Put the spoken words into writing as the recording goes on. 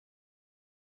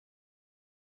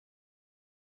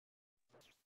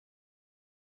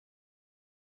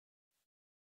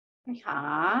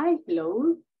Hi,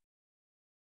 hello.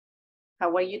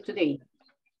 How are you today?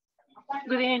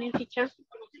 Good evening, teacher.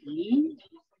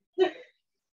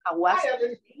 How was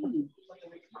it?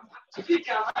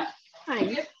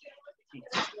 Hi.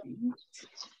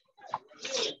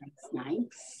 That's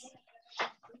nice.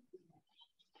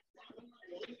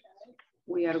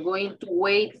 We are going to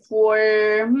wait for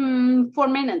 4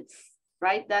 minutes,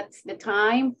 right? That's the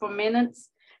time, 4 minutes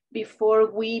before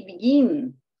we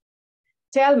begin.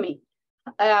 Tell me,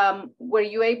 were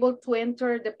you able to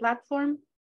enter the platform?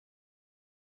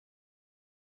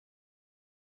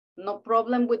 No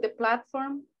problem with the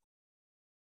platform?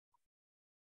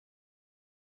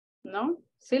 No,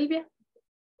 Sylvia?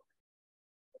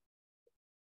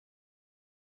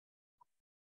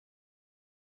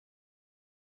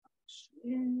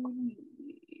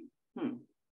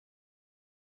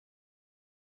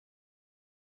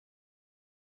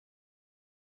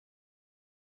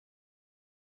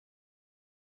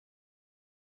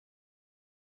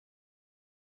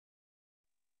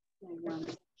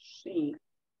 Sí.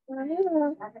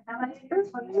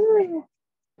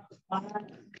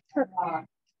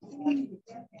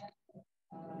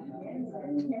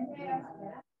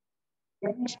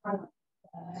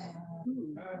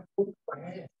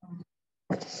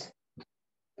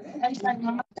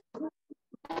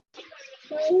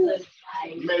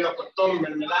 Melocotón,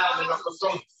 mermelada,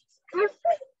 melocotón.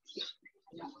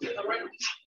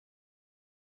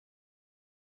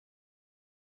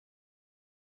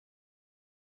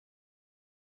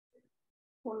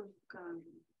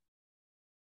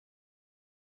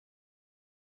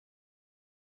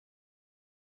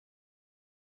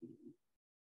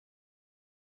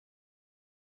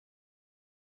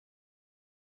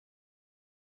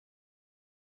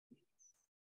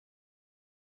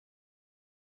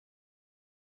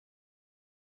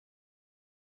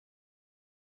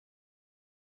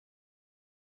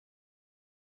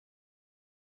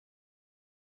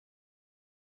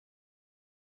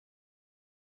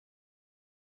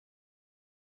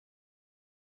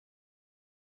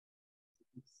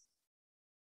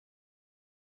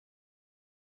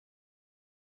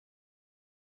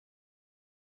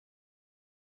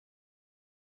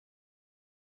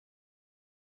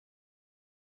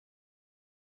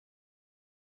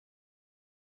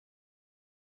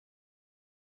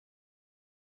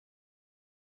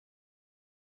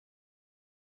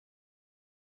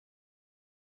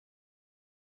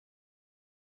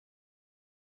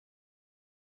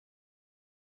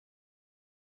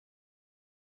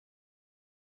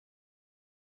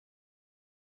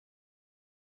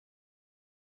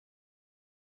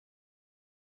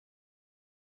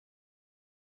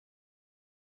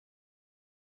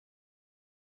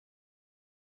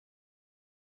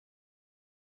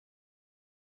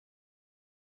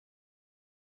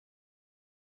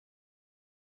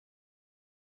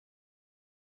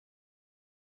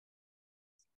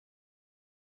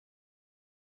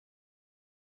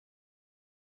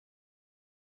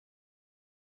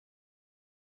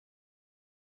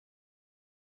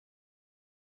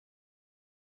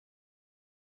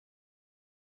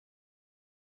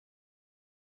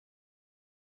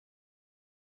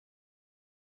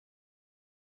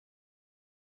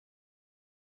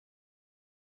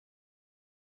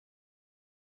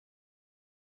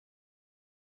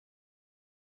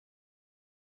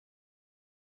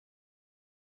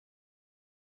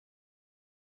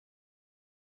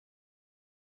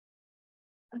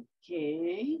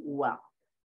 Okay, well,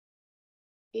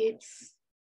 it's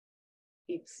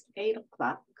 8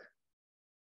 o'clock.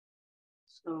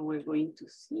 So we're going to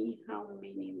see how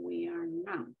many we are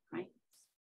now, right?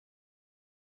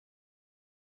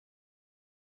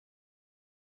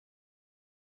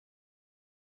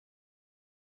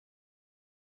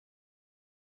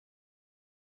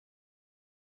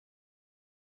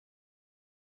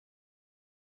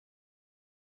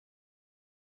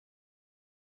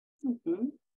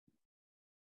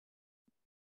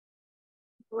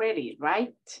 Ready,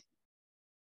 right?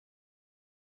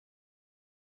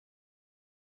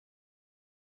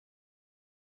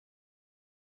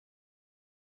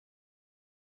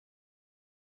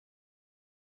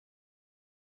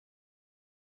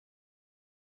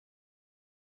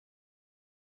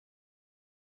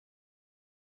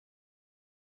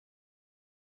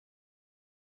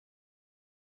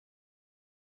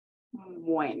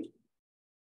 Bueno,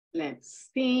 let's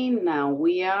see. Now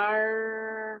we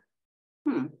are,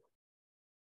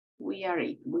 we are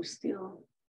 8. We're still.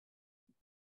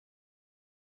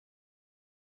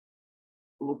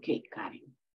 Okay,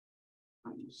 Karen.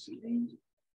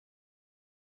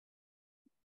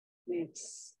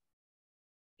 Let's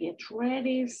get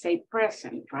ready. Say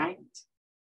present, right?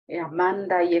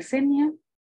 Amanda y Yesenia.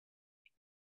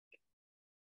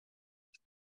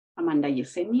 Amanda y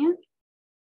Yesenia.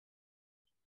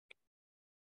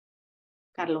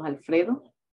 Carlos Alfredo.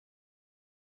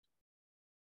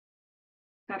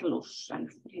 Carlos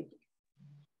Alfredo.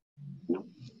 No.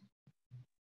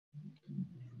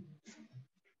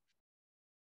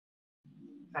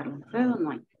 Carlos Alfredo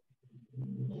no hay.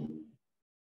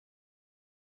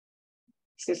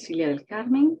 Cecilia del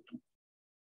Carmen.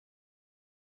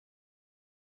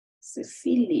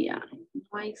 Cecilia.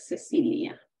 No hay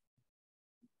Cecilia.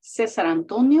 César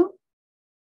Antonio.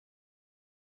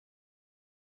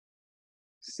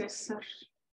 César.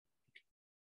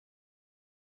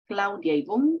 Claudia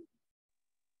Ivonne.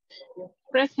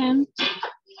 Present.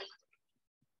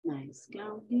 Nice,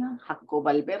 Claudia. Jacob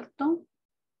Alberto.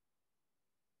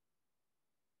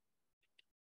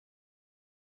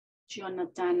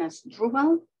 Jonathan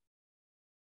Asdrubal.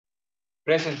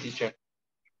 Present, teacher.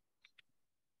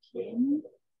 Okay.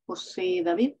 José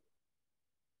David.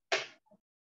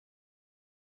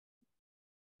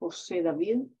 José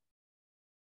David.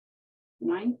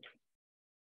 Right.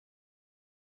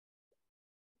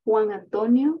 Juan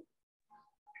Antonio.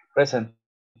 Present.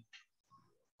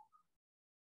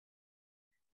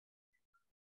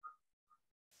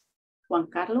 Juan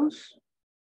Carlos.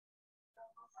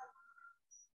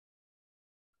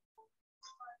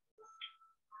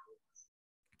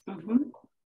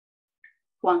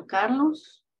 Juan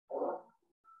Carlos.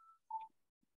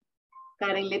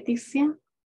 Karen Leticia.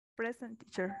 Present,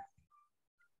 teacher.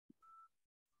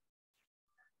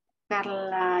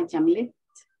 Carla Yamilet.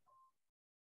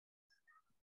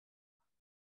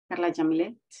 Carla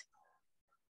Yamilet.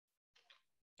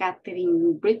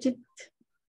 Catherine Bridget.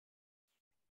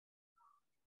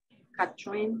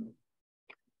 Catherine.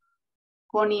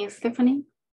 Connie Stephanie.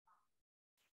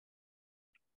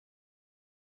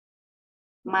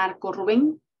 Marco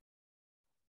Rubén.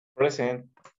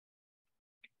 Present.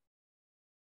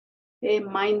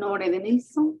 Minor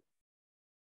Edenilson.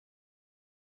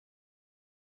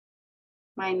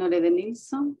 Minor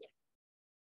Edenilson.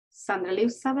 Sandra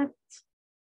Elizabeth.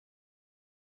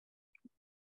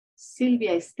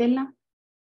 Silvia Estela.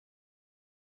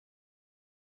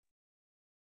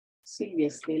 Silvia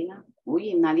Estela.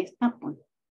 Uy, nadie está, pues.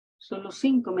 Solo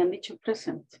 5 me han dicho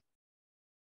presente.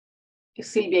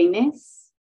 Silvia Inés.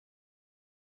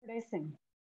 Present.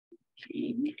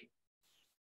 Sí.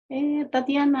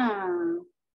 Tatiana.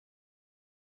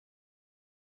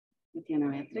 Tatiana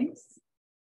Beatriz.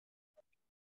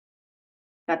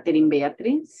 Catherine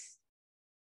Beatriz.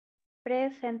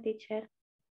 Present, teacher.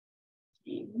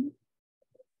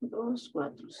 2,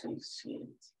 4,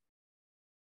 6,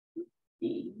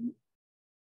 7.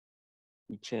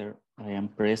 Teacher, I am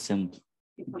present.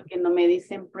 ¿Y por qué no me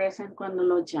dicen present cuando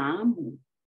lo llamo?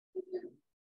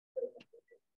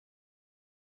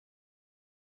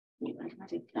 Qué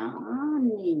barbaridad,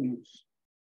 niños.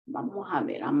 Vamos a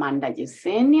ver, Amanda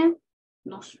Yesenia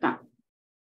no está.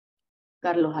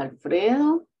 Carlos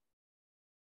Alfredo.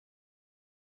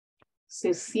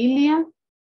 Cecilia.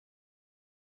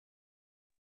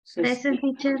 Present,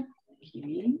 teacher.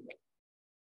 Okay.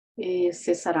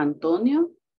 César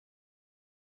Antonio.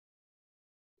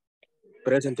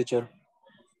 Present, teacher.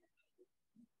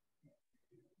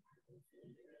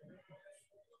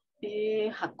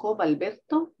 Jacob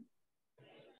Alberto.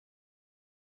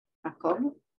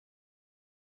 Jacob.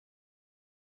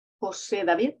 José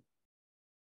David.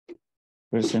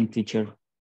 Present, teacher.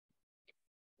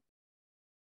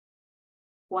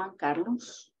 Juan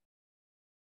Carlos.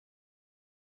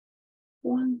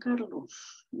 Juan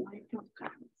Carlos. No hay Juan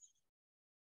Carlos.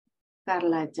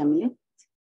 Carla Yamilet.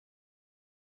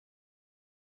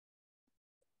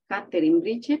 Catherine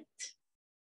Bridget.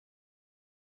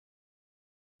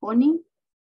 Connie.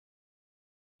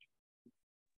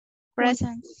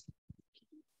 Present.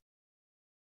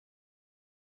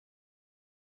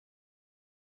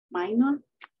 Minor.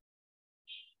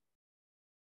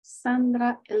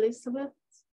 Sandra Elizabeth.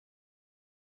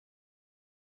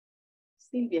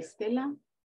 Silvia Estela.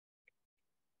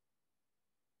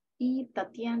 Y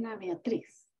Tatiana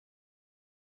Beatriz.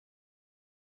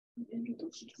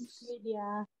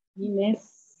 Silvia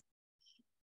Inés.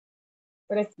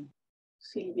 Present.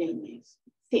 Silvia Inés.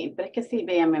 Sí, pero es que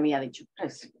Silvia ya me había dicho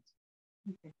present.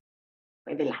 Okay.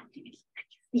 Fue delante.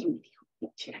 Sí, me dijo,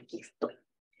 teacher, aquí estoy.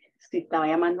 Sí, estaba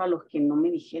llamando a los que no me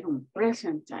dijeron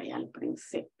present ahí al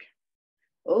principio.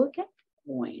 Ok,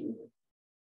 bueno.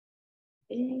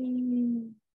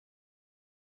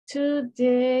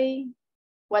 Today,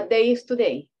 what day is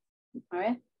today? A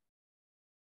ver.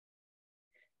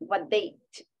 What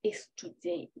date is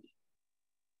today?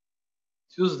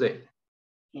 Tuesday.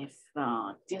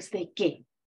 Eso. Tuesday, ¿qué?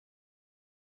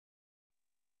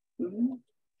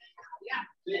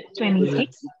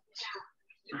 26.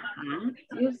 Ajá.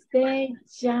 Tuesday,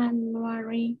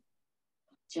 January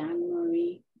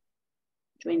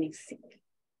 26.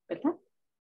 ¿Verdad?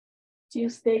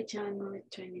 Tuesday, January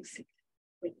 26.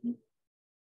 ¿Verdad?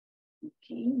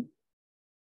 Okay.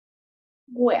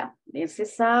 Well, this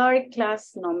is our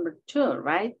class number 2,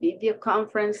 right? Video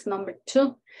conference number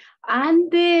 2.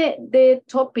 And the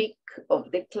topic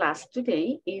of the class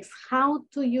today is how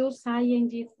to use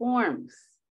ing forms.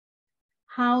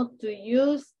 How to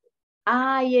use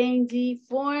ing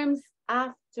forms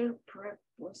after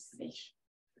preposition.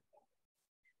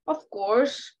 Of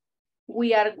course,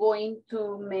 we are going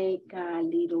to make a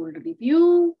little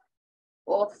review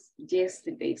of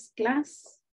yesterday's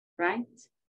class, right?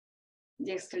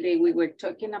 Yesterday we were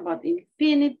talking about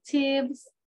infinitives,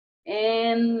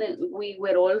 and we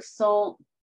were also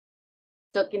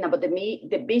talking about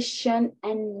the vision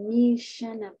and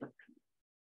mission of a company.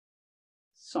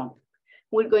 So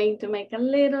we're going to make a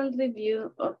little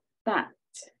review of that.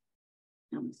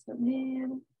 Vamos a ver.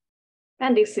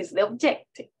 And this is the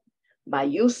objective. By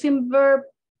using verb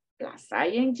plus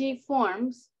ing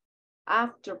forms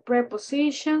after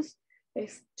prepositions,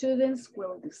 students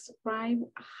will describe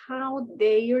how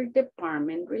their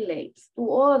department relates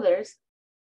to others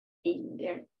in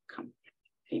their company.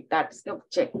 Okay, that's the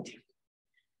objective.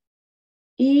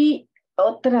 Y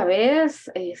otra vez,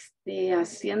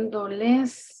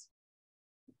 haciéndoles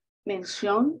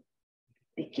mención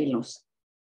de que los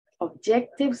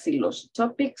objectives y los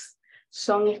topics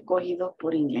son escogidos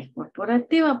por Inglés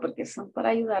Corporativa porque son para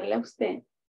ayudarle a usted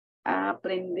a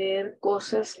aprender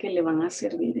cosas que le van a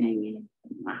servir en el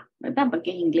trabajo, ¿verdad? Porque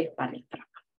es inglés para el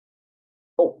trabajo.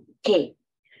 Okay.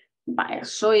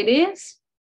 So it is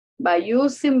by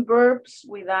using verbs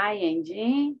with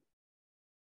ing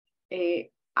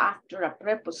after a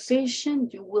preposition,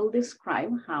 you will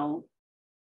describe how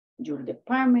your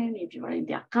department, if you are in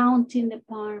the accounting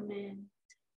department,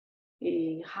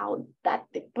 how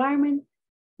that department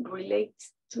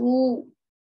relates to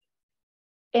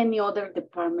any other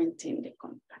department in the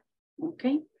company,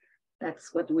 okay?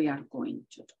 That's what we are going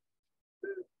to do.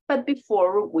 But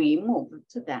before we move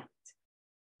to that,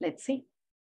 let's see.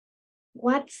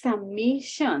 What's a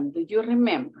mission? Do you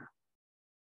remember?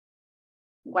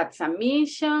 What's a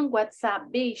mission? What's a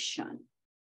vision?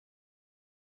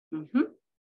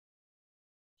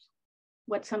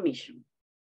 What's a mission?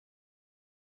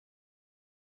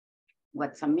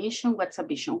 What's a mission? What's a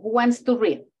vision? Who wants to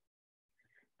read?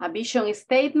 A vision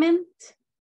statement.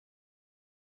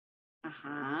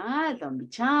 Don't be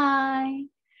shy.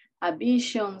 A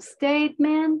vision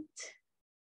statement.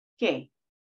 ¿Qué?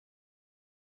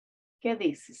 ¿Qué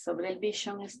dice sobre el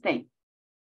vision statement?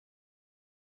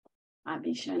 A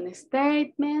vision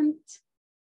statement.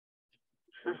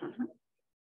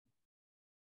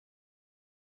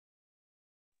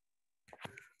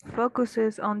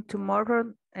 Focuses on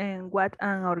tomorrow and what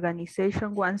an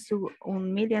organization wants to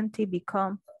immediately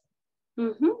become.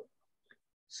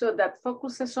 So that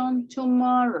focuses on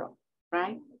tomorrow,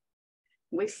 right?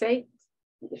 We say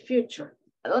the future.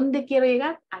 ¿A dónde quiero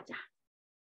llegar? Allá.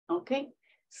 Okay?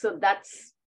 So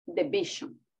that's the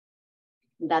vision.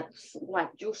 That's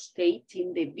what you state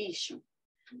in the vision.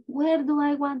 Where do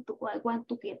I want to go? I want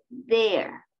to get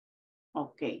there.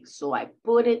 Okay, so I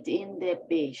put it in the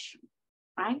vision,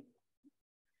 right?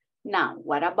 Now,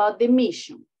 what about the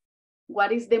mission?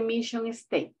 What is the mission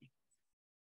statement?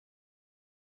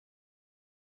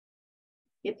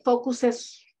 It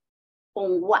focuses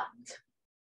on what?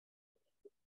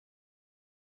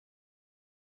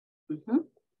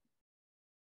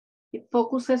 It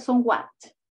focuses on what?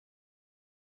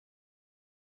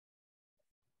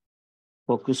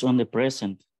 Focus on the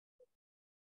present.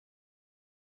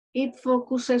 It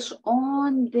focuses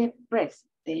on the present.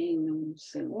 En un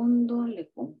segundo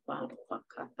le comparto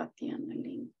acá, Tatiana, el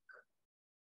link.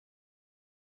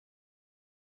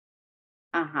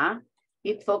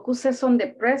 It focuses on the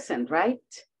present, right?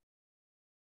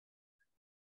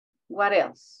 What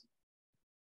else?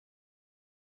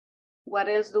 What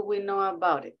else do we know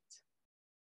about it?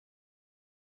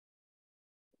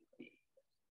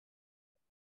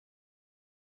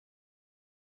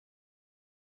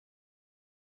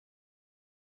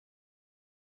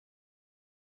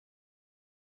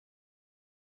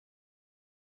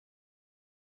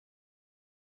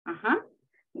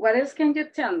 What else can you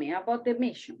tell me about the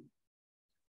mission?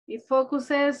 It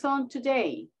focuses on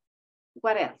today.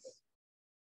 What else?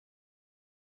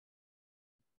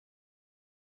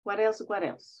 What else? What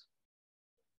else?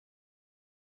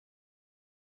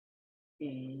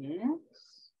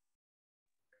 Yes.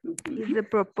 Is the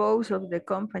purpose of the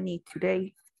company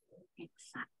today.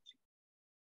 Exactly.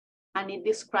 And it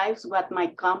describes what my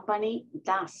company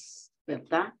does,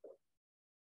 ¿verdad?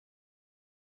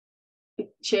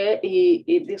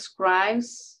 It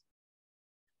describes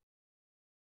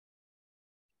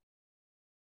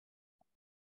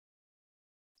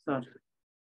sorry.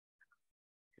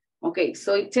 Okay,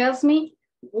 so it tells me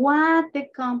what the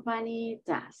company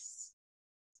does.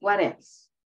 What else?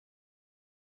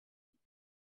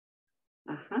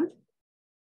 Ajá.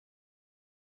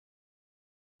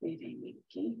 Espérenme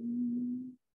aquí.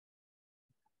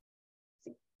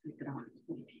 Sí, estoy grabando.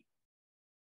 Muy bien.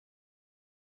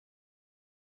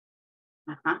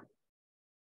 Ajá.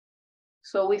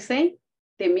 So we say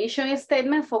the mission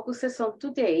statement focuses on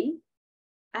today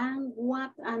and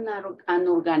what an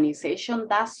organization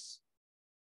does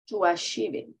to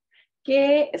achieve it.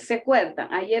 ¿Qué se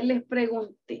acuerdan? Ayer les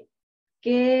pregunté,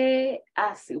 ¿qué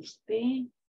hace usted?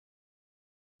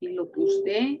 Y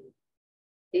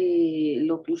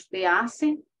lo que usted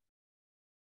hace,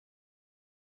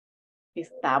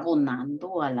 ¿está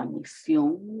abonando a la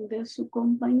misión de su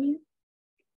compañía?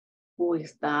 ¿O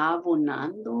está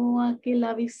abonando a que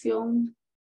la visión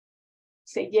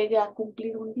se llegue a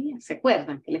cumplir un día? ¿Se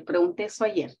acuerdan que les pregunté eso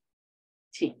ayer?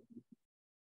 Sí.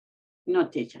 No,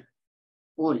 teacher.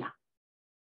 Hola.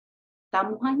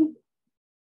 ¿Estamos ahí?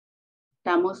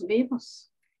 ¿Estamos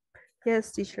vivos?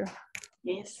 Yes, teacher.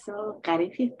 Eso,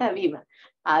 Carifi está viva.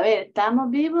 A ver,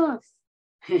 ¿estamos vivos?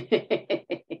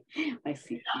 Ay,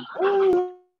 sí.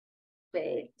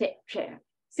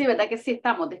 Sí, ¿verdad que sí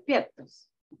estamos despiertos?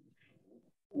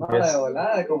 No, de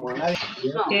volada, como nadie.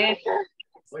 No.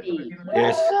 Sí.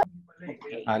 Yes.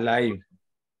 Okay. Alive.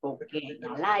 Okay,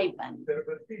 alive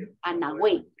and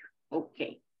awake.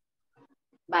 Okay.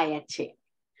 Vaya check.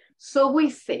 So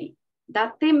we say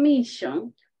that the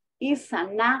mission is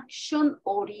an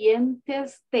action-oriented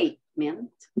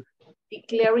statement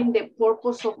declaring the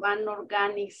purpose of an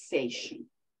organization.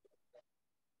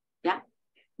 Yeah,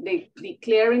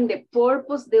 declaring the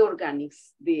purpose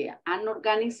an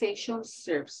organization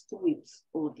serves to its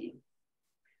audience.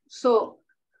 So,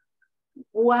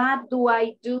 what do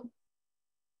I do?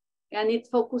 And it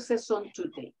focuses on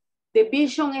today. The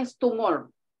vision is tomorrow.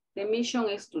 The mission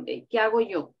is today. ¿Qué hago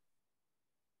yo?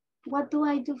 What do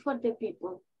I do for the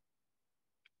people?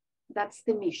 That's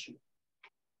the mission.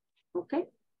 Okay?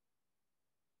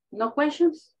 No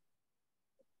questions?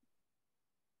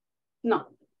 No.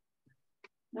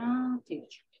 No,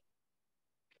 teacher.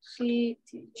 Sí,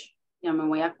 teacher. Ya me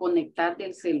voy a conectar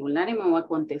del celular y me voy a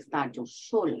contestar yo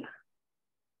sola.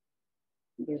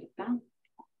 ¿Verdad?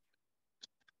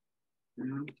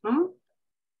 Uh-huh.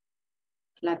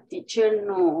 La teacher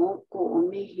no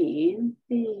come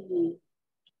gente.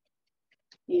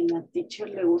 Y la teacher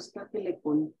le gusta que le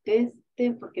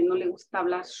conteste porque no le gusta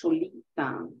hablar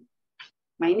solita.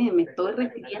 Imagínense, me estoy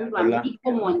refiriendo a mí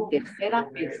como en tercera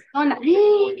persona.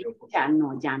 Ya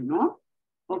no, ya no.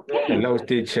 Ok. Hello,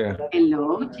 teacher.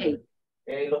 Hello, Jay.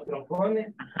 Los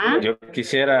trompones. Ajá. Yo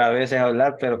quisiera a veces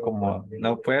hablar, pero como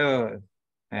no puedo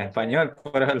en español,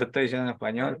 por eso lo estoy diciendo en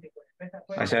español.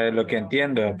 O sea, es lo que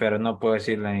entiendo, pero no puedo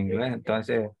decirlo en inglés.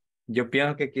 Entonces, yo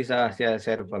pienso que quizás así ha de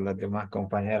ser por los demás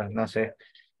compañeros, no sé.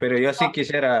 Pero yo sí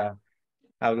quisiera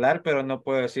hablar, pero no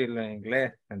puedo decirlo en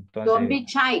inglés. Don't be Entonces,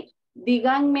 shy.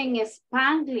 Díganme en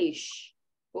Spanglish.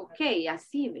 Ok,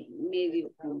 así ven,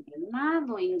 medio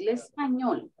combinado,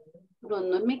 inglés-español. Pero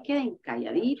no me queden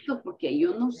calladitos porque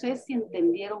yo no sé si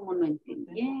entendieron o no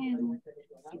entendieron,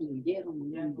 si leyeron o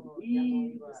no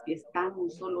leyeron, si están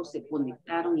solo se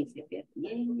conectaron y se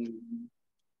perdieron.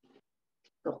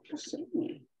 Todo sé,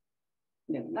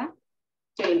 ¿verdad?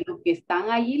 Que los que están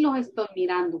allí los estoy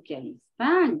mirando que ahí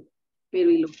están. Pero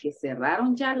y los que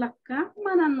cerraron ya la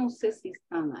cámara, no sé si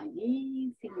están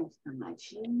allí, si no están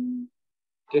allí.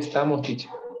 ¿qué estamos,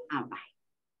 teacher? Ah, vaya.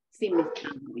 Si me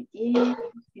están oyendo,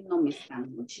 si no me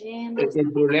están oyendo.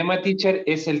 El problema, teacher,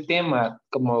 es el tema,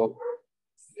 como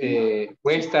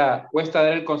cuesta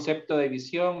dar el concepto de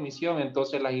visión, misión,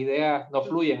 entonces las ideas no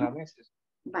fluyen a veces.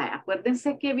 Vaya,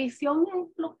 acuérdense que visión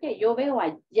es lo que yo veo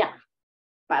allá.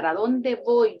 ¿Para dónde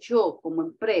voy yo como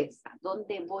empresa?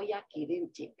 ¿Dónde voy a querer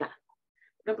llegar?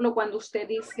 Por ejemplo, cuando usted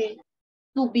dice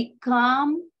to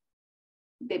become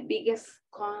the biggest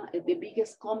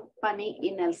company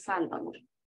in El Salvador.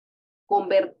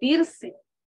 Convertirse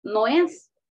no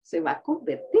es, se va a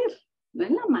convertir. No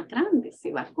es la más grande,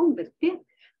 se va a convertir.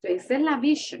 Entonces, esa es la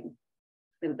vision,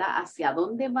 ¿verdad? ¿Hacia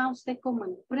dónde va usted como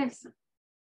empresa?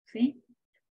 ¿Sí?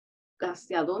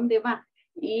 ¿Hacia dónde va?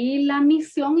 Y la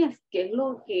misión es qué es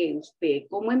lo que usted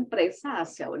como empresa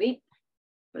hace ahorita.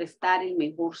 Prestar el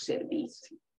mejor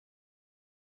servicio.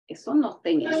 Eso no está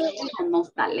en el futuro, no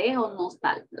está lejos, no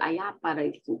está allá para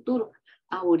el futuro.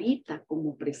 Ahorita,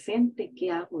 como presente, ¿qué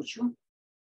hago yo?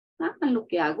 Lo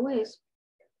que hago es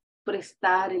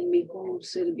prestar el mejor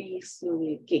servicio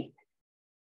de ¿qué?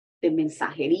 De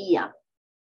mensajería,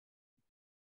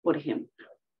 por ejemplo.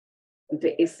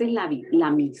 Entonces, esa es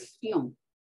la misión.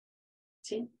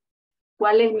 ¿Sí?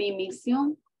 ¿Cuál es mi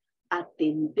misión?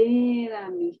 Atender a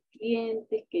mis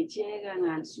clientes que llegan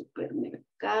al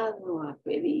supermercado a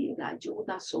pedir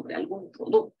ayuda sobre algún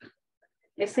producto.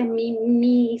 Esa es mi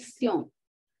misión.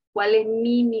 ¿Cuál es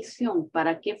mi misión?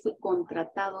 ¿Para qué fui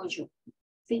contratado yo?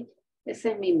 ¿Sí?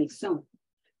 Esa es mi misión.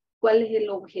 ¿Cuál es el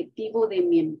objetivo de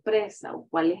mi empresa? ¿O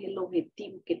cuál es el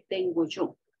objetivo que tengo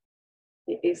yo?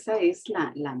 Esa es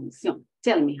la misión.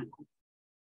 Tell me, Jacob.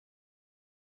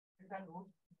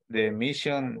 The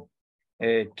mission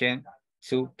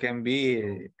can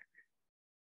be,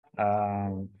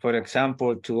 for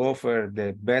example, to offer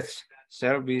the best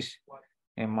service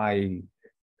in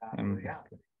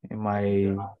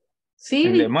Sí.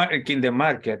 in the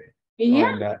market.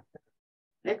 Yeah,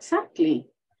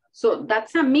 exactly. So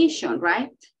that's a mission,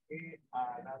 right?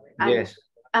 Yes.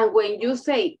 And when you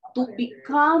say to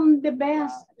become the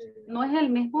best, no es el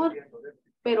mejor,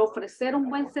 pero ofrecer un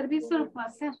buen servicio lo puede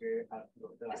hacer.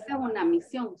 Esa es una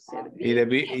misión. Y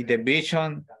the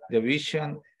vision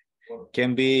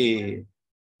can be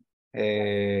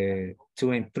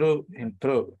to improve,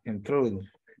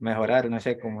 mejorar, no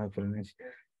sé cómo se pronuncia.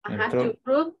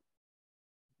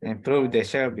 Improve the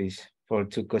service for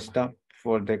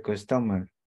the customer.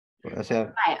 O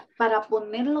sea, vaya, para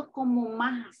ponerlo como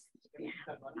más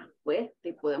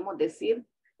fuerte, podemos decir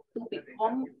to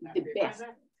become the best.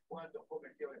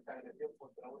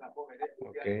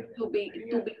 Okay. To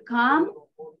become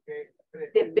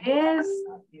the best,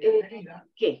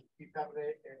 ¿qué?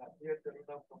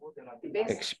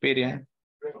 Experience.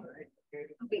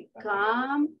 To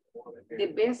become the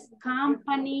best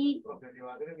company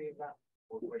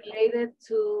related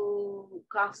to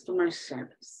customer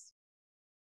service.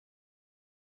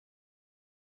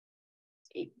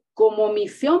 Y como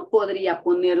misión podría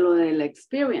ponerlo de la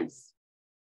experience.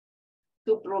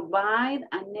 To provide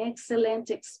an excellent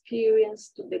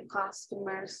experience to the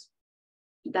customers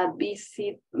that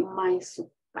visit my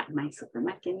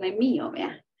supermarket, no es mío,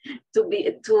 vea.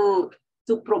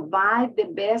 To provide the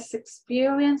best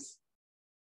experience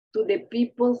to the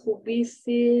people who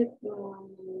visit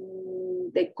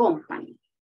the company.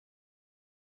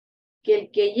 Que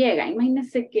el que llega,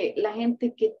 imagínense que la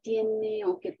gente que tiene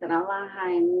o que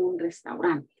trabaja en un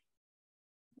restaurante,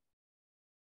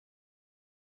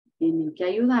 tienen que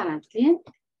ayudar al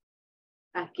cliente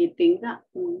a que tenga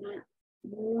una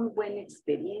muy buena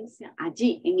experiencia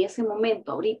allí, en ese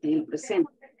momento, ahorita, en el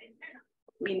presente.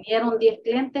 Vinieron 10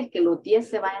 clientes, que los 10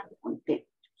 se vayan contentos.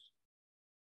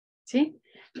 ¿Sí?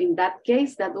 In that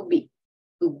case, that would be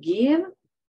to give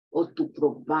or to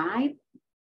provide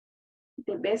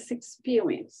the best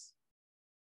experience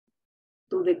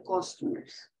to the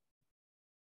customers.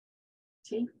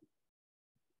 ¿Sí?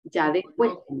 Ya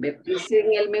después, convertirse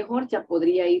en el mejor, ya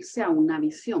podría irse a una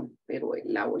visión, pero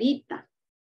el ahorita,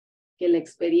 que la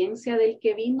experiencia del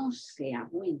que vino sea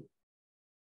buena.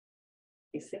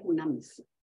 Esa es una misión.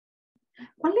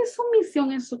 ¿Cuál es su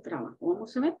misión en su trabajo?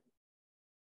 Vamos a ver.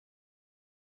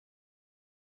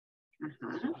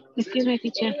 Ajá. Excuse me,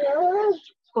 teacher.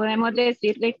 Podemos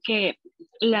decirle que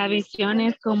la visión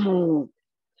es como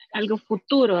algo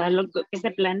futuro, a lo que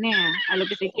se planea, a lo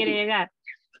que se quiere llegar.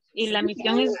 Y la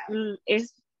misión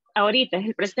es ahorita, es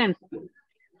el presente.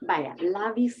 Vaya,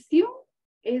 la visión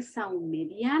es a un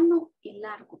mediano y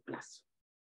largo plazo.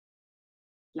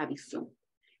 La visión.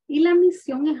 Y la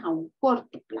misión es a un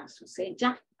corto plazo, o sea,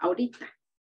 ya, ahorita.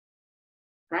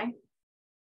 Right?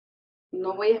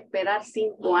 No voy a esperar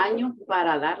 5 años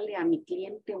para darle a mi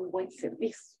cliente un buen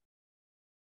servicio.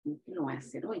 Lo voy a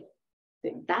hacer hoy.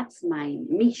 That's my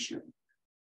mission.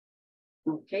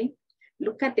 Okay?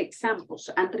 Look at the examples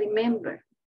and remember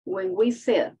when we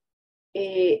said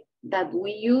that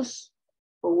we use,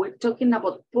 or we're talking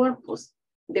about purpose,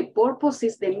 the purpose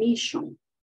is the mission.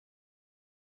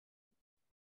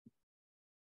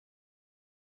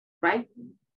 Right?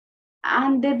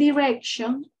 And the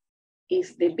direction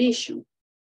is the vision.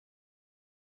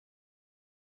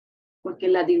 Porque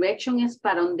la direction es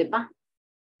para dónde va.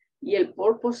 Y el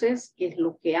purpose es qué es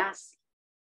lo que hace.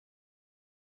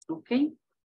 ¿Ok?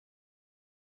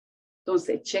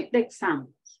 Entonces, check the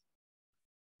examples.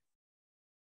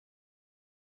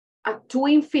 A to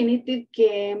infinitive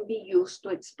can be used to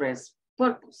express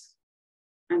purpose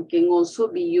and can also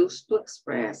be used to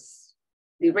express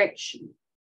direction.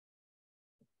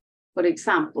 For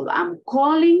example, I'm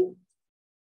calling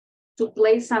to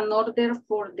place an order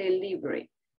for delivery.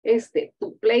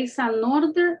 To place an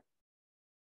order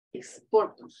is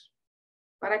purpose.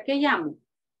 ¿Para qué llamo?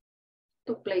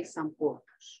 To place some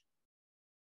purpose.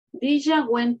 Dija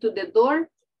went to the door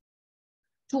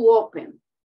to open.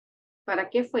 ¿Para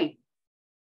qué fue?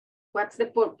 What's the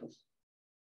purpose?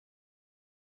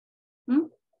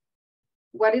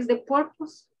 What is the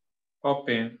purpose?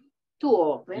 Open. To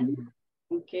open.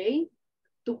 Okay.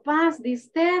 To pass this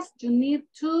test, you need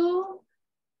to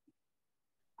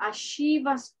achieve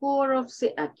a score of,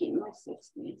 aquí no es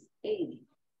 60, es 80.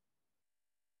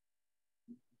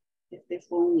 Este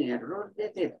fue un error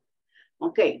de dedo.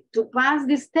 Okay, to pass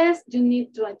this test, you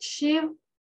need to achieve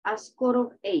a score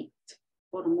of 8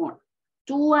 or more.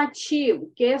 To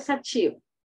achieve, ¿qué es achieve?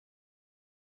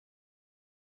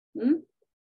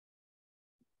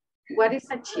 What is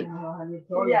achieve?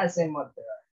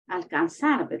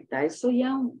 Alcanzar, ¿verdad? Eso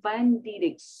ya va en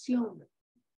dirección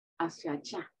hacia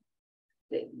allá.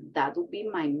 That would be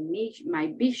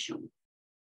my vision.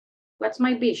 What's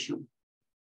my vision?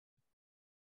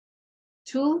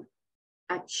 To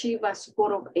achieve a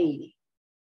score of 80.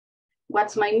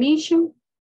 What's my mission?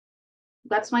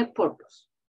 That's my purpose.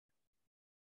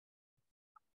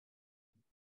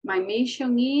 My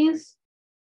mission is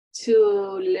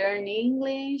to learn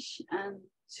English and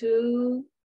to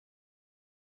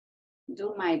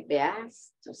do my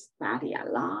best, to study a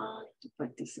lot, to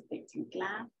participate in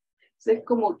class. Es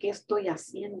como que estoy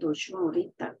haciendo yo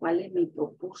ahorita, cuál es mi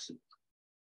propósito.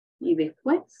 Y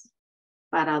después,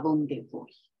 ¿para dónde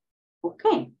voy?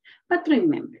 Okay, but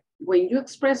remember, when you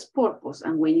express purpose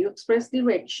and when you express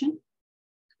direction,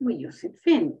 we use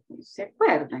infinitives. ¿Se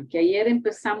acuerdan que ayer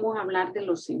empezamos a hablar de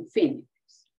los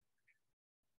infinitives?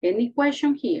 Any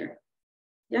question here?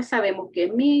 Ya sabemos que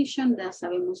es mission, ya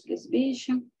sabemos que es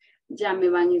vision, ya me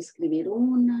van a escribir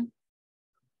una.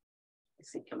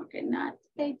 Así como que not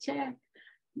paycheck.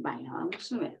 Vaya,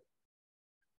 vamos a ver.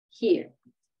 Here,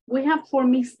 we have 4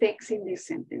 mistakes in these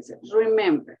sentences.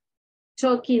 Remember,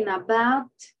 talking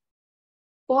about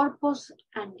purpose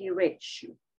and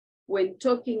direction. When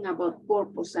talking about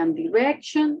purpose and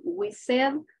direction, we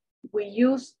said we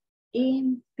use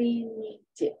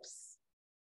infinitives.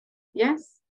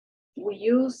 Yes, we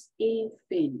use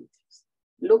infinitives.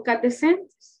 Look at the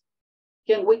sentence.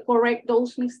 Can we correct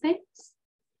those mistakes?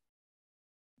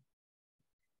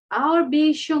 Our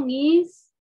vision is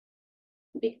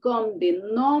become the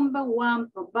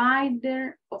 #1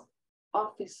 provider of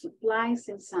office supplies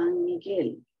in San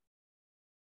Miguel.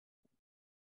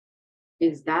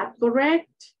 Is that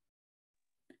correct?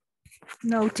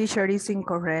 No, teacher, is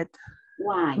incorrect.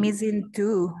 Why? Missing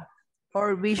 2.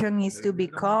 Our vision is to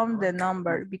become the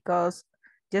number because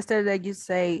yesterday you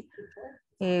say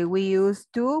we use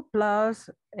 2 plus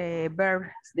verb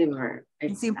The verb.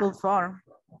 in simple form.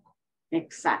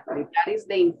 Exactly. That is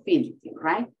the infinitive,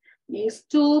 right? Is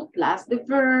 2 plus the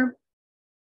verb.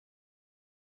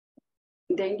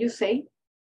 Then you say,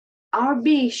 our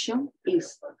vision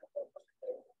is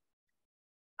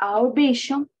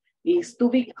to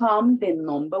become the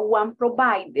 #1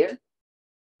 provider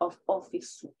of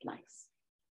office supplies.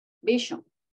 Vision.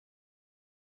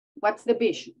 What's the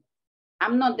vision?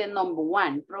 I'm not the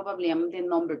 #1. Probably I'm the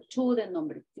 #2, the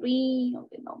 #3, or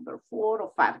the #4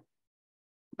 or 5.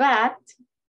 But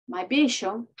my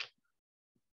vision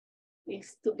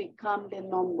is to become the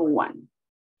 #1.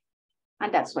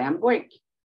 And that's why I'm working,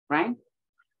 right?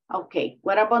 Okay,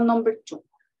 what about #2?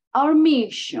 Our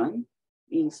mission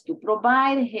is to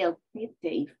provide healthy,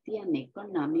 safety, and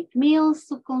economic meals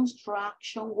to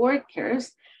construction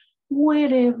workers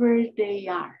wherever they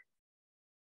are.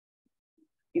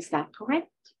 Is that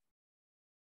correct?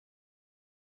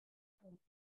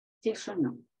 Yes or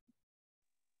no?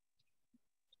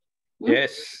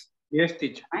 Yes. Yes,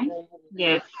 teacher. Right?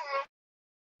 Yes.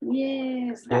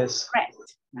 Yes, that's Yes.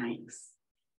 correct. Nice.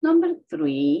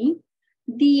 #3,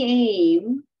 the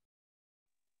aim.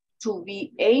 To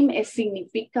be aim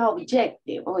significa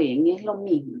objective. Oye, es lo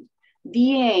mismo.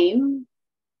 The aim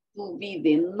to be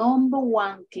the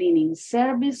 #1 cleaning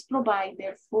service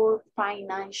provider for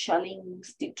financial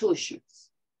institutions.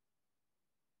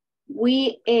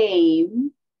 We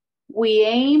aim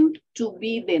to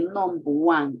be the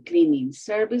 #1 cleaning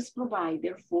service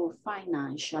provider for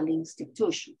financial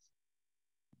institutions.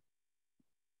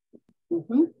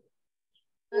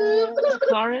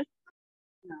 Correct.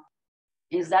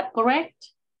 Is that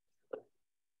correct?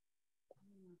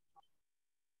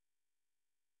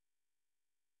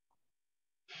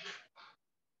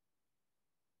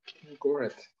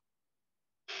 Correct.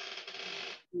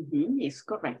 It's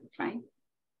correct, right?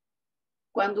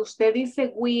 Cuando usted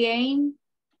dice we aim,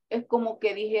 es como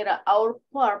que dijera our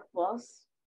purpose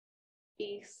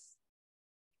is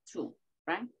to,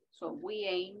 right? So we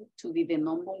aim to be the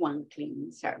 #1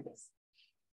 cleaning service.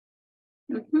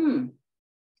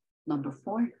 Number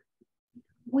 4,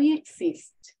 we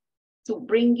exist to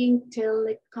bringing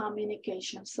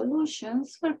telecommunication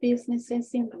solutions for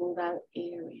businesses in rural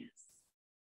areas.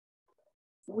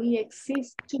 We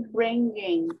exist to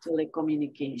bringing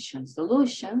telecommunication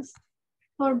solutions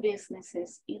for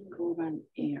businesses in rural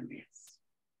areas.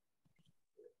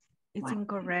 It's Why?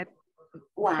 incorrect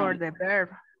Why? for the verb.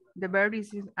 The verb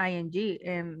is in ing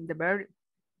and the verb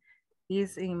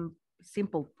is in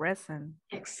simple present.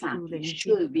 Exactly,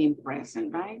 should be in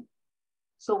present, right?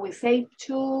 So we say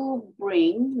to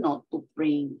bring, not to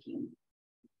bringing.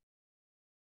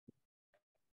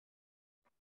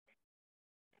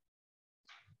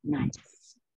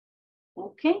 Nice.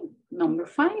 Okay, number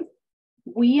 5.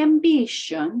 We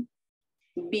ambition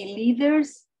be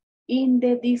leaders in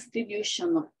the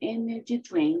distribution of energy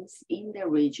drinks in the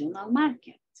regional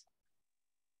market.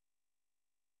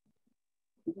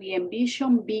 We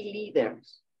ambition be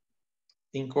leaders.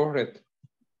 Incorrect.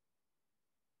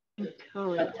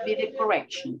 What would be the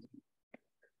correction?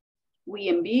 We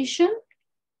ambition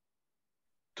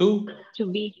To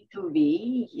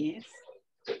be, yes.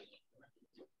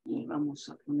 Y vamos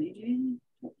a ponerle.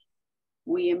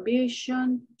 We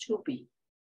ambition to be.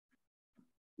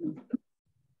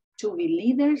 To be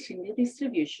leaders in the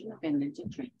distribution of energy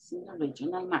drinks in the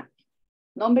regional market.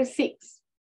 Number 6.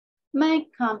 My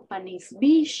company's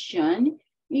vision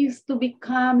is to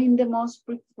becoming the most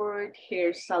preferred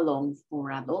hair salon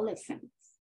for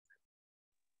adolescents.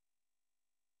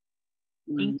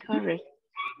 Incorrect.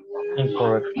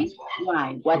 Incorrect.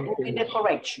 Why? What would be the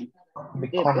correction?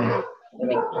 Becoming.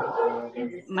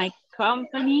 My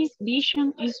company's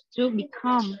vision is to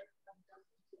become.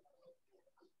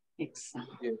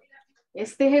 Exacto.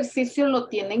 Este ejercicio lo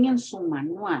tienen en su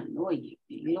manual, oye,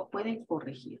 y lo pueden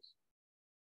corregir.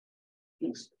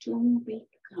 Is to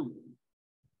become.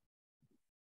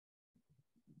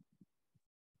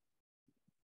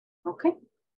 Okay.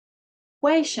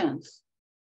 Questions?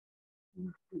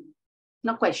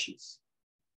 No questions.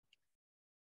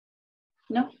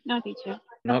 No. No, teacher.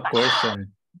 No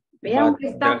question. Vieron But que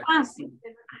está the- fácil.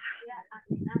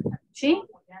 ¿Sí?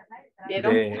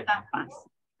 Vieron que The- está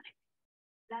fácil.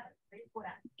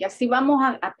 Que así vamos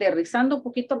aterrizando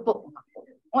poquito a poco.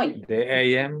 Oye. The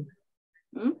AM,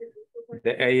 ¿Mm?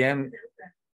 the AM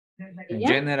 ¿Ya?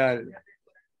 general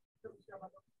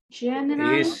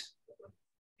General.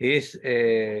 is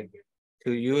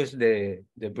to use the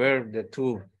verb, the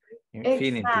to,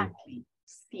 infinity. Exactly.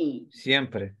 Sí.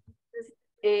 Siempre.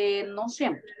 No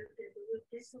siempre.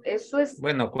 Eso es.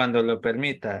 Bueno, cuando lo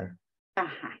permita.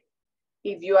 Ajá.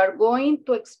 If you are going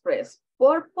to express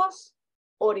purpose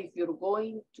or if you're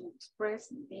going to express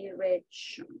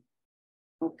direction.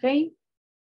 Okay?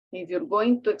 If you're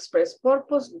going to express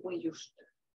purpose, we use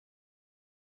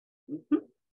to.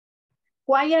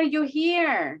 Why are you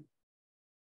here?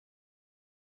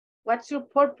 What's your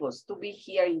purpose to be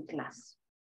here in class?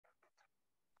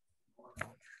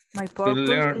 My To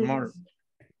learn purpose more.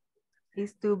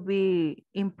 is to be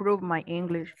improve my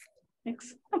English.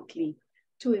 Exactly.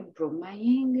 To improve my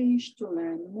English, to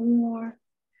learn more,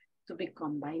 to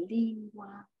become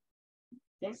bilingual.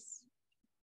 Yes.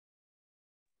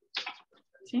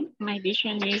 See? My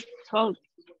vision is talk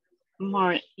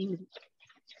more English.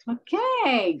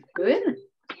 Okay, good.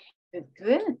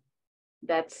 Good.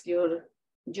 That's your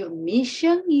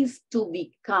mission is to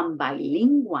become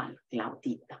bilingual,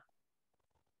 Claudita.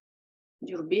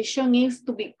 Your vision is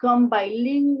to become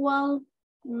bilingual,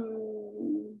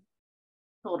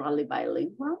 totally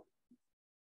bilingual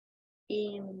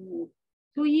in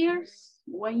 2 years,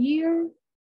 1 year.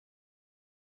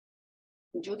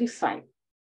 You decide,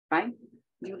 right?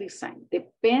 You decide.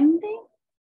 Depende,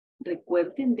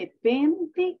 recuerden,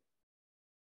 depende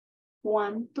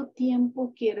cuánto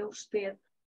tiempo quiere usted,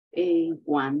 en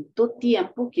cuánto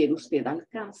tiempo quiere usted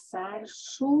alcanzar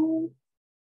su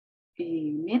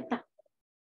meta.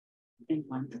 ¿En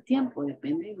cuánto tiempo?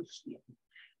 Depende de usted.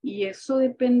 Y eso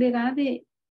dependerá de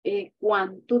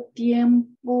cuánto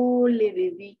tiempo le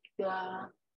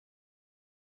dedica,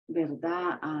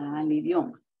 ¿verdad?, al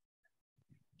idioma.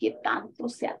 ¿Qué tanto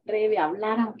se atreve a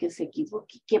hablar aunque se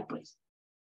equivoque? ¿Qué pues?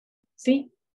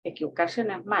 Sí, equivocarse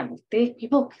no es malo. Usted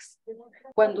equivóquese.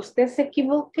 Cuando usted se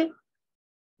equivoque,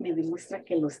 me demuestra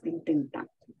que lo está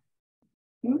intentando.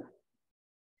 ¿Mm?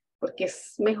 Porque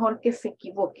es mejor que se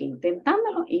equivoque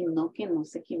intentándolo y no que no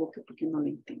se equivoque porque no lo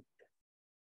intenta.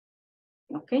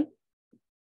 ¿Ok?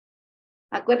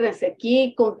 Acuérdense,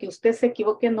 aquí con que usted se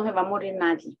equivoque no se va a morir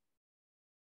nadie.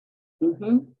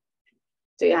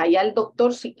 Sí, allá el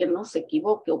doctor sí que no se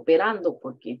equivoque operando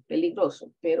porque es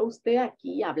peligroso, pero usted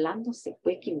aquí hablando se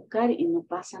puede equivocar y no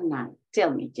pasa nada.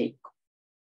 Tell me, Jacob.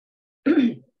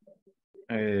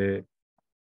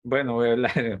 Bueno, voy a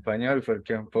hablar en español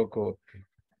porque un poco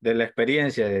de la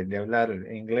experiencia de hablar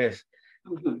inglés.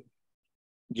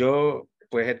 Yo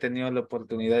pues he tenido la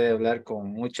oportunidad de hablar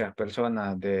con muchas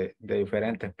personas de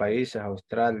diferentes países,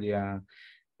 Australia,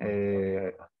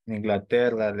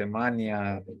 Inglaterra,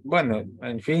 Alemania, bueno,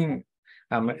 en fin,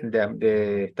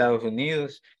 de Estados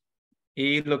Unidos.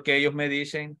 Y lo que ellos me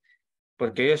dicen,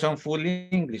 porque ellos son full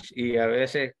English y a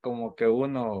veces como que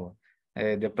uno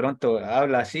de pronto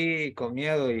habla así con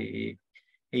miedo y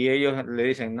ellos le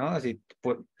dicen, no, si,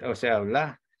 o sea,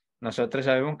 habla. Nosotros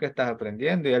sabemos que estás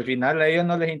aprendiendo y al final a ellos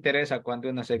no les interesa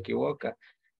cuando uno se equivoca.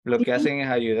 Lo que hacen es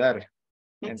ayudar.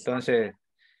 Entonces,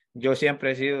 yo siempre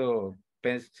he sido, o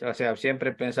sea, siempre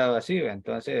he pensado así.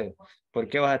 Entonces, ¿por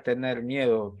qué vas a tener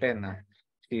miedo o pena?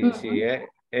 Si es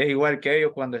igual que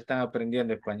ellos cuando están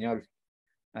aprendiendo español.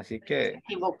 Así que... Se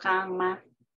equivocan más.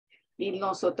 Y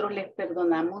nosotros les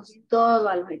perdonamos todo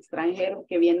a los extranjeros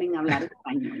que vienen a hablar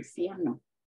español, ¿sí o no?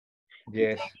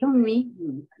 Yes. Es lo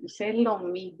mismo, es lo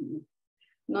mismo.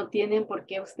 No tienen por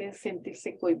qué ustedes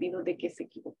sentirse cohibidos de que se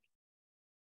equivoquen.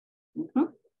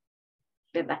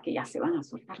 ¿Verdad que ya se van a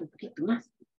soltar un poquito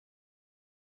más?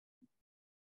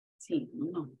 Sí,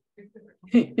 no.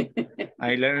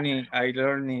 I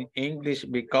learning English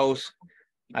because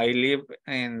I live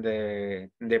in the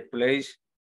place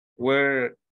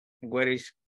where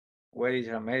is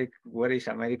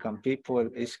American people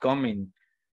is coming.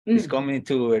 Is coming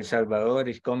to El Salvador,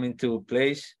 is coming to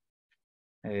place.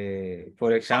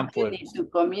 For example, You need to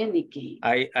communicate.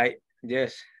 I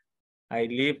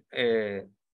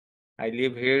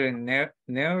live here in near,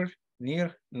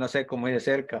 no sé cómo es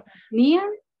cerca.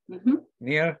 Near?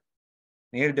 Near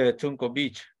the Tunco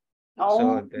Beach. Oh,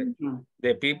 So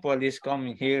the people is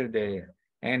coming here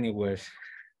anywhere.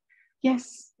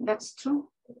 yes, that's true.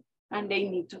 And they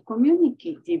need to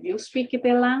communicate. If you speak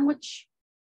the language,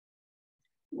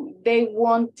 they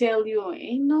won't tell you,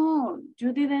 hey, no,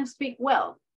 you didn't speak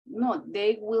well. No,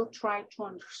 they will try to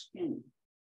understand.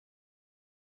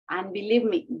 And believe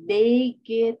me, they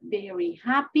get very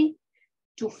happy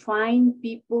to find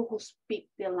people who speak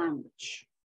the language,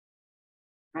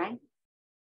 right?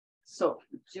 So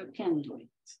you can do it.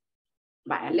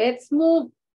 But let's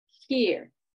move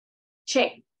here.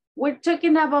 Check. We're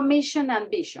talking about mission and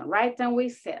vision, right? And we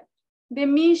said the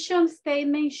mission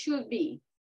statement should be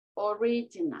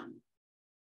original.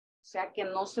 O sea que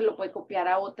no se lo puede copiar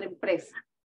a otra empresa.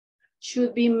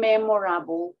 Should be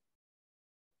memorable.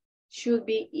 Should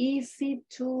be easy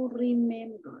to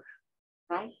remember,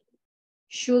 right?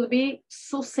 Should be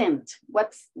succinct.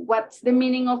 What's the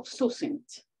meaning of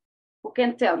succinct? Who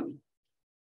can tell me?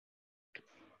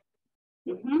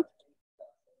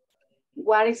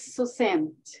 What is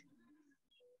succinct?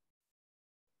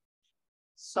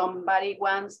 Somebody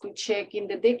wants to check in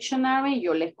the dictionary.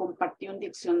 Yo les compartí un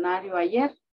diccionario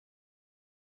ayer.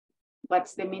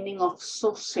 What's the meaning of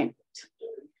succinct?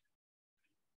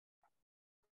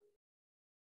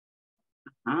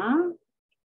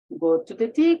 Go to the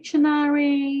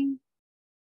dictionary.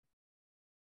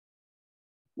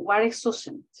 What is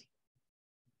succinct?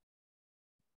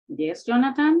 Yes,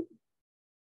 Jonathan?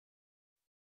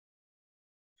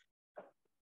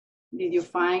 Did you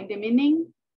find the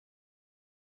meaning?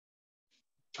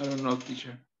 I don't know,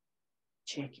 teacher.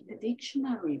 Check in the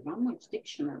dictionary. Vamos,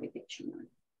 dictionary.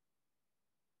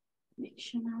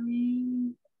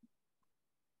 Dictionary.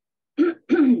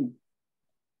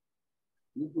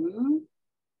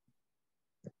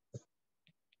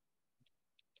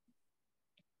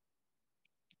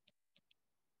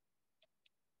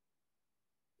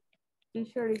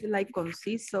 Teacher is like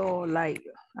conciso, like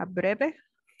a breve.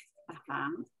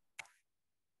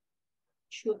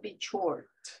 Should be short,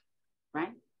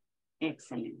 right?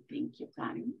 Excellent, thank you,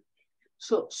 Karen.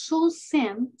 So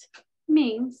succinct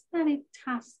means that it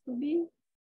has to be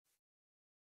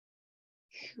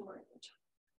short.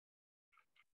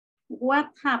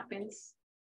 What happens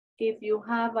if you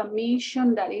have a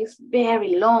mission that is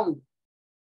very long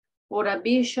or a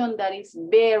vision that is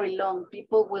very long?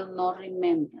 People will not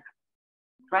remember,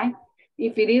 right?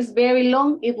 If it is very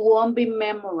long, it won't be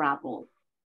memorable.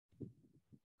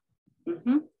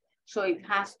 So it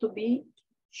has to be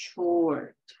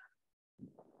short.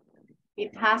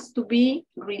 It has to be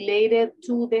related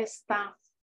to the staff.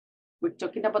 We're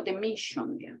talking about the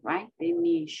mission there, right? The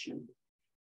mission.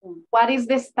 What is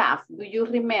the staff? Do you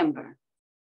remember?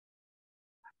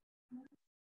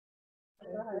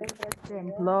 The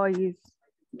employees.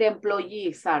 The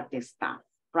employees are the staff,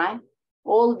 right?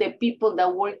 All the people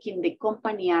that work in the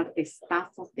company are the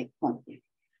staff of the company.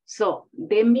 So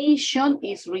the mission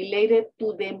is related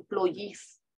to the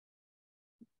employees.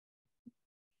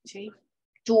 See?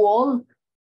 To all.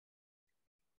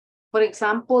 For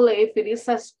example, if it is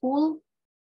a school,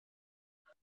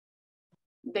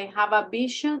 they have a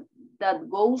vision that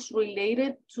goes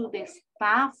related to the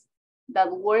staff that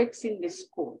works in the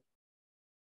school,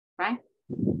 right?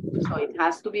 So it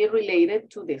has to be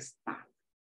related to the staff.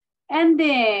 And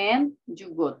then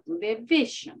you go to the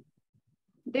vision.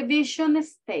 The vision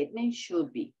statement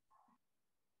should be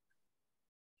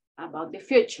about the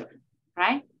future,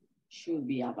 right? Should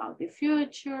be about the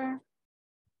future.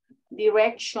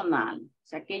 Directional, o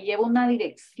sea, que lleva una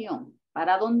dirección.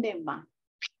 ¿Para dónde va?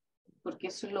 Porque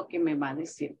eso es lo que me va a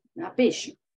decir la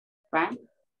vision, right?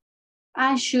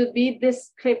 And should be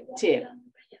descriptive.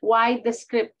 Why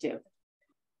descriptive?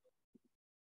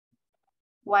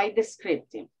 Why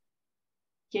descriptive?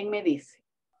 ¿Quién me dice?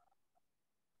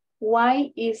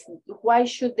 Why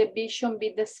should the vision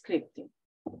be descriptive?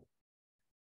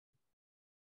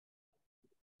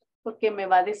 Porque me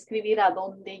va a describir a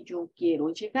dónde yo quiero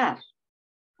llegar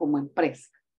como empresa,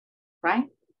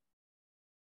 right?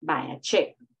 Vaya,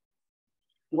 check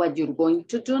what you're going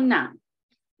to do now.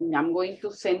 I'm going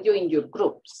to send you in your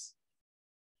groups.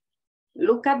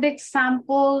 Look at the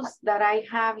examples that I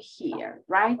have here,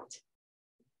 right?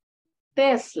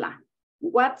 Tesla.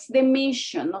 What's the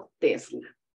mission of Tesla?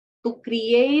 To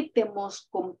create the most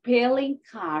compelling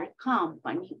car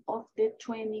company of the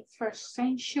 21st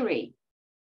century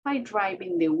by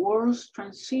driving the world's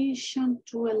transition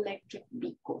to electric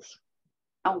vehicles.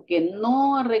 Aunque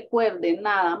no recuerde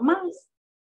nada más,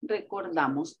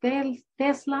 recordamos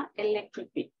Tesla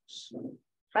electric vehicles,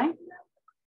 right?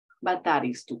 But that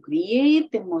is to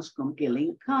create the most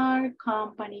compelling car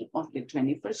company of the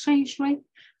 21st century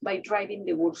by driving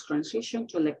the world's transition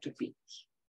to electric vehicles.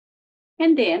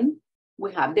 And then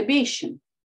we have the vision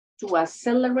to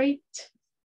accelerate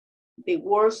the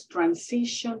world's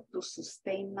transition to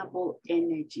sustainable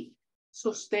energy.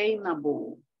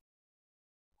 Sustainable.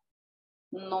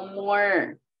 No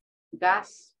more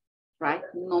gas, right?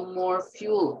 No more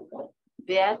fuel.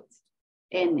 That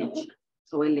energy,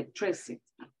 so electricity.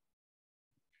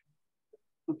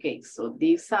 Okay, so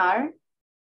these are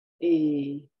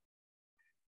the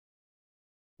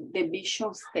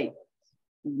vision statements,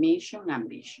 mission and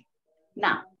vision.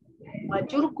 Now,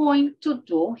 what you're going to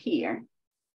do here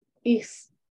is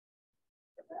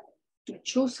to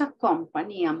choose a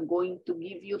company. I'm going to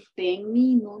give you 10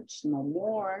 minutes, no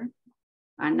more.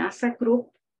 And as a group,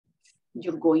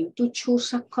 you're going to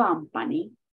choose a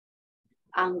company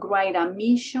and write a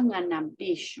mission and a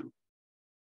vision.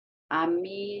 A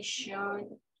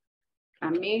mission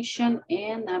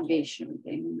and a vision.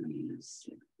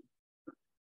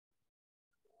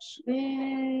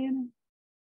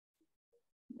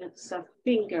 That's a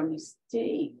finger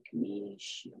mistake.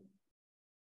 Mission.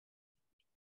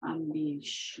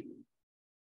 Ambition.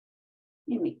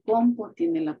 Y mi compu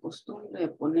tiene la costumbre de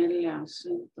ponerle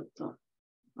acento todo.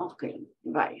 Okay,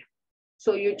 vaya.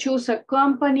 So you choose a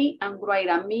company and write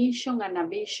a mission and a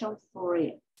vision for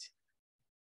it.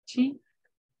 See?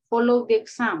 Follow the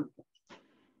example.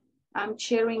 I'm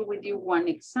sharing with you one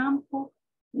example.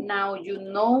 Now you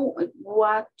know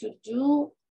what to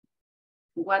do,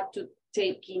 what to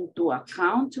take into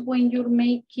account when you're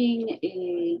making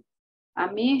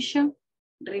a mission.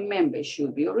 Remember,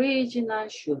 should be original,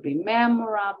 should be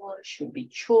memorable, should be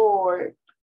short,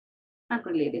 and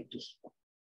related to sport.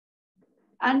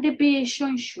 And the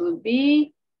vision should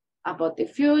be about the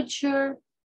future,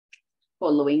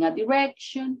 following a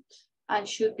direction, and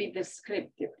should be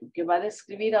descriptive, que va a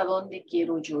describir a dónde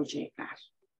quiero yo llegar.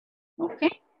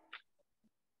 Okay?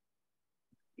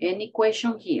 Any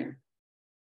question here?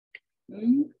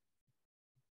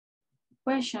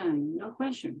 Question, no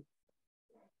question.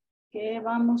 ¿Qué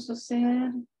vamos a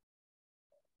hacer?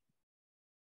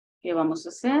 ¿Qué vamos a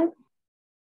hacer?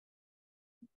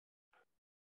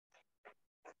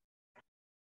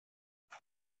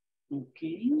 Ok.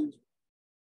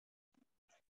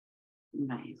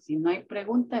 Vale, si no hay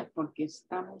preguntas es porque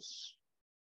estamos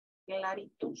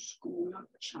claritos como una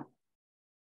chat.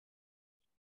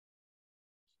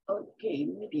 Ok,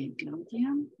 muy bien,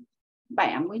 Claudia.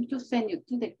 Vaya, I'm going to send you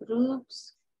to the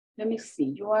groups. Let me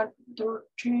see, you are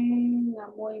 13.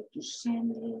 I'm going to send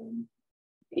you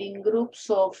in groups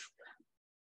of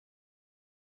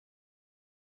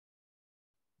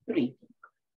 3.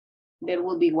 There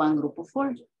will be one group of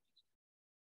 4.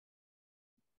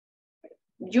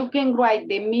 You can write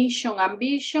the mission and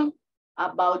vision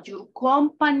about your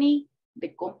company, the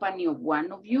company of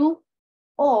one of you,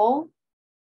 or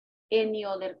any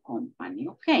other company,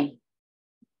 okay?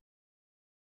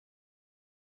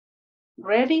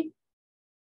 Ready?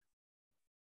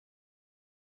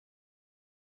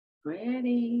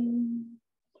 Ready?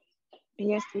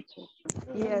 Yes, teacher.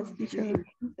 Yes, teacher.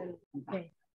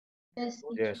 Okay. Yes.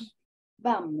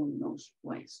 Vámonos,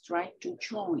 pues, try to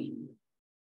join.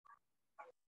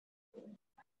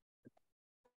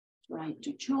 Try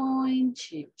to join,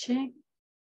 check, check.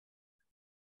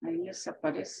 Ahí les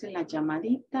aparece la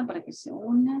llamadita para que se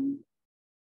unan.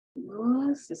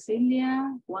 Good,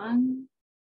 Cecilia, Juan,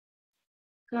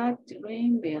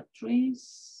 Catherine,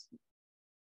 Beatriz,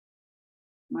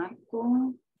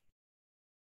 Marco,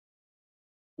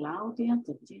 Claudia,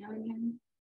 Tatiana,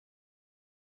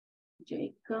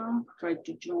 Jacob, try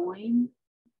to join.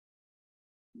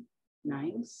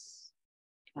 Nice.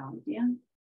 Claudia.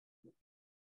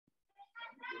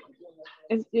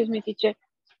 Excuse me, teacher.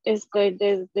 Estoy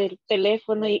desde el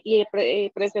teléfono y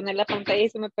presioné la pantalla y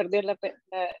se me perdió la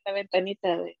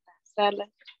ventanita de la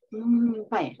sala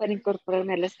Vaya, para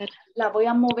incorporarme a la sala. la voy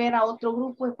a mover a otro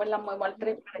grupo y después la muevo al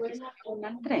 3 para que se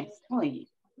unan 3. Oye.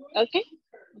 Ok.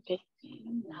 Ok.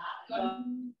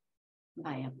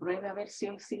 Vaya, pruebe a ver si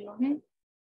hoy sí lo ve.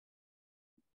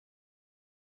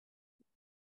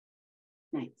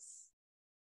 Nice.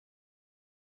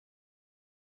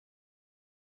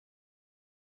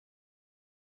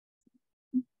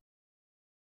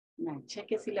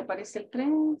 Cheque si le aparece el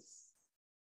 3.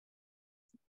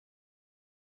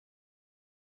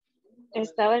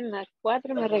 Estaba en la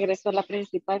 4, me regresó a la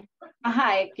principal.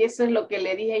 Ajá, es que eso es lo que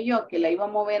le dije yo, que la iba a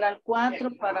mover al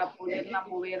 4 para poderla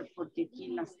mover, porque aquí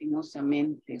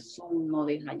lastimosamente Zoom no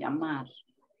deja llamar.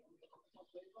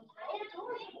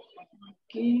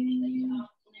 Ok.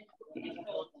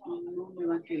 No me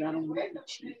va a quedar un grupo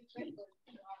chico.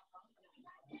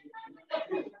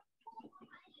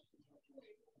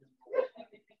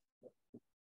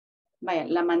 Vaya,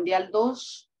 la mandé al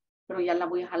 2, pero ya la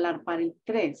voy a jalar para el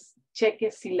 3.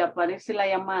 Cheque si le aparece la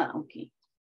llamada. Ok.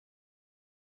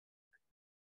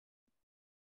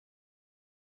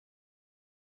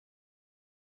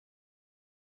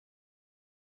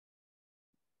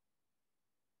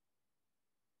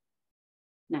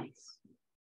 Nice.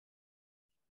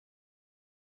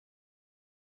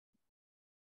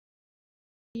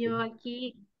 Yo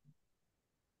aquí.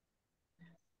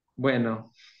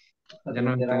 Bueno, ya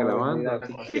nos está grabando.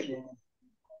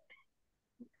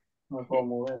 No puedo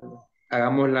moverlo.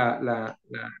 Hagamos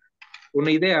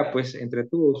una idea, pues, entre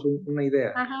todos, una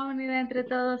idea. Ajá, unida entre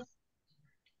todos.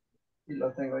 Y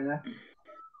lo tengo ya.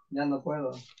 Ya no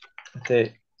puedo.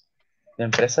 La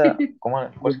empresa,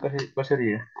 ¿cuál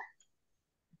sería?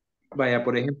 Vaya,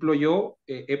 por ejemplo, yo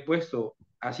he puesto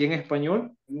así en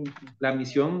español, la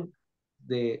misión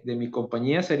de mi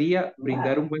compañía sería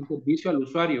brindar un buen servicio al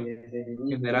usuario,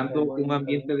 generando un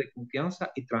ambiente de confianza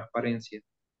y transparencia.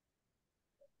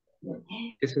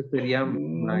 Ese sería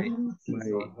my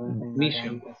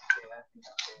mission.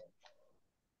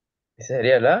 ¿Esa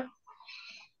sería la?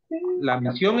 La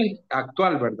misión es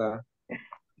actual, ¿verdad?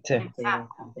 Sí.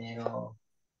 Exacto.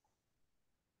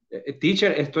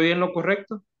 Teacher, ¿estoy en lo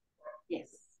correcto?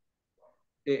 Yes.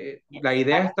 La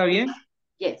idea está bien,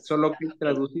 Yes. solo que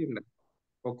traducirla.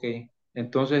 Ok,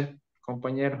 entonces,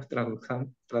 compañeros,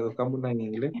 traduzcámosla en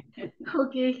inglés.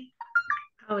 Ok.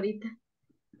 Ahorita.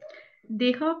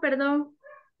 Dijo, perdón.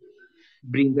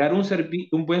 Brindar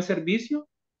un buen servicio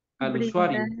al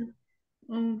usuario, Brindar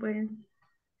un buen.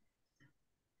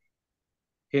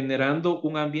 generando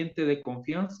un ambiente de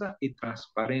confianza y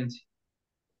transparencia.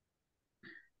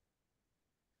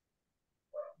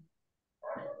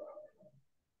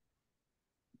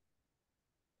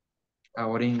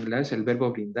 Ahora en inglés el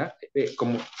verbo brindar,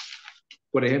 como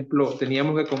por ejemplo,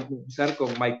 teníamos que comenzar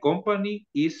con my company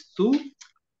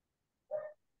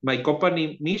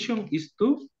mission is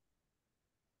to.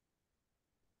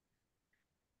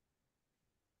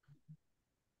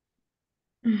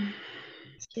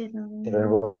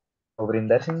 Pero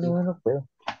brindar sin duda no puedo.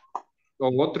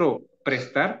 O otro,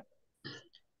 prestar.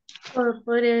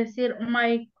 Podría decir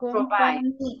my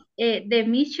company, the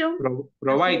mission.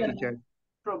 Provide, Así, teacher.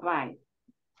 Provide.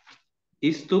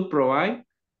 Is to provide.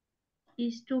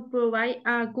 is to provide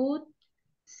a good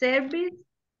service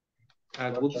A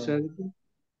good service.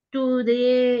 to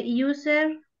the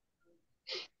user.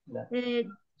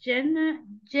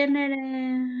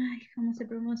 ¿Cómo se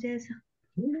pronuncia eso?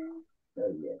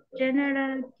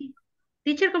 General.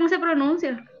 Teacher, ¿cómo se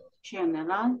pronuncia?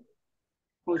 General.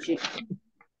 Oye,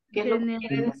 ¿qué es lo que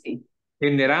quiere decir?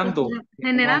 Generando.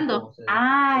 Generando.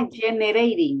 Ah,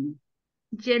 generating.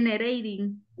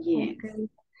 Generating. Yes. Okay.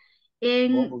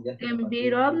 En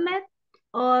environment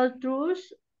or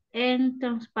truth and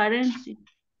transparency.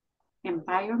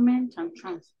 Environment and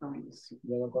transparency.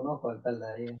 Yo lo conozco, alcalde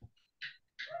ahí.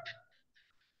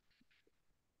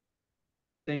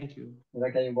 Thank you.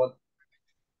 Mira que hay un bot.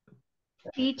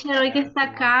 Teacher, hoy que está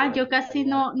acá, yo casi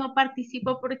no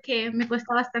participo porque me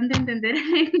cuesta bastante entender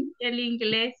el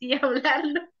inglés y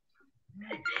hablarlo.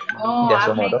 No, Ya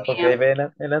somos dos porque ahí ve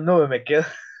en la nube me quedo.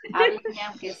 hábleme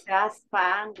aunque sea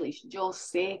Spanglish. Yo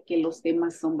sé que los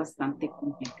temas son bastante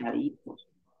complicaditos,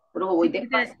 pero voy Sí,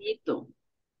 porque despacito.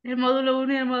 el módulo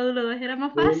 1 y el módulo 2 era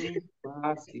más fácil.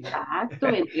 Fácil. Exacto,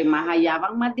 entre más allá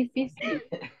van más difícil.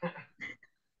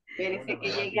 Espérese que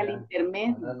llegue al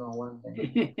intermedio. No aguanta.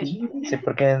 Sí,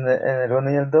 porque en el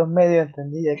 1 y el 2 medio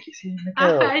entendí, aquí sí me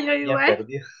quedo Ajá, yo bien igual.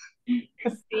 perdido.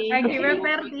 Sí, Aquí porque me el uno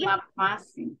es perdí. más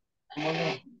fácil. ¿Cómo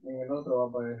no? En el otro va a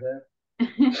aparecer.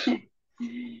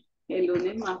 El 1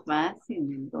 es más fácil,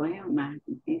 el 2 es más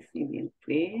difícil, el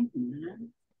 3 más.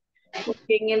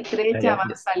 Porque en el 3 ya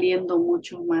van saliendo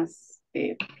mucho más.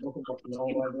 Ojo, porque no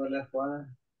vuelvo a la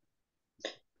escuadra.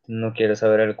 No quiero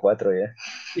saber el 4 ya.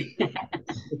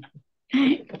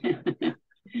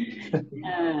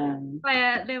 Ah,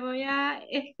 Vaya, le voy a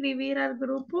escribir al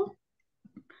grupo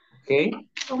Ok.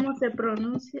 cómo se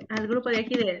pronuncia, al grupo de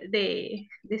aquí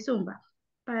de Zumba,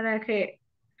 para que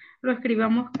lo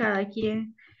escribamos cada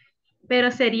quien. Pero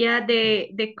sería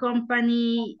de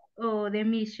company o de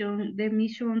mission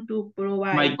to My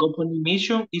provide. company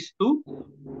mission is to.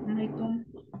 My com-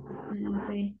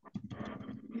 ok.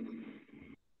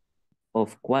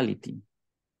 Of quality.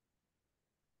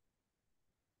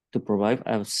 To provide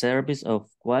a service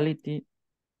of quality.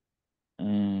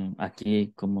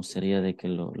 Aquí como sería de que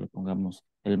lo pongamos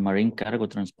el marine cargo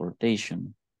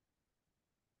transportation.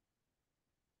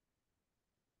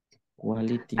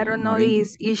 Quality I don't know, marine.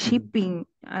 is shipping.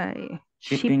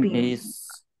 Shipping Shipping. is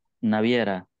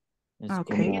naviera. Es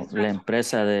Okay. como la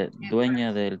empresa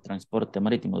dueña del transporte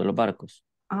marítimo de los barcos.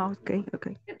 Okay,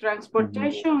 okay. the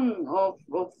transportation of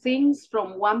things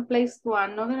from one place to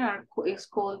another is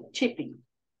called shipping.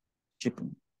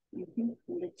 Shipping.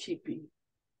 The shipping.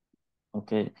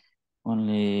 Okay.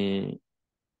 Only.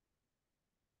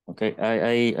 Okay.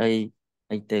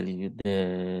 I tell you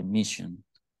the mission.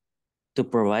 To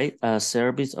provide a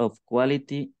service of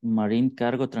quality marine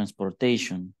cargo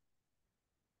transportation.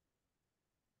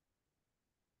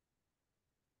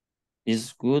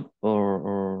 Is good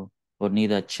or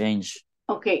need a change?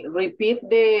 Okay, repeat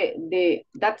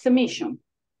that's the mission.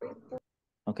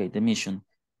 Okay, the mission.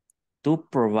 To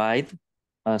provide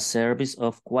a service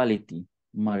of quality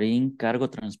marine cargo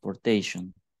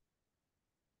transportation.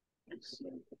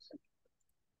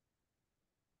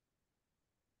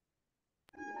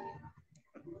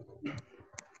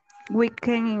 We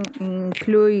can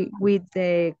include with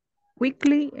the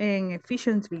quickly and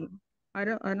efficiently. I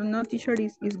don't know, teacher,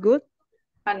 is good.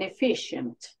 And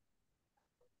efficient.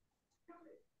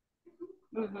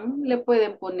 Le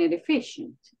pueden poner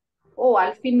efficient. O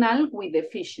al final with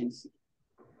efficiency.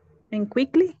 And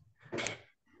quickly.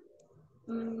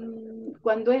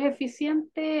 Cuando es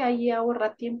eficiente, ahí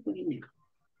ahorra tiempo y dinero.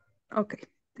 Okay,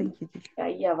 thank you, teacher.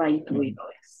 Ahí ya va incluido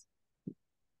eso.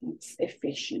 It's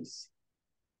efficiency.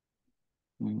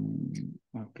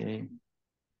 Okay.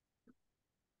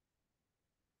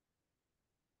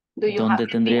 Do you ¿Dónde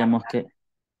have tendríamos que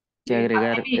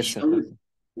agregar the esa vision? parte?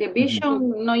 The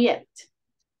vision, not yet.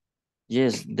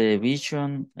 Yes, the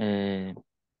vision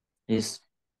is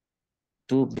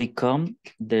to become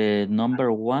the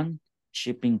 #1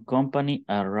 shipping company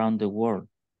around the world.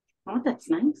 Oh, that's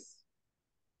nice.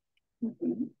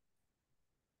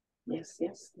 Yes,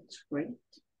 that's great.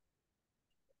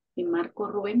 ¿Y Marco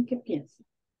Rubén qué piensa?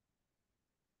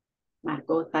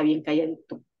 Marco está bien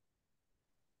calladito.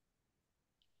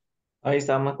 Ahí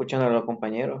estábamos escuchando a los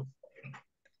compañeros.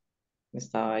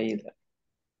 Estaba ahí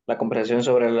la conversación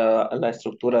sobre la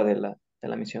estructura de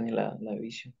la misión y la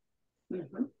visión.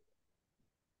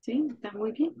 Sí, está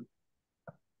muy bien.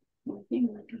 Muy bien,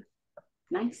 muy bien.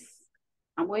 Nice.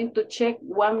 I'm going to check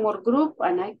one more group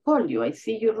and I call you. I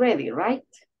see you ready, right?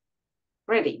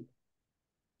 Ready.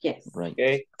 Yes. Right.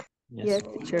 Okay. Yes,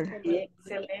 teacher.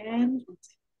 Excellent.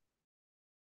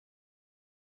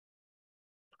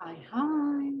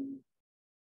 Hi.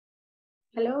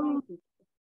 Hello.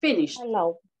 Finished.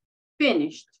 Hello.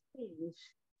 Finished.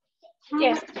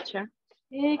 Yes, teacher.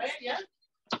 Excellent.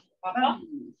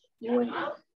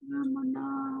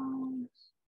 Vámonos.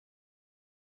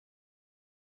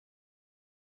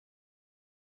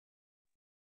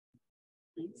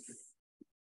 Nice.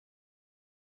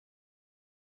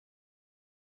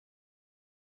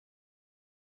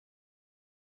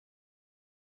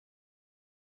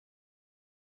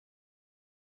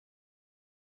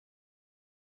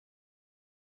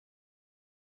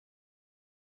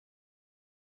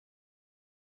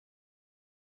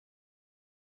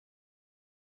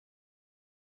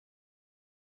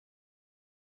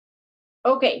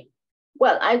 Okay.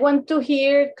 Well, I want to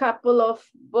hear a couple of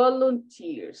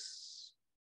volunteers.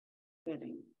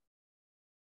 Esperen.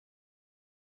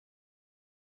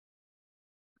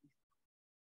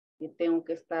 Que tengo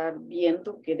que estar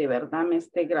viendo que de verdad me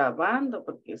esté grabando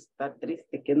porque está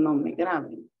triste que no me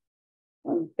graben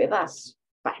un pedazo.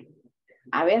 Vale.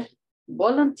 A ver,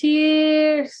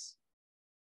 volunteers.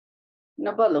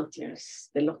 No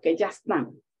volunteers, de los que ya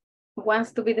están. Who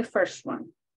wants to be the first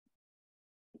one?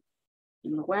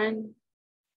 Number 1,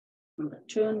 number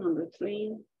 2, number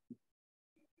 3.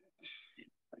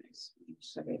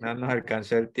 No nos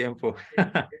alcanzó el tiempo.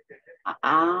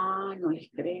 No les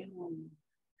creo.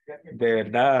 De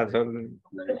verdad, son...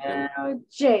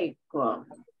 Jacob.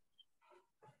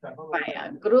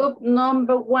 Vaya, group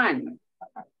number 1.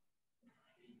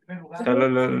 Solo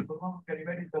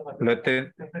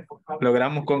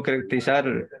logramos concretizar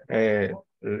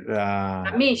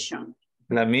La mission.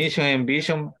 La mission en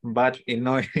vision, but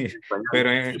no, pero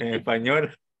en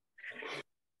español.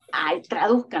 Ay,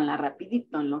 traduzcanla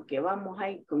rapidito en lo que vamos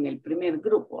ahí con el primer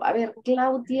grupo. A ver,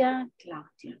 Claudia.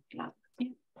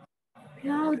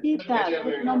 Claudita,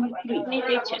 group number 3. Me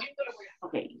teacher.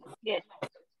 Okay. Yes.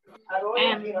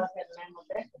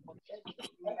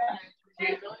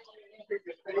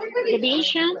 The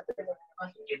vision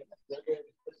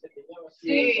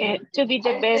to be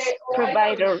the best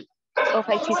provider of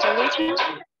IT solutions.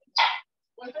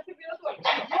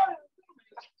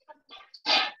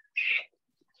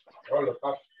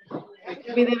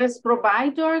 To be the best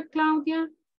provider, Claudia.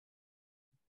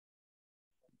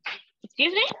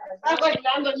 Excuse me?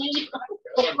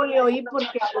 Poco le oí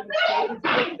porque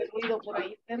ruido por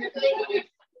ahí.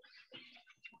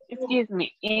 Excuse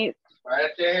me.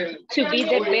 To be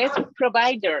the best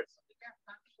provider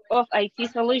of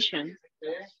IT solutions.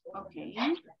 Okay.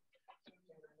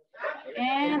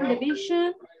 And the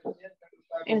vision?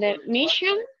 And the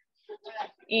mission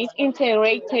is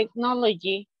integrate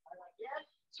technology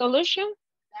solution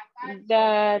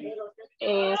that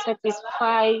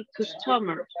satisfy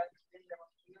customers.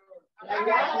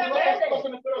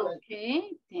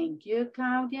 Okay, thank you,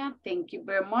 Claudia. Thank you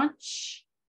very much.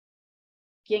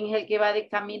 ¿Quién es el que va de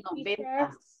camino?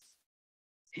 Ventas.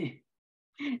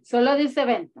 Solo dice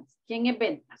ventas. ¿Quién es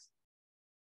ventas?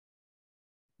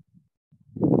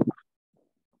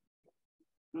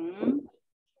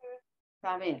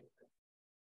 A ver.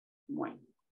 Bueno.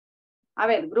 A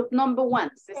ver, group number 1.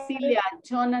 Cecilia,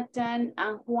 Jonathan,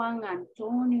 and Juan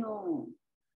Antonio.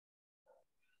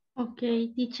 Okay,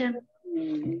 teacher.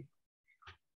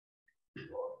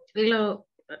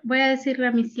 Voy a decir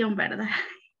la misión, ¿verdad?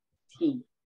 Sí.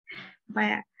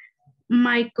 Vaya.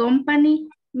 My company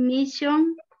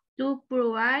mission to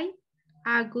provide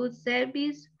a good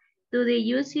service to the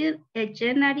user and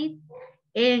generate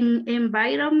an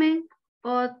environment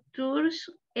of trust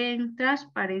and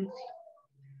transparency.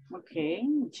 Okay,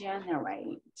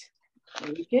 generate.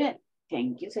 Very good.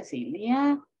 Thank you,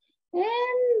 Cecilia.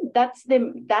 And that's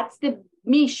the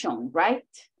mission,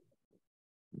 right?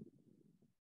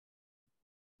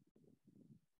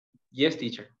 Yes,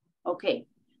 teacher. Okay.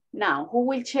 Now, who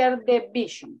will share the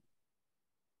vision?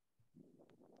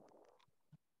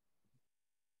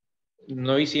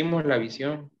 No hicimos la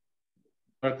visión.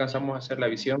 No alcanzamos a hacer la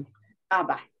visión.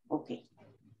 Va, okay.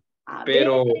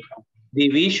 Pero the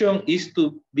vision is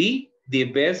to be the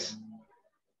best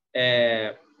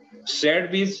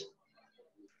service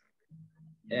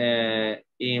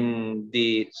in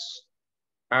the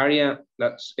area,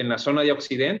 en la zona de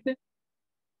Occidente.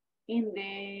 In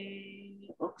the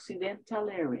occidental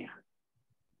area.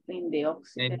 In the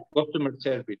occidental. Customer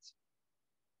service.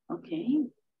 Okay,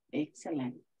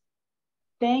 excellent.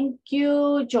 Thank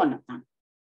you, Jonathan.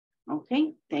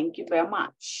 Okay, thank you very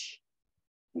much.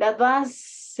 That was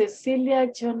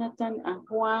Cecilia, Jonathan, and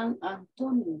Juan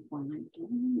Antonio.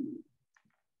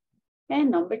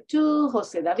 And number 2,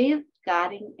 Jose David,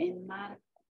 Karen, and Marco.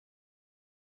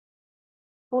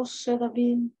 Jose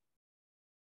David.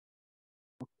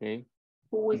 Okay.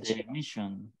 Who will The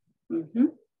mission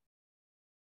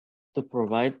to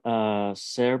provide a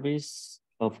service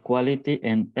of quality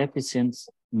and efficient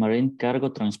marine cargo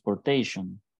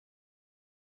transportation.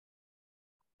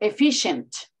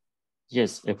 Efficient.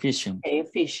 Yes, efficient. Okay,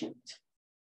 efficient.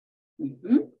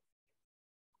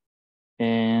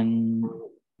 And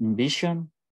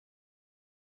vision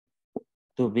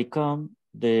to become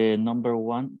the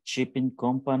 #1 shipping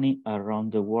company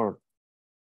around the world.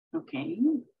 Okay,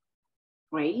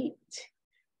 great.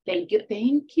 Thank you,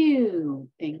 thank you.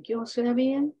 Thank you, Jose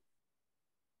David.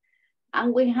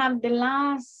 And we have the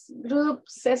last group,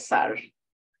 Cesar.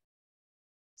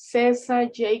 Cesar,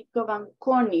 Jacob, and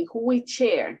Connie, who will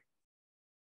share?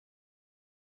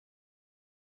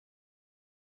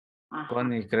 Ajá.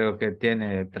 Connie creo que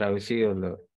tiene traducido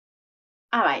lo.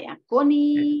 Ah, vaya,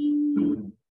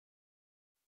 Connie.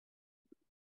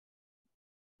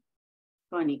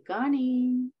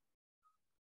 Connie.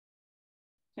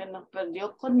 Se nos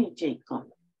perdió Connie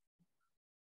Jacob.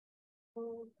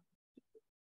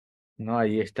 No,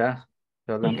 ahí está.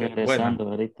 Solo Están que, regresando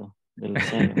bueno. ahorita del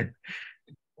celo.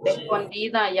 De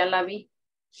escondida, ya la vi.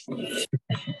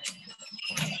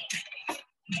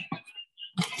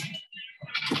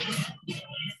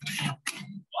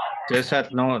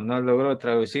 César no logró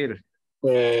traducir.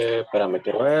 Espérame,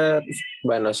 quiero ver.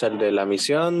 Bueno, es el de la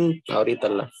misión.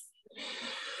 Ahorita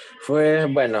fue,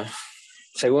 bueno,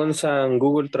 según San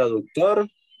Google Traductor,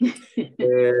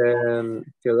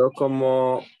 quedó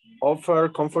como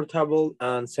offer comfortable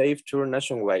and safe tour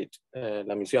nationwide.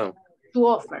 La misión. To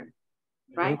offer,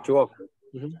 right? To offer.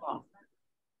 To offer.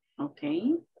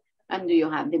 Okay. And do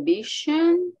you have the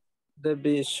vision? The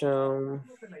vision.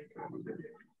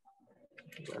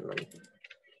 Bueno,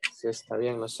 si está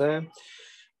bien, no sé.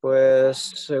 Pues,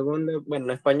 según, bueno,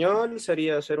 en español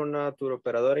sería ser una tour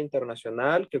operadora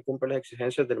internacional que cumple las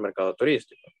exigencias del mercado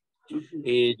turístico.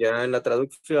 Y ya en la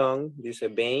traducción dice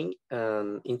being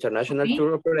an international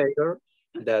tour operator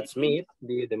that meets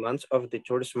the demands of the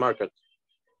tourist market.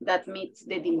 That meets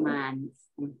the demands.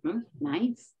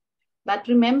 Nice. But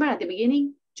remember at the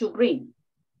beginning, to bring.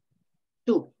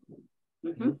 To.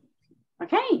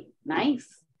 Okay,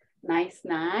 nice. Nice.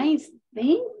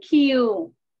 Thank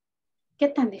you. ¿Qué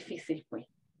tan difícil fue?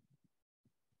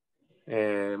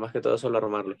 Más que todo solo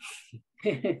armarlo.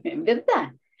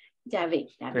 ¿Verdad? Ya ve.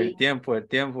 El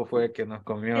tiempo fue el que nos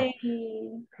comió.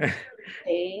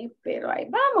 Sí, pero ahí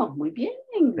vamos, muy bien.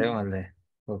 Démosle.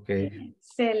 Ok.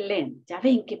 Excelente. Ya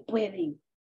ven que pueden.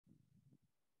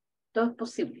 Todo es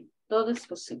posible. Todo es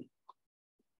posible.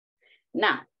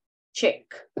 Now,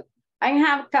 check. I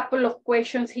have a couple of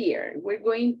questions here. We're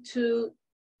going to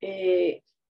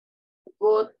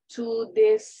go to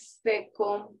the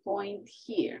second point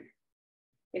here.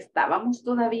 Estábamos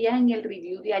todavía en el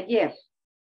review de ayer.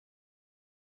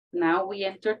 Now we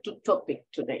enter to topic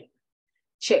today.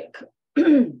 Check.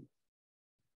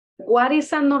 What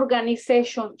is an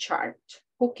organization chart?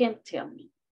 Who can tell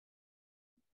me?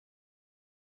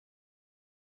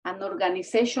 An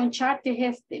organization chart es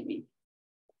este, mire.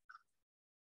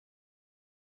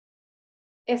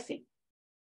 Ese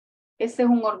es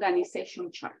un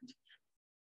organization chart.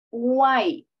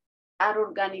 Why are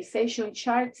organization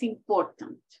charts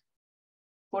important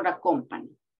for a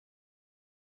company?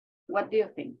 What do you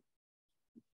think?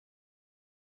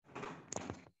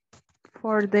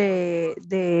 For the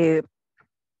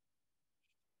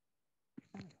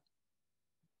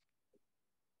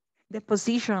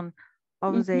position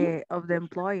of the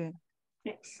employee.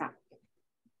 Exactly.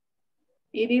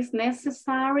 It is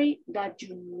necessary that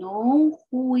you know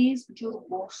who is your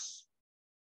boss,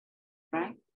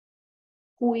 right?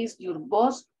 Who is your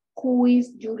boss? Who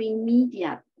is your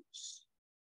immediate boss,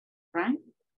 right?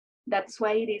 That's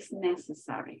why it is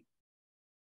necessary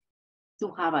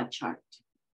to have a chart.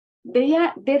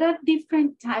 There are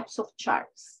different types of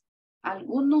charts.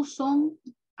 Algunos son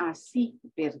así,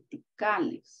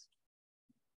 verticales.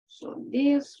 So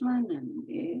this one and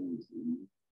this.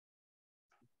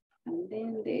 And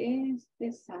then de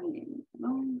este salen,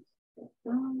 ¿no?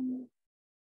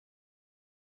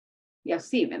 Y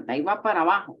así, ¿verdad? Ahí va para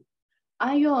abajo.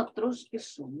 Hay otros que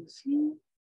son así.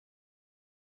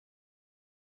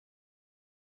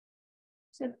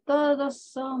 O sea, todos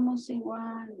somos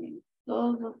iguales.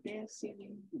 Todos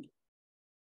decidimos.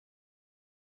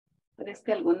 Pero es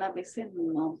que algunas veces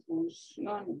no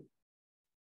funciona.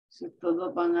 Si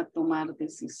todos van a tomar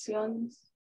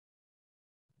decisiones,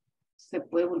 se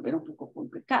puede volver un poco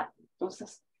complicado.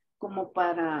 Entonces, como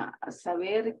para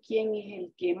saber quién es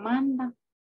el que manda,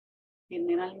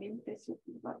 generalmente se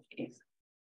ocupa eso.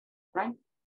 Right?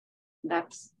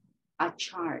 That's a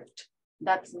chart.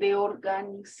 That's the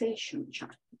organization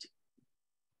chart.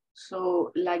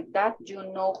 So, like that, you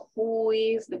know who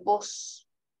is the boss,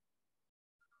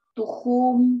 to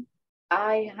whom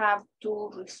I have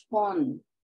to respond.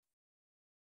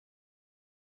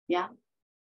 Yeah?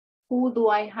 Who do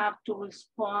I have to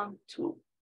respond to?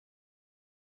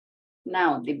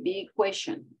 Now, the big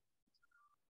question.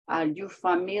 Are you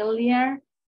familiar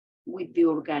with the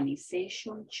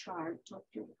organization chart of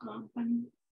your company?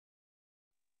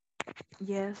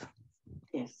 Yes.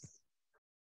 Yes.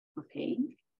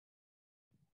 Okay.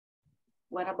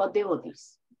 What about the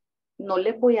others? No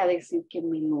les voy a decir que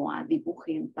me lo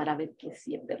dibujen para ver que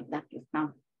sí es verdad que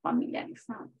están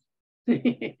familiarizados.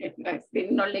 Si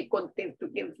no le contesto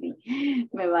que sí,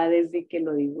 me va a decir que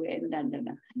lo digo.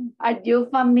 No. Are you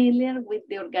familiar with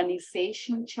the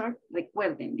organization chart?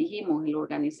 Recuerden, dijimos, el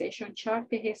organization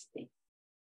chart es este.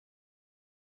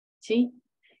 ¿Sí?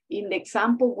 In the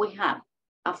example, we have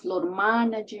a floor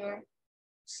manager,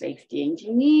 safety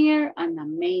engineer, and a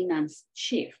maintenance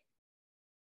chief.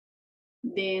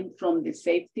 Then from the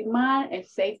safety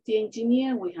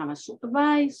engineer, we have a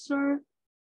supervisor.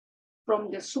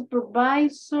 From the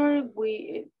supervisor,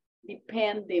 we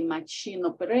depend the machine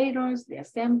operators, the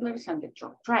assemblers, and the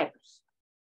truck drivers.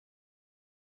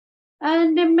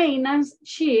 And the maintenance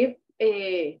chief,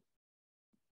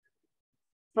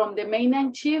 from the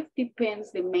maintenance chief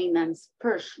depends the maintenance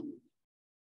person,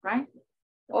 right?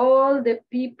 All the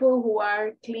people who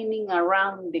are cleaning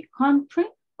around the country,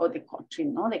 or the country,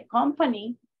 no, the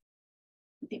company,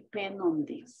 depend on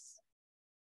this.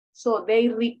 So they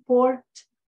report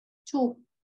to,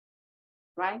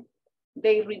 right?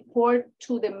 They report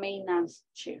to the maintenance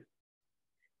chief.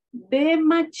 The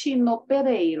machine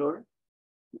operator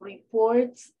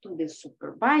reports to the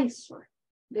supervisor.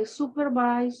 The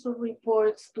supervisor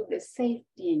reports to the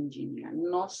safety engineer.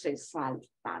 No se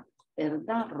salta,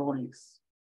 ¿verdad? Roles.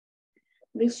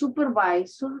 The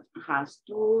supervisor has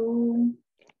to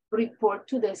report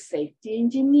to the safety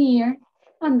engineer,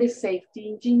 and the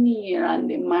safety engineer and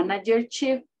the manager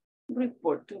chief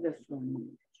report to the floor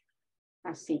manager.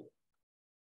 Así.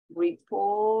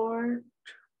 Report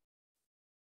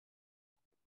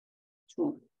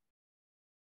to.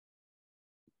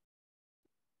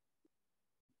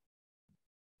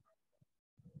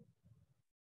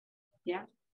 Yeah.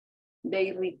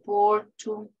 They report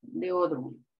to the other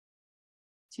one.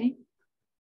 See?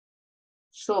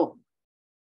 So,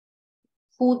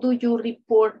 who do you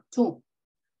report to?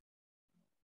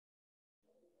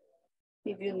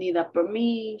 If you need a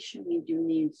permission, if you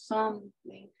need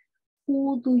something,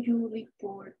 who do you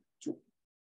report to?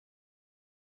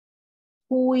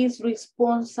 Who is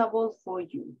responsible for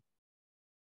you?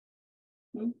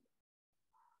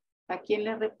 ¿A quién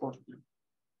le reportan?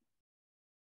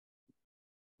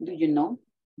 Do you know?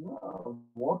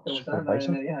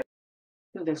 Supervisor.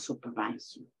 To the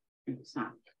supervisor.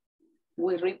 Exactly.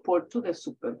 We report to the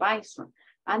supervisor,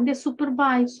 and the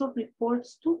supervisor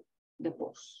reports to the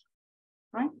boss,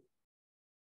 right?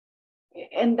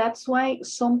 And that's why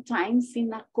sometimes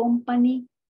in a company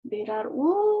there are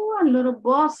a lot of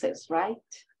bosses, right?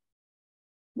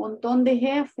 Montón de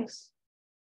jefes.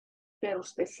 Pero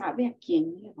usted sabe a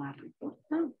quién le va a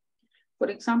reportar. For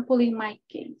example, in my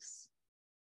case,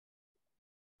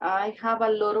 I have a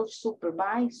lot of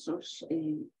supervisors,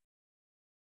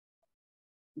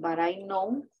 but I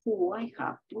know who I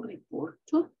have to report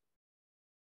to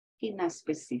in a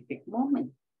specific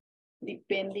moment.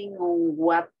 Depending on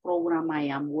what program I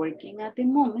am working at the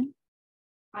moment,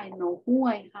 I know who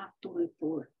I have to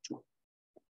report to.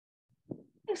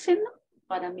 Ese no,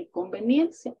 para mi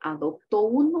conveniencia, adopto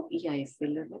uno y a ese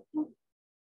le reporto.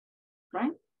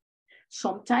 Right?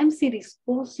 Sometimes it is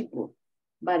possible,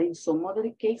 but in some other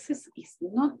cases, it's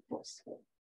not possible,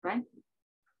 right?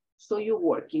 So you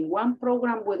work in one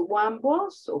program with one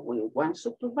boss or with one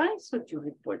supervisor, you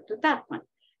report to that one.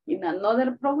 In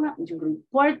another program, you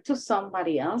report to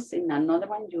somebody else. In another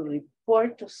one, you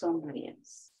report to somebody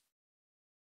else.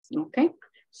 Okay?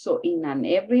 So in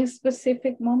every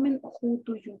specific moment, who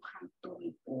do you have to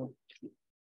report to?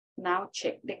 Now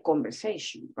check the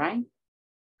conversation, right?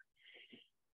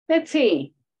 Let's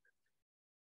see.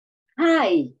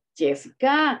 Hi,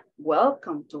 Jessica.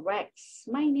 Welcome to Rex.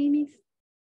 My name is...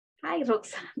 Hi,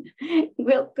 Roxana.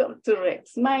 Welcome to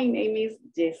Rex. My name is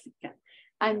Jessica.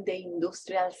 I'm the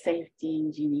industrial safety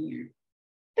engineer.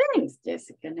 Thanks,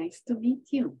 Jessica. Nice to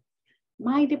meet you.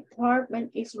 My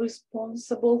department is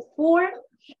responsible for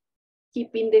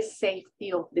keeping the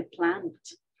safety of the plant.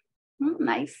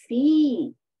 I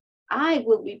see. I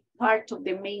will be part of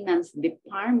the maintenance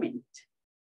department.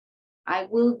 I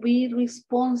will be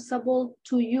responsible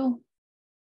to you.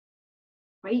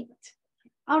 Great.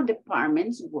 Our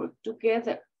departments work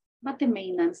together, but the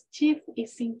maintenance chief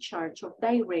is in charge of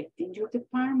directing your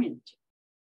department.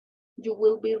 You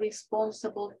will be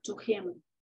responsible to him.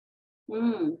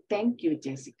 Thank you,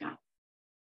 Jessica.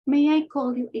 May I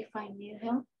call you if I need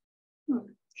help?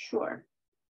 Sure.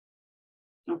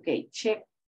 Okay, check.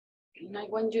 And I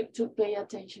want you to pay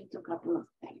attention to a couple of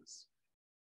things.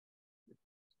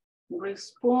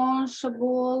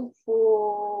 Responsible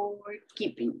for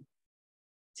keeping.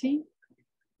 See?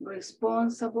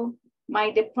 Responsible. My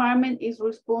department is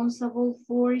responsible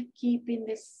for keeping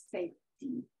the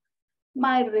safety.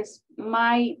 My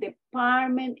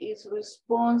department is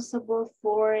responsible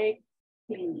for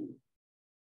cleaning.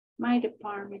 My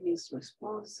department is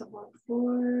responsible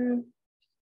for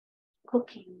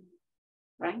cooking,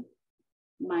 right?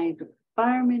 My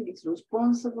department is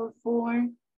responsible for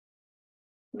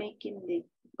making the,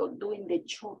 or doing the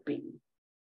shopping.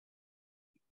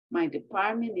 My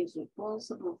department is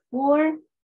responsible for,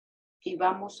 y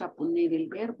vamos a poner el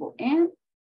verbo en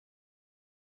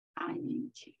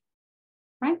ing,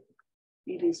 right?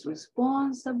 It is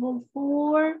responsible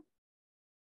for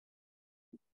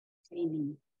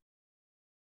cleaning.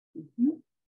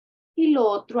 Y lo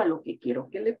otro a lo que quiero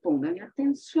que le pongan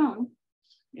atención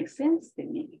es este,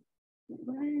 miren.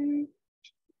 Right.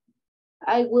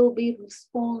 I will be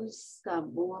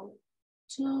responsible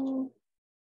to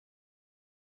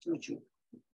you.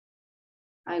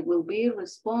 I will be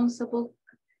responsible.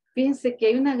 Fíjense que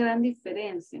hay una gran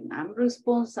diferencia. I'm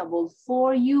responsible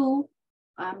for you.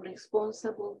 I'm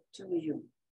responsible to you.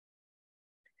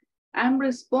 I'm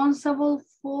responsible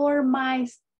for my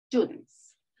students.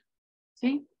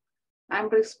 ¿Sí? I'm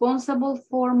responsible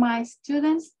for my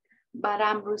students, but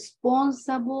I'm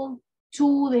responsible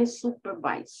to the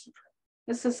supervisor.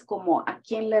 Eso es como a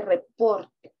quien le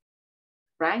reporte,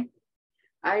 right?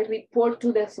 I report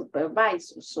to the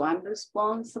supervisor, so I'm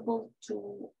responsible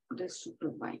to the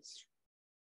supervisor.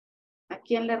 ¿A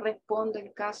quién le respondo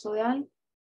en caso de algo?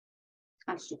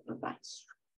 Al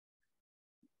supervisor.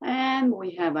 And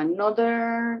we have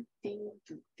another thing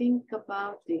to think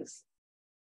about this.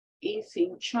 Is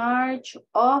in charge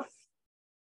of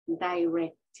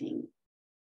directing.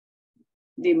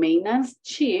 The maintenance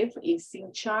chief is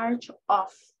in charge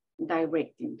of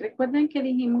directing. Recuerden que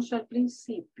dijimos al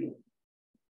principio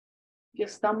que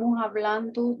estamos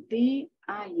hablando de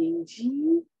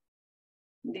ing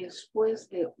después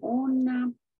de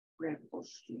una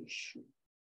preposition.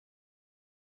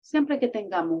 Siempre que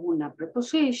tengamos una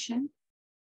preposition,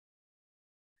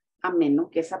 a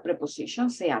menos que esa preposition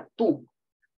sea tú,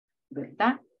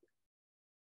 ¿verdad?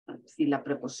 Si la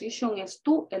preposition es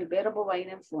tú, el verbo va a ir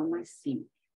en forma simple.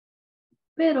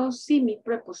 Pero si mi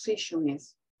preposition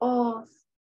es of,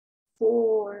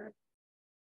 for,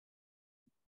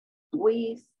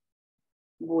 with,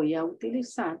 voy a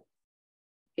utilizar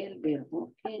el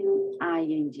verbo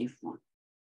en ing form.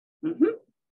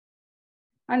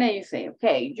 And then you say,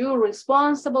 okay, you're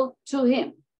responsible to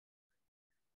him.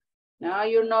 Now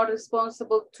you're not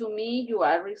responsible to me, you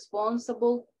are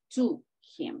responsible to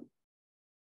him.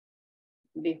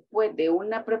 Después de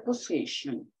una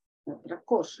preposition, otra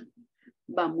cosa,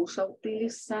 vamos a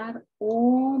utilizar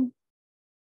un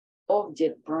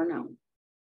object pronoun.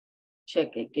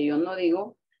 Cheque, que yo no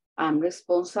digo, I'm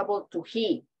responsible to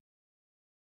he.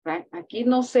 Right? Aquí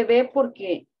no se ve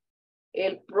porque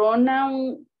el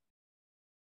pronoun,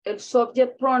 el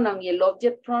subject pronoun y el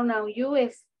object pronoun you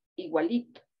es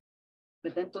igualito.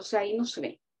 ¿Verdad? Entonces ahí no se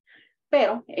ve.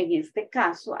 Pero en este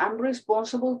caso, I'm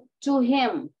responsible to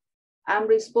him. I'm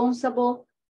responsible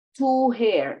to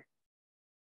her.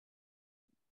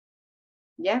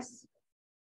 Yes.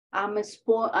 I'm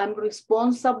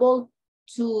responsible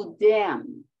to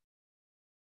them.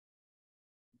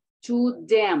 To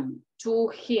them. To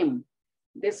him.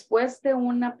 Después de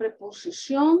una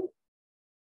preposición,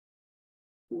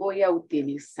 voy a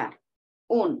utilizar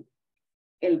uno,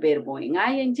 el verbo en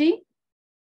ing,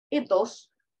 y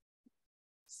dos,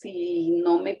 si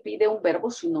no me pide un verbo,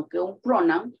 sino que un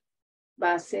pronoun,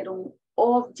 va a ser un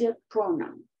object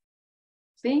pronoun.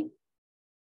 ¿Sí?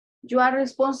 You are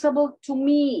responsible to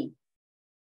me.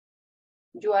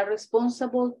 You are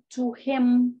responsible to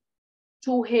him,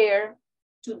 to her,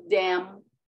 to them,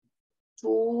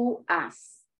 to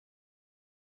us.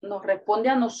 Nos responde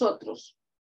a nosotros.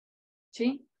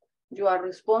 ¿Sí? You are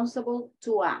responsible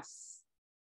to us.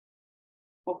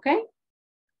 ¿Ok?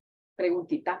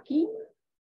 Preguntita aquí.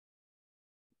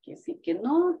 Que sí, que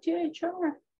no,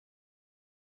 teacher.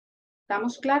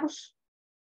 ¿Estamos claros?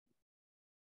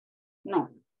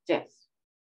 No. Yes.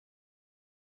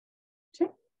 ¿Sí?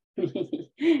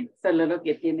 Solo lo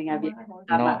que tienen abierto.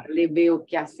 No. Le veo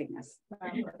que hacen así.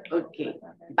 Ok.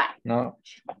 Bye. No.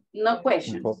 No Un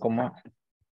questions. poco más.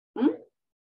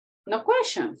 No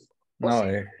questions. No,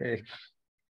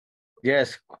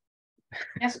 yes.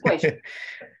 Yes, question.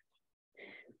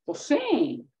 Pues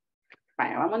sí.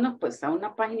 Vaya, vámonos pues a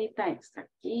una paginita extra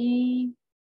aquí.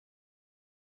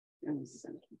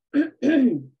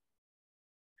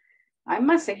 Hay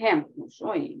más ejemplos,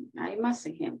 oye, hay más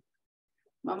ejemplos.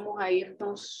 Vamos a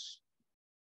irnos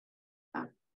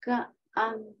acá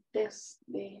antes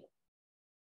de...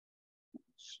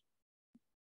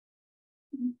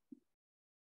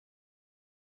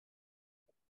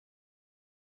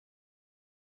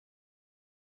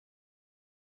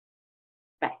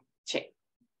 Check.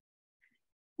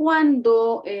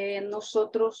 Cuando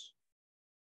nosotros,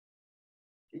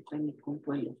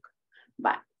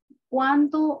 va,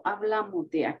 cuando hablamos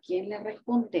de a quién le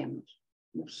respondemos,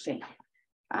 no sé,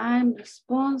 I'm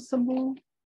responsible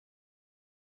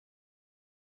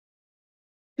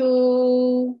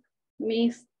to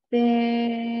Mr.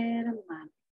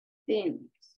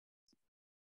 Martínez.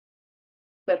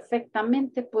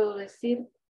 Perfectamente puedo decir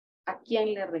a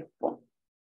quién le respondo.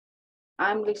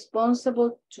 I'm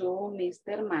responsible to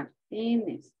Mr.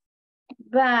 Martínez.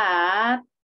 But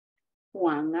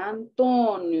Juan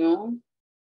Antonio.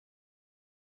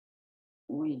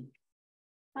 Uy.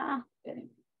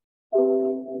 Espérenme.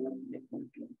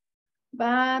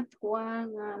 But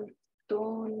Juan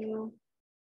Antonio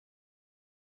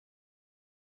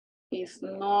is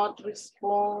not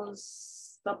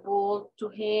responsible to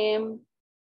him.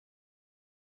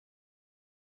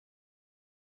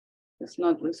 Is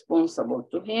not responsible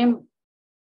to him.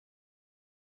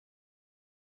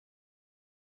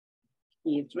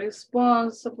 He's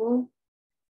responsible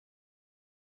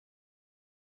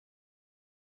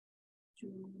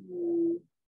to...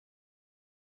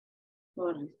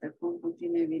 Sorry, esta compu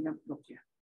tiene vida propia.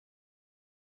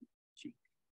 Sí.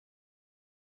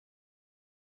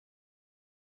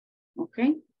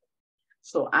 Okay.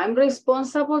 So, I'm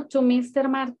responsible to Mr.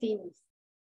 Martínez.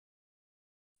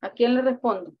 ¿A quién le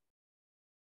respondo?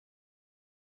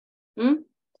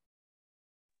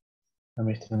 A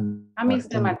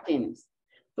Mr. Martínez.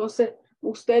 Entonces,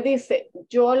 usted dice,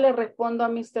 yo le respondo a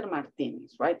Mr.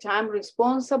 Martínez, right? I'm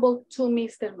responsible to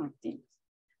Mr. Martínez.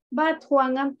 But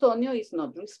Juan Antonio is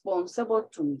not responsible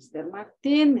to Mr.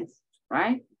 Martínez,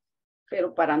 right?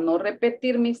 Pero para no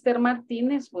repetir Mr.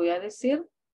 Martínez, voy a decir,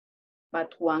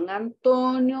 but Juan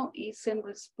Antonio isn't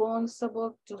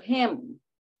responsible to him.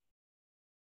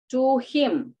 To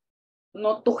him,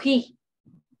 not to he.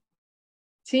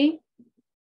 ¿Sí?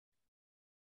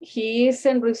 He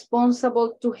isn't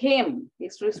responsible to him.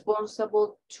 He's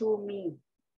responsible to me.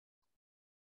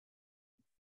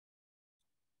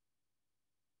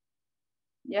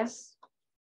 Yes.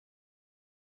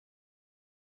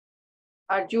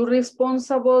 Are you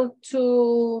responsible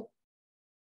to,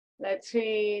 let's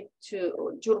say,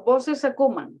 to, your boss is a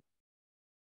woman?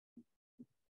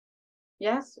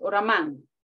 Yes, or a man?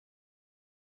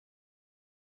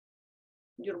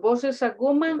 Your boss is a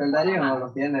woman? No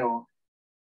lo tiene,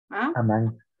 Huh? A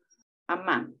man. A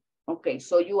man. Okay,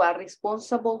 so you are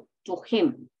responsible to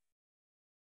him,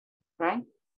 right?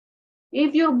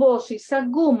 If your boss is a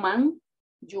woman,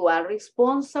 you are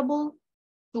responsible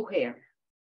to her.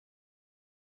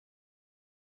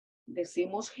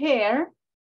 Decimos her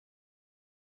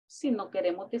si no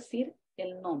queremos decir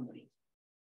el nombre,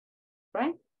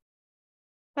 right?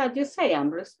 But you say, I'm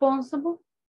responsible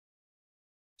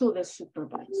to the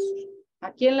supervisor.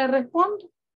 ¿A quién le respondo?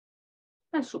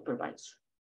 Al supervisor.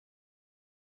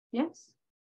 Yes.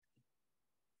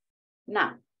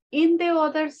 Now, in the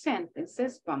other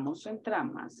sentences, vamos a entrar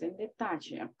más en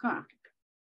detalle acá.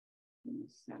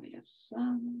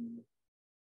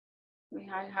 We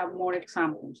have more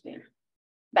examples there.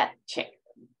 But check.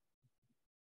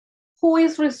 Who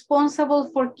is responsible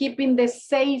for keeping the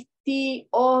safety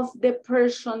of the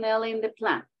personnel in the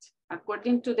plant?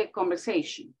 According to the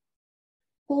conversation.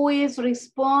 Who is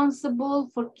responsible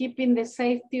for keeping the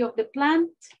safety of the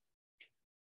plant?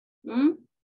 Who?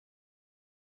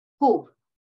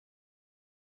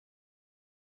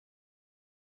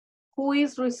 Who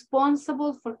is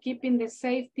responsible for keeping the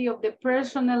safety of the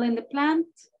personnel in the plant?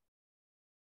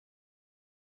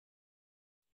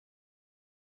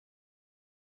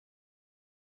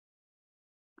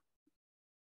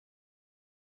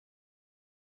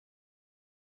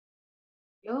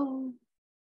 Hello.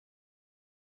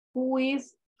 Who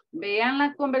is, vean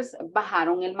la conversación,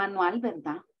 bajaron el manual,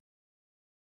 ¿verdad?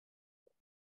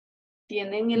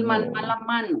 Tienen el manual a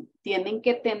mano, tienen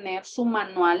que tener su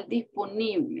manual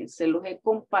disponible. Se los he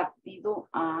compartido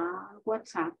a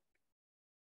WhatsApp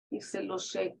y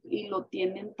lo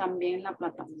tienen también en la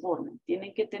plataforma.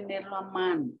 Tienen que tenerlo a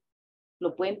mano.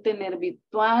 Lo pueden tener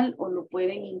virtual o lo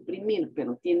pueden imprimir,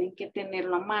 pero tienen que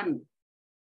tenerlo a mano.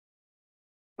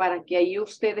 Para que ahí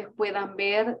ustedes puedan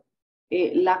ver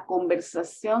la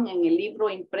conversación en el libro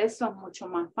impreso es mucho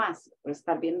más fácil. Pues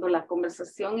estar viendo la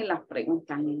conversación y las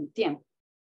preguntas en tiempo.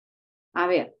 A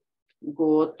ver,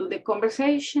 go to the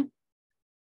conversation.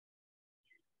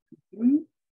 And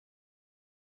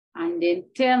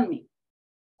then tell me,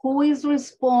 who is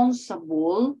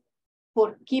responsible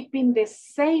for keeping the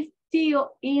safety of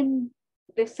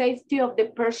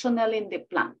the personnel in the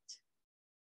plant?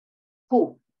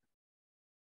 Who?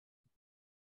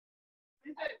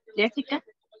 Jessica.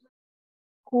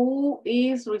 Who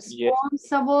is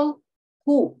responsible?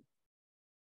 Who?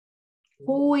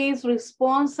 Who is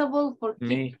responsible for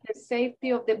keeping the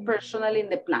safety of the personnel in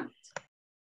the plant?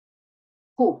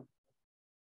 Who?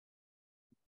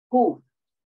 Who?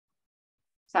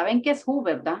 ¿Saben qué es who,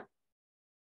 verdad?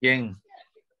 ¿Quién?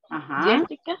 Ajá.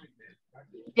 Jessica.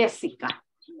 Jessica.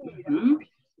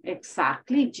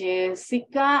 Exactly,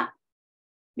 Jessica.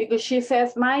 Because she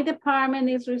says, my department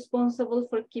is responsible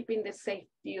for keeping the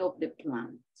safety of the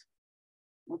plant.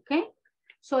 Okay?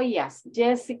 So yes,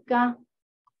 Jessica.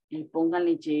 Y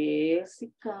póngale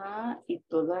Jessica y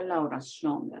toda la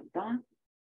oración, ¿verdad?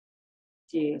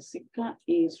 Jessica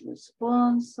is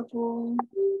responsible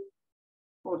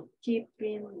for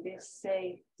keeping the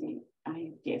safety.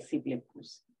 Ay, Jessica le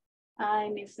puse. Ay,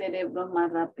 mi cerebro es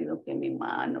más rápido que mi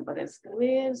mano para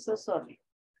escribir. So sorry.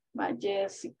 Va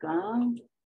Jessica.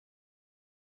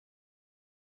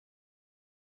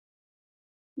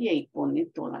 Y ahí pone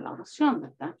toda la oración,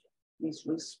 ¿verdad? Is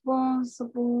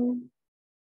responsible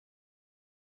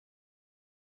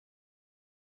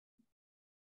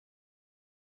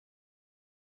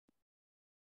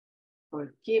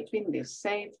for keeping the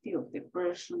safety of the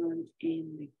personnel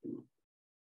in the plant.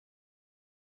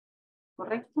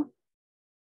 ¿Correcto?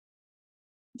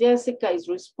 Jessica is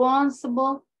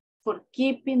responsible for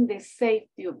keeping the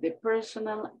safety of the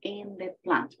personnel in the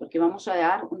plant. Porque vamos a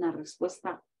dar una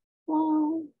respuesta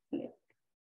completa.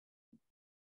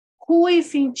 Who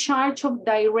is in charge of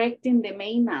directing the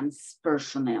maintenance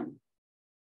personnel?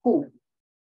 Who?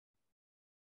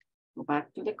 Go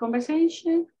back to the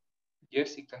conversation.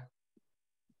 Jessica.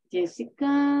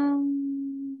 Jessica.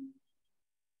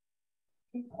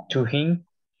 To him.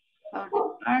 Our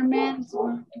departments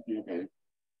work together.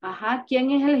 Ajá,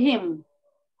 ¿quién es el him?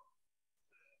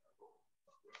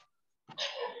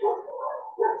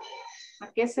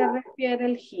 ¿A qué se refiere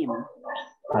el him?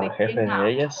 Al jefe de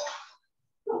ellas.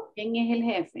 ¿Quién es el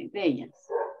jefe de ellas?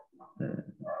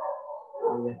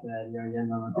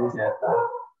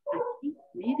 Aquí,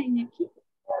 miren aquí.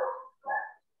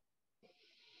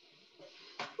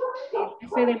 El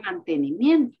jefe de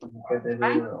mantenimiento.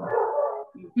 Right?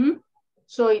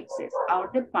 So it says, our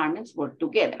departments work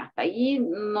together. Hasta ahí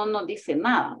no nos dice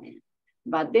nada.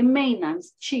 But the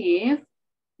maintenance chief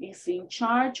is in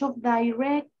charge of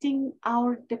directing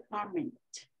our department.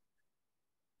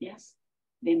 Yes,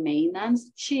 the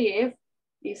maintenance chief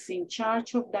is in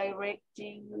charge of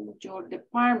directing your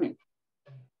department.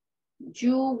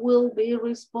 You will be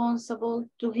responsible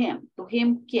to him. ¿To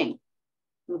him quién?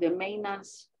 To the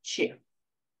maintenance chief.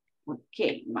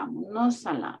 Ok, vámonos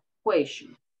a la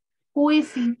question. Who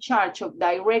is in charge of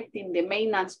directing the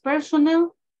maintenance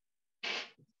personnel?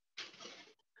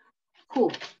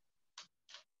 Who?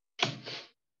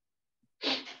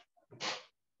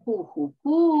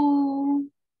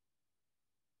 Who?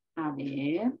 A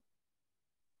ver.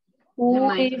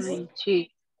 Who is chief?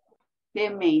 The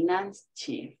maintenance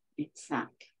chief,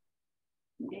 exactly.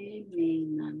 The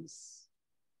maintenance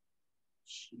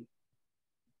chief.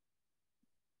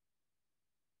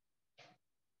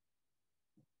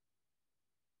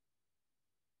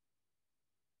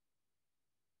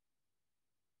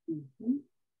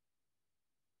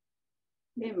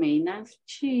 The maintenance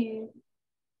chief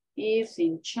is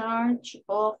in charge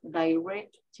of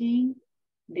directing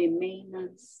the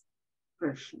maintenance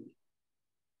person.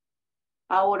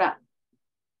 Ahora,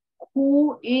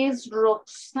 who is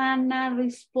Roxana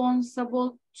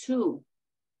responsible to?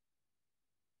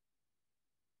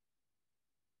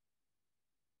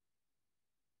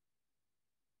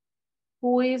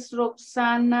 Who is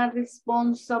Roxana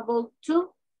responsible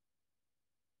to?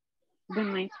 The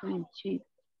maintenance chief.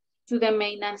 To the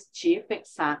maintenance chief,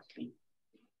 exactly.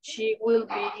 She will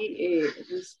be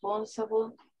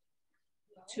responsible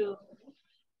to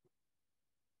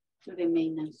the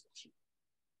maintenance chief.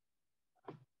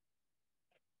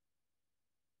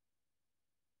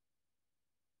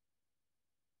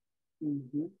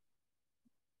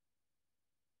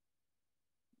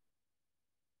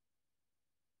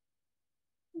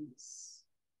 Yes.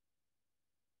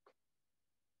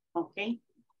 Okay,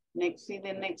 see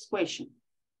the next question.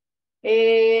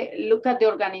 Look at the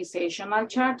organizational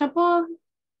chart above.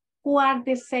 Who are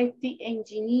the safety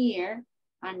engineer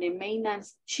and the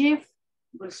maintenance chief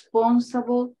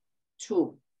responsible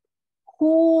to?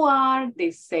 Who are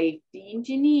the safety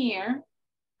engineer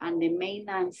and the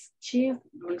maintenance chief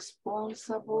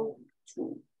responsible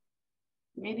to?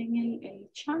 Miren el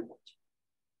chart.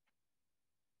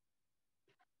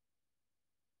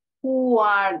 Who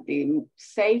are the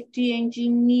safety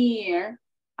engineer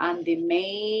and the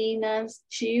maintenance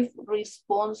chief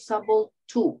responsible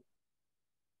to?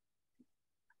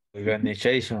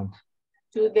 Organization.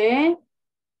 To the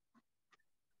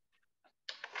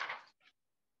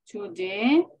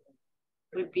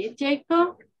repeat,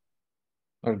 Jacob.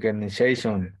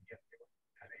 Organization.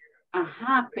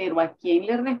 Ajá, pero ¿a quién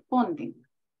le responden?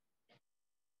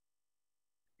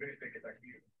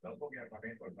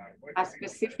 A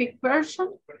specific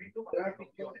person?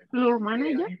 Floor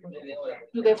manager.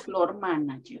 To the floor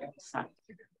manager,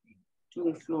 exactly. To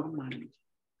the floor manager.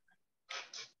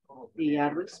 They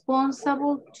are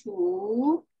responsible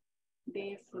to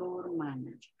the floor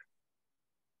manager.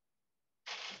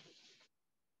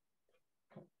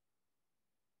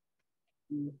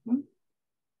 Mhm.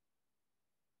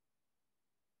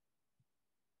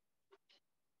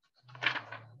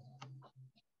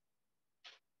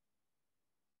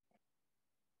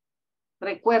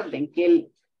 Recuerden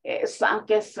que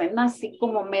aunque suena así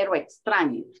como mero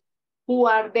extraño, who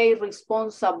are they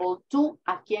responsible to?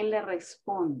 ¿A quién le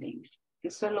responden?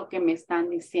 Eso es lo que me están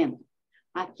diciendo.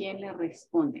 ¿A quién le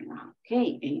responden? Ah,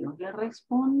 ok, ellos le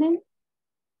responden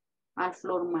al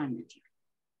floor manager.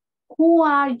 Who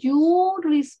are you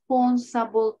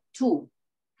responsible to?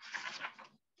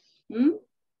 ¿Mm?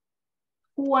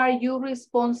 Who are you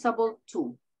responsible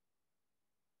to?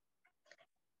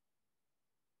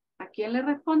 ¿A quién le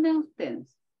responden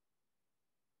ustedes?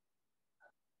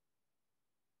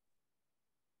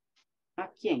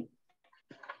 ¿A quién?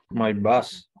 My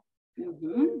boss.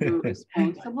 You're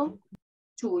responsible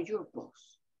to your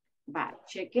boss. Vale,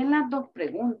 chequen las dos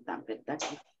preguntas, ¿verdad?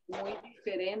 Que es muy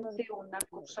diferente una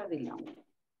cosa de la otra.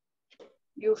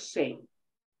 You say,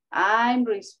 I'm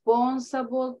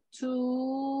responsible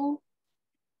to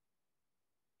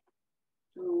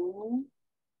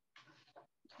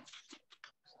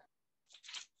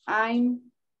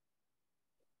I'm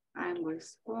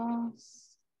responsible.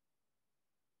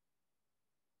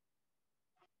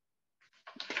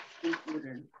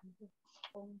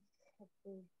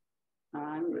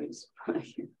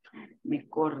 Me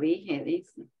corrige,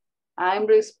 dice. I'm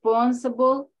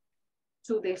responsible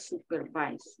to the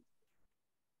supervisor.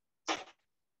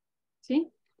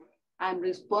 ¿Sí? I'm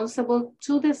responsible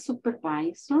to the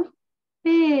supervisor,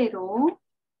 pero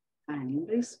I'm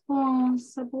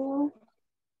responsible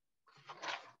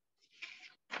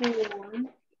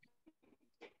for...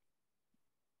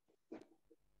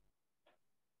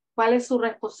 ¿Cuál es su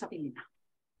responsabilidad?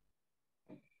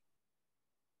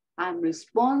 I'm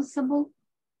responsible.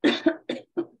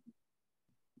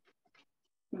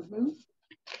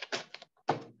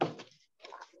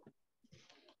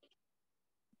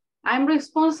 I'm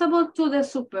responsible to the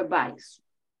supervisor.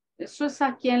 Eso es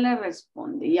a quien le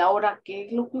responde. Y ahora, ¿qué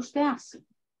es lo que usted hace?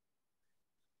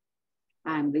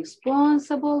 I'm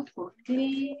responsible for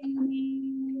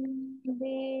cleaning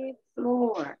the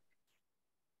floor.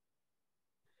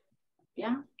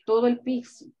 ¿Ya? Todo el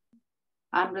piso.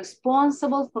 I'm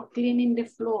responsible for cleaning the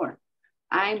floor.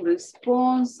 I'm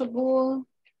responsible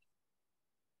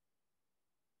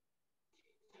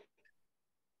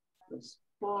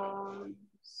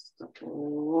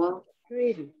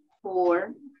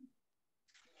for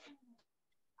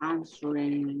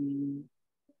answering.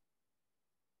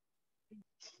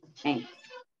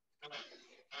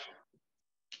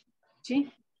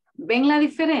 ¿Sí? ¿Ven la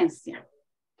diferencia?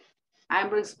 I'm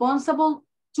responsible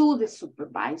to the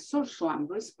supervisor, so I'm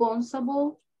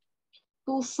responsible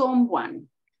to someone,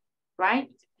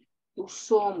 right? To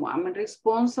someone. I'm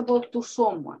responsible to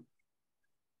someone.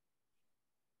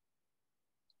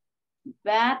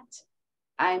 That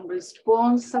I'm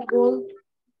responsible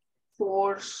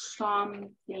for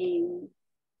something.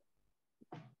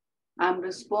 I'm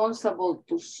responsible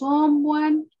to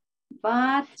someone,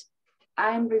 but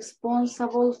I'm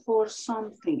responsible for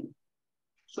something.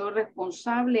 Soy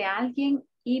responsable a alguien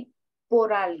y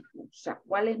por algo. O sea,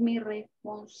 ¿cuál es mi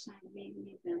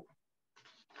responsabilidad?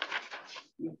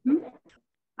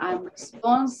 I'm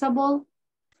responsible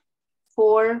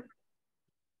for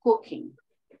cooking.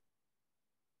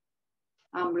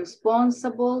 I'm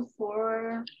responsible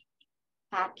for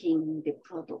packing the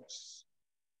products.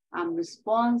 I'm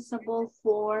responsible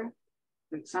for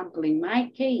example, in my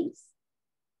case,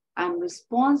 I'm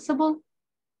responsible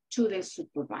to the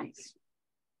supervisor.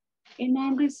 And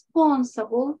I'm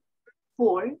responsible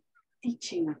for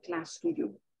teaching a class to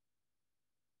you.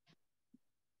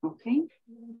 Okay?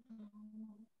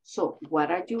 So,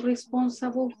 what are you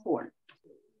responsible for?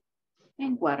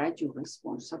 And what are you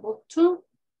responsible to?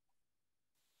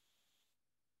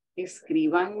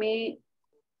 Escríbanme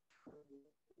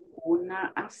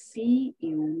una así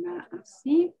y una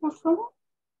así, por favor.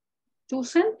 2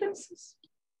 sentences.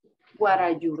 What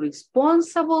are you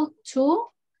responsible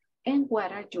to? And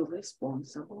what are you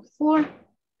responsible for?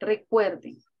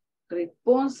 Recuerden,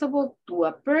 Responsible to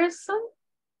a person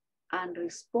and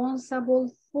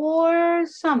responsible for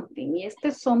something. Y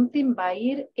este something va a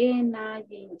ir en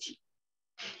ing.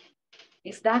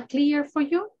 Is that clear for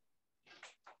you?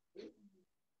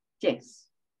 Yes.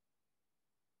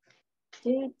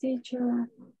 Yeah, teacher.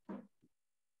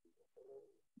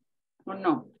 Or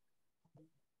no?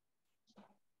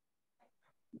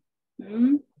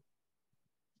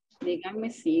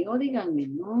 Díganme sí o díganme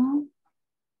no.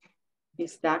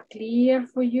 Is that clear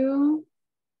for you?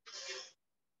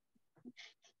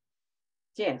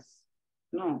 Yes.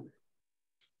 No.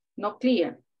 No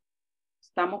clear.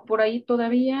 ¿Estamos por ahí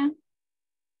todavía?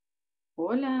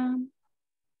 Hola.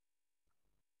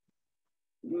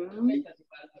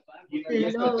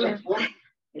 Hello.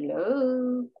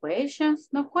 Hello. Questions?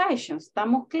 No questions.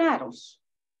 ¿Estamos claros?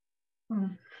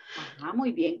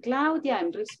 Muy bien, Claudia.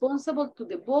 I'm responsible to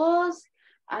the boss.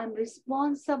 I'm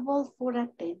responsible for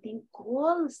attending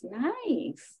calls.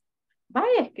 Nice.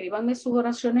 Vaya, escríbanme sus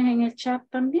oraciones en el chat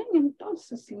también,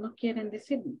 entonces, si no quieren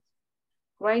decirme.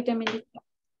 Write them in the chat.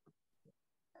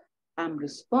 I'm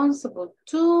responsible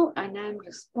to, and I'm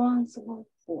responsible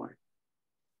for.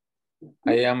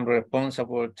 I am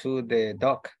responsible to the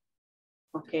dog.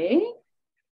 Okay.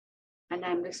 And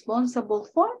I'm responsible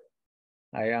for?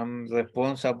 I am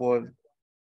responsible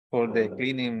for the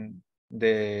cleaning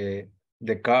the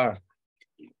car.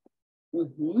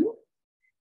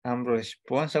 I'm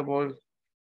responsible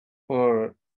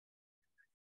for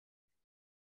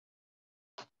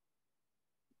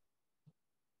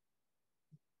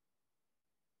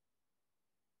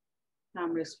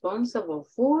I'm responsible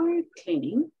for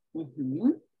cleaning.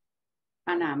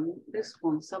 And I'm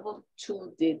responsible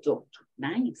to the doctor.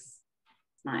 Nice.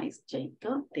 Nice,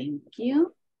 Jacob. Thank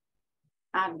you.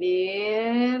 A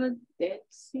ver,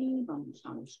 let's see. Vamos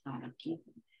a buscar aquí.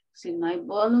 Si no hay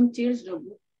volunteers, yo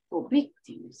busco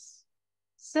victims.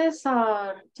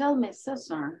 Cesar, tell me,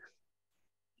 Cesar.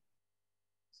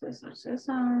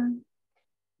 Cesar.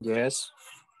 Yes.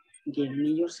 Give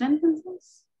me your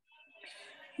sentences.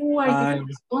 Who are you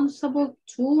responsible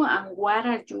to and what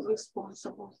are you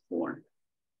responsible for?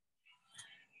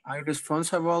 I'm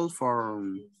responsible for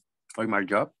my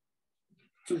job.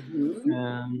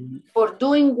 For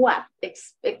doing what?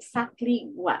 Exactly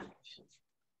what?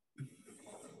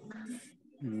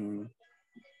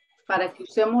 Para que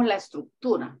usemos la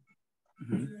estructura.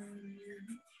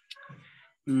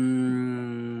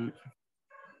 I'm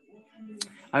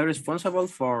responsible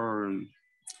for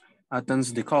attend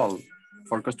the call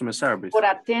for customer service. For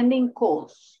attending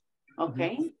calls,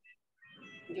 okay?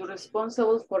 You're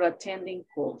responsible for attending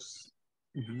calls.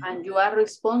 And you are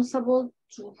responsible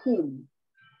to whom?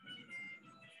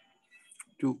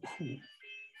 To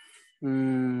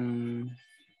whom?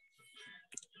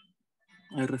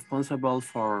 I'm responsible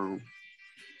for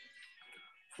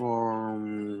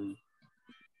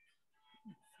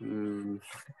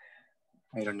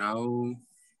I don't know.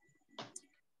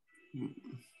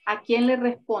 ¿A quién le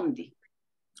responde?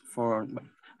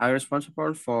 I'm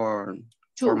responsible for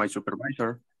my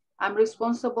supervisor. I'm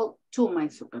responsible to my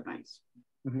supervisor.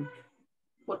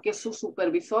 Porque su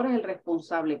supervisor es el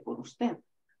responsable por usted.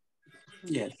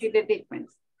 Yes. See the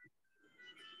difference.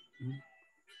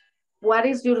 What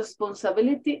is your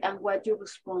responsibility and what you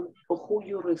respond or who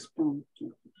you respond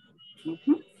to?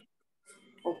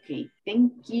 Okay,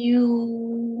 thank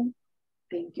you.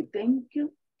 Thank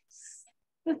you.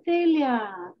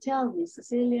 Cecilia, tell me,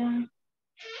 Cecilia.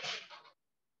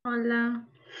 Hola.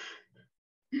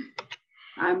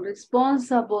 I'm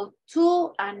responsible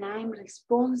to and I'm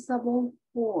responsible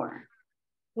for.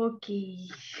 Okay.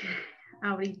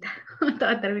 Ahorita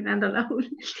estaba terminando la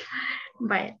última.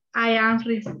 Vaya, I am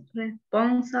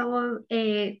responsible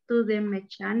to the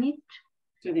mechanic.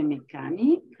 To the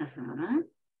mechanic.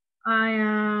 I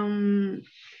am.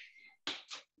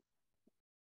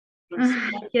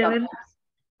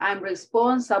 I'm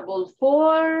responsible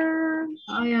for.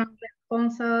 I am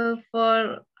responsible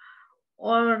for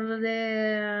order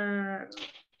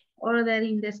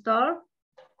in the store.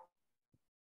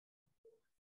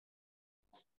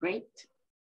 Great.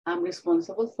 I'm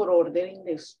responsible for ordering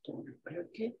the store.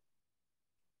 Okay.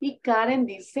 Y Karen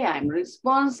dice, I'm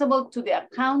responsible to the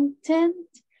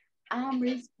accountant. I'm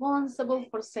responsible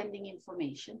for sending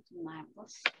information to my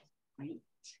boss. Great.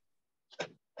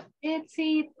 Let's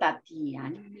see,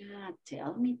 Tatiana.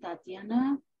 Tell me,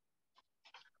 Tatiana.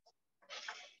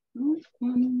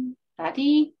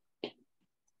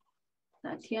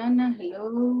 Tatiana,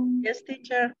 hello. Yes,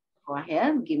 teacher. Go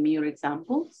ahead, give me your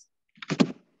examples.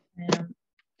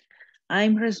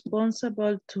 I'm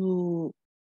responsible to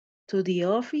the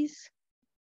office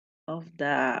of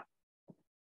the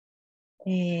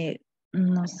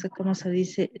No sé cómo se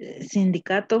dice,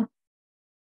 sindicato.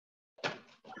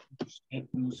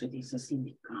 ¿Cómo se dice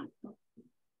sindicato?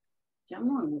 Ya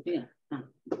no me olvidé.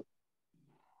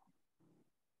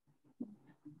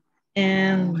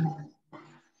 And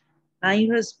I'm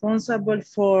responsible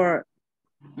for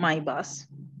my boss.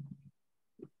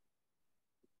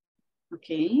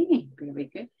 Okay, very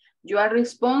good. You are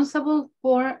responsible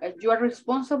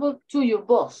to your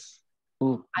boss.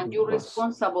 And you're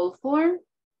responsible for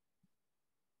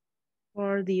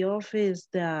the office,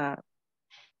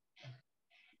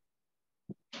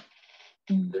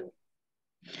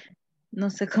 no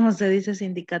sé cómo se dice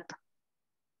sindicato.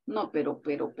 No, pero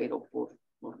por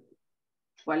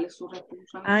 ¿cuál es su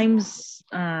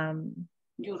responsabilidad?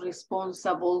 You're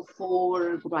responsible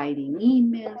for writing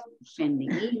emails, for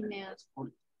sending emails,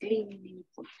 for cleaning,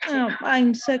 for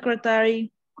I'm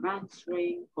secretary. for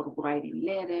answering, for writing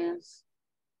letters.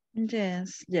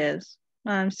 Yes.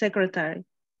 I'm secretary.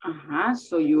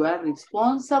 So you are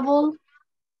responsible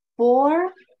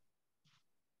for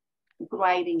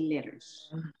writing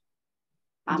letters.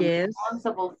 I'm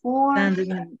responsible for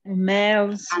sending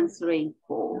emails, answering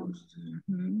calls.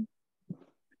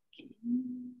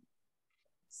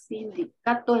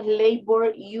 Sindicato es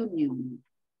labor union.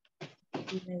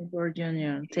 Labor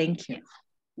union, thank you.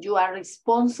 You are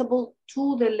responsible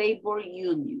to the labor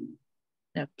union.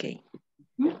 Okay,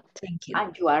 thank you.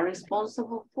 And you are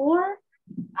responsible for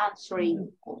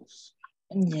answering calls.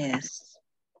 Yes.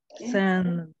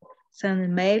 Send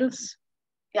emails.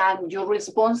 And you're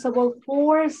responsible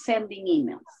for sending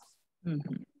emails.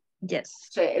 Yes.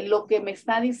 O sea, lo que me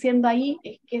está diciendo ahí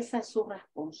es que esa es su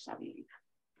responsabilidad.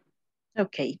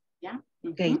 Okay. Yeah.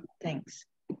 Okay, thanks.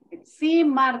 See,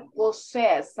 Marco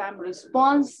says, I'm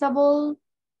responsible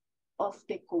of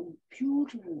the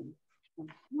computer.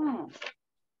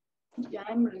 Yeah,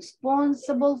 I'm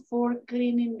responsible for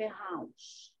cleaning the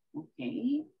house.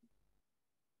 Okay.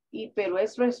 Pero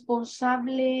es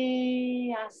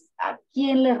responsable a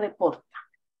quién le reporta.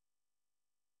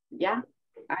 Yeah.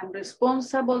 I'm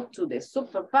responsible to the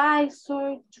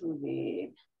supervisor, to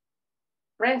the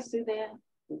president,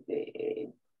 to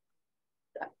the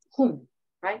whom,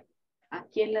 right? ¿A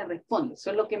quién le responde?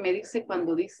 Eso es lo que me dice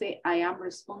cuando dice I am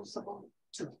responsible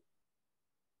to.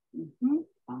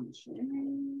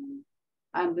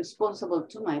 I'm responsible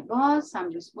to my boss.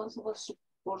 I'm responsible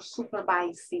for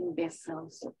supervising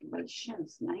vessels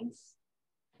operations. Nice.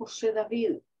 José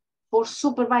David. For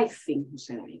supervising,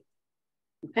 José David.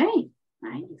 Okay,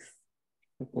 nice.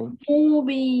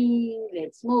 Moving,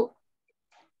 let's move.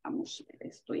 Vamos a ver,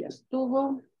 esto ya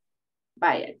estuvo.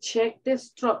 Vaya, check the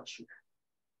structure.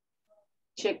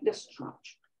 Check the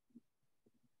structure.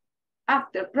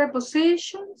 After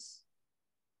prepositions,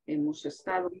 hemos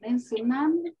estado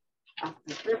mencionando,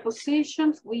 after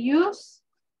prepositions, we use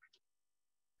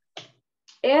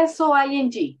S o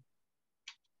ing.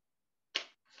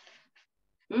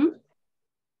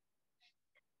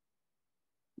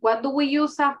 What do we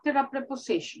use after a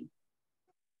preposition?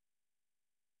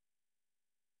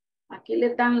 Aquí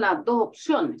le dan las dos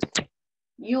opciones.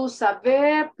 Use a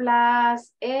verb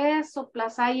plus S o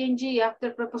plus ing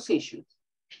after prepositions.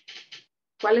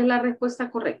 ¿Cuál es la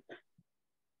respuesta correcta?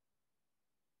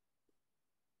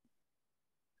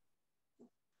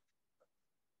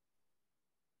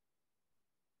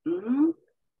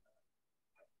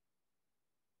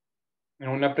 En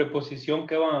una preposición,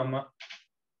 ¿qué va, mamá?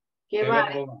 ¿Qué va?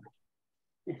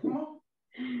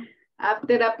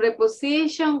 After a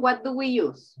preposition, what do we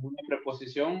use? Una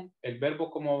preposición, el verbo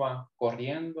cómo va,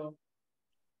 corriendo.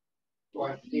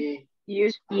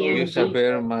 Use a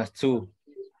verb más to.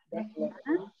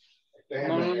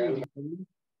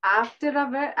 After a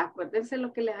verb, acuérdense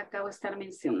lo que les acabo de estar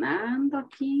mencionando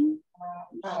aquí.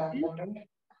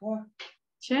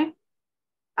 Check.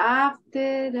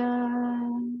 After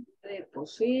a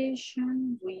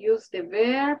preposition, we use the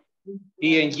verb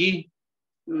ing.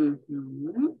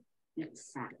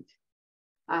 Exactly.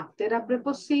 After a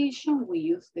preposition, we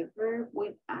use the verb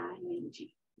with ing.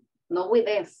 Not with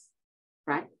S,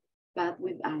 right? But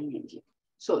with ing.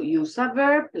 So use a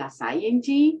verb plus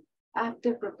ing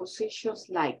after prepositions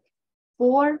like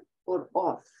for or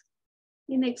of.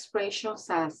 In expressions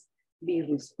as be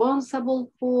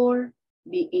responsible for,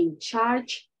 be in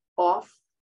charge of,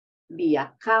 be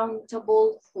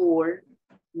accountable for,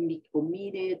 be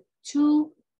committed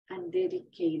to, and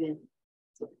dedicated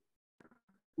to.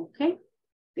 ¿Ok?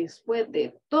 Después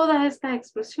de todas estas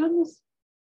expresiones,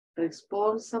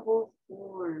 responsible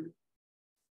for.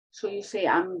 So you say,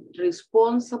 I'm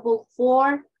responsible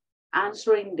for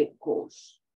answering the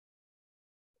calls.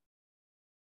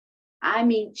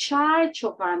 I'm in charge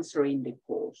of answering the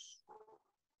calls.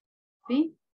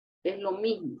 ¿Sí? Es lo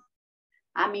mismo.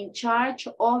 I'm in charge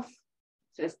of, o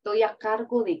sea, estoy a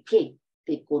cargo de qué?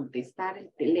 De contestar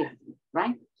el teléfono,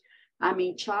 right? I'm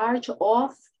in charge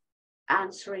of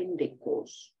answering the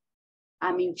calls.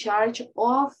 I'm in charge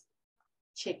of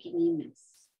checking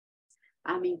emails.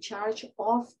 I'm in charge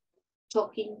of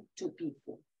talking to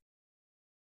people.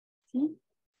 ¿Sí?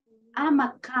 I'm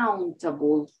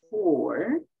accountable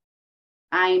for,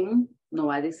 no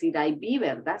va a decir I be,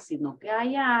 ¿verdad? Sino que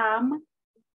I am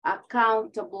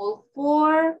accountable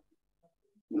for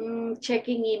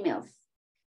checking emails.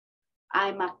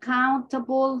 I'm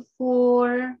accountable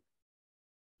for,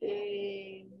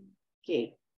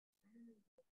 ¿qué?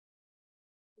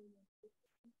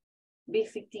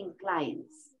 Visiting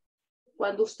clients.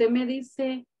 Cuando usted me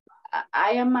dice,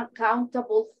 I am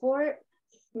accountable for,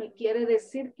 me quiere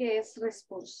decir que es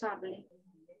responsable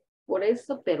por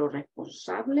eso, pero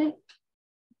responsable,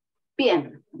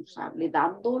 bien responsable,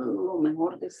 dando lo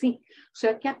mejor de sí. O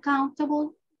sea que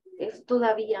accountable es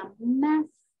todavía más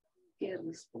que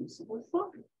responsible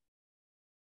for.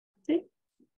 ¿Sí?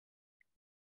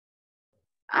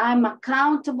 I'm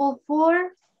accountable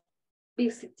for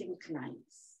visiting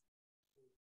clients.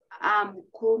 I'm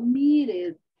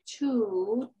committed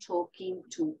to talking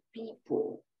to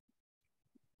people.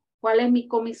 ¿Cuál es mi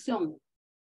comisión?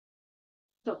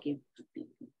 Talking to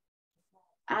people.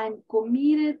 I'm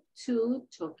committed to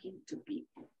talking to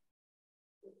people.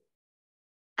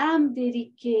 I'm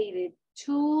dedicated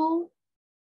to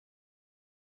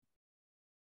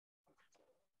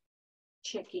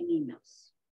checking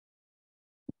emails.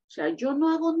 O sea, yo no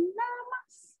hago nada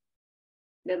más.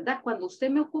 ¿Verdad? Cuando usted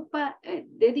me ocupa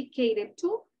dedicated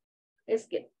to, es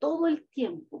que todo el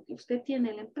tiempo que usted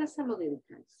tiene en la empresa lo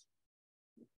dedica a eso.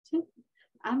 ¿Sí?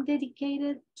 I'm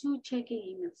dedicated to checking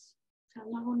emails. O sea,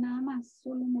 no hago nada más,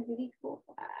 solo me dedico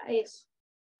a eso,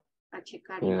 a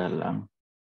checar. Qué galán.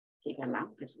 Qué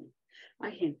galán, perdón.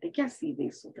 Hay gente que así de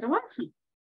eso trabaja.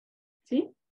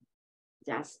 ¿Sí?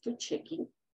 Just to checking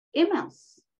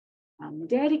emails. I'm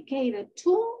dedicated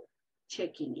to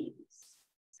checking emails.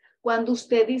 Cuando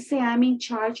usted dice I'm in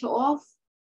charge of,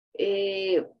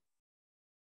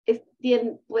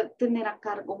 puede tener a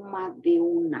cargo más de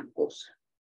una cosa.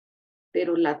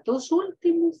 Pero las dos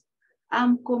últimas,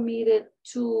 I'm committed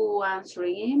to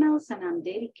answering emails and I'm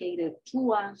dedicated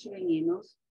to answering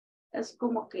emails. Es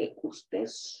como que usted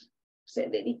se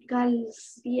dedica al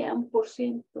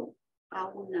 100% a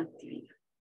una actividad.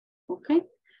 ¿Ok?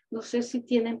 No sé si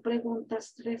tienen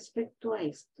preguntas respecto a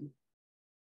esto.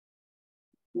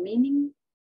 Meaning?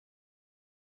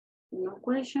 No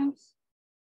questions?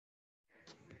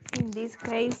 In this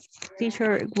case,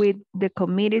 teacher, with the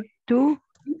committed to,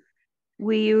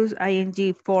 we use ing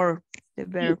for the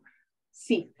verb.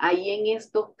 Sí, ahí en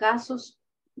estos casos,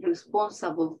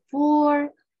 responsible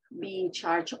for, be in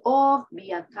charge of,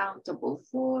 be accountable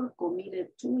for, committed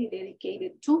to y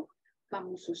dedicated to,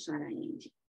 vamos a usar ing.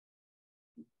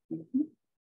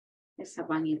 Esa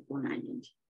van a ir con ing.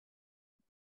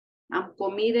 I'm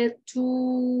committed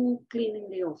to cleaning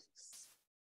the office.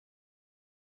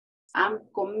 I'm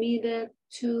committed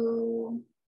to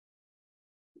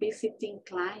visiting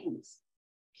clients.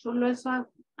 Solo eso,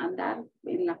 andar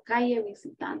en la calle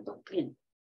visitando clientes.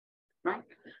 Right?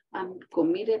 I'm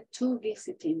committed to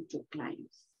visiting to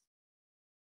clients.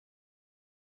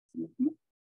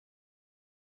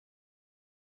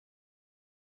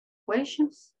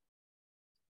 Questions?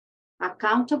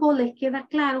 Accountable, ¿les queda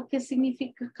claro qué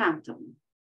significa accountable?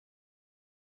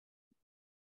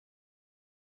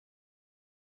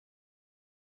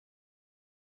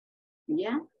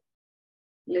 ¿Ya?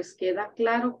 ¿Les queda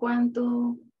claro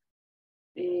cuando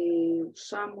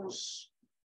usamos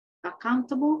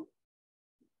accountable?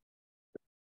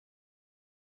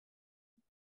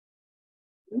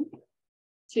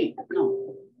 Sí,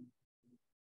 no.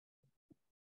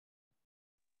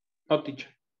 No,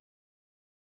 teacher.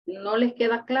 ¿No les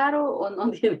queda claro o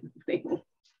no tienen pregunta?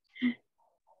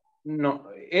 No,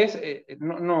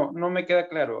 no me queda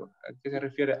claro a qué se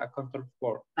refiere accountable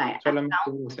for. Vaya, solamente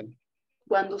dicen.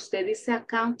 Cuando usted dice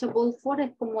accountable for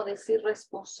es como decir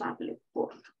responsable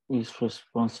por. Is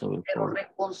responsible Pero for.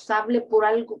 responsable por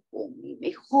algo con el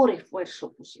mejor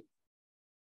esfuerzo posible.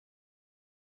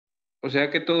 O sea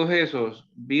que todos esos,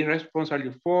 be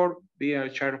responsible for, be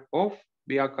in charge of,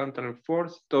 be accountable for,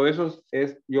 todo eso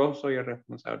es yo soy el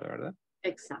responsable, ¿verdad?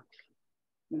 Exacto.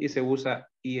 Y se usa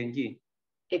ing.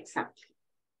 Exacto.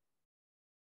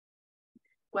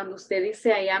 Cuando usted dice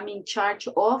I am in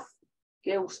charge of,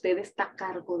 que usted está a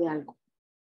cargo de algo,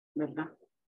 ¿verdad?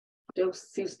 Entonces,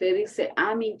 si usted dice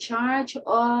I'm in charge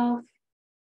of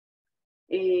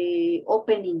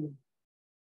opening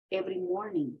every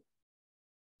morning,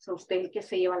 So usted es el que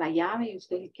se lleva la llave y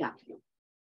usted es el que abre.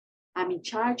 I'm in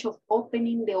charge of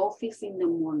opening the office in the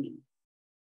morning.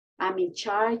 I'm in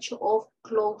charge of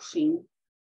closing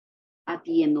at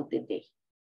the end of the day.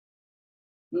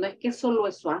 No es que solo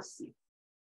eso hace,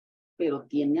 pero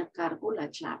tiene a cargo la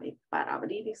llave para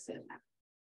abrir y cerrar.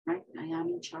 Right? I am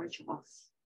in charge of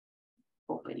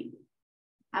opening.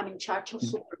 I'm in charge of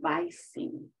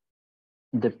supervising.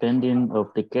 Depending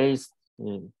of the case,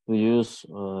 to use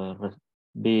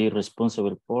be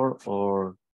responsible for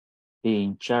or be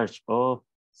in charge of.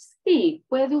 Sí,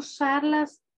 puede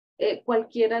usarlas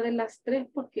cualquiera de las tres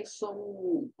porque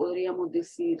son, podríamos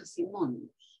decir,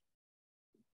 sinónimos.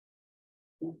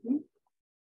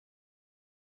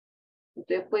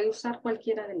 Usted puede usar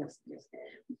cualquiera de las tres.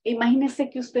 Imagínese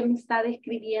que usted me está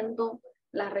describiendo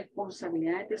las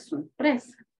responsabilidades de su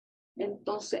empresa.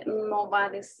 Entonces no va a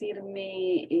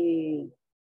decirme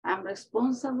I'm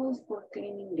responsible for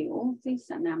cleaning the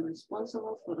office and I'm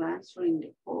responsible for answering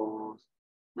the calls.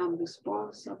 I'm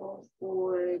responsible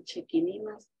for checking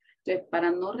emails. Entonces, para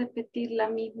no repetir la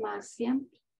misma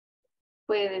siempre,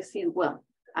 puede decir, well,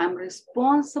 I'm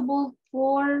responsible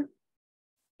for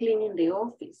cleaning the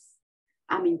office.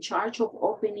 I'm in charge of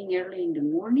opening early in the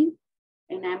morning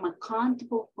and I'm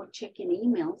accountable for checking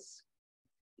emails.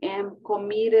 I'm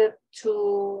committed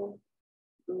to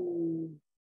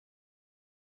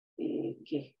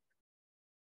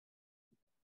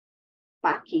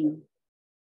packing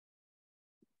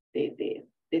the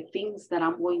things that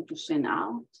I'm going to send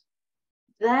out.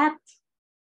 That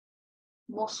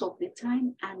most of the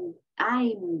time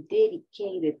I'm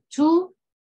dedicated to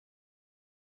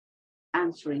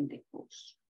answering the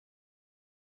calls.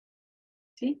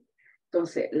 ¿Sí?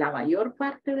 Entonces, la mayor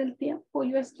parte del tiempo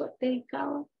yo estoy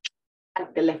dedicado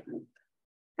al teléfono,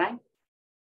 right?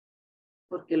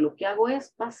 Porque lo que hago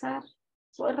es pasar,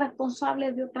 soy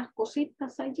responsable de otras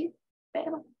cositas allí,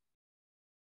 pero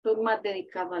estoy más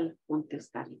dedicado al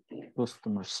contestar el teléfono.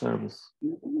 Customer service.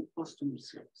 Customer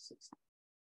service.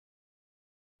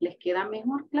 ¿Les queda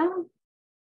mejor, claro?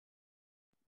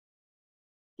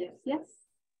 Yes, yes.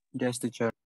 Yes,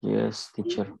 teacher. Yes,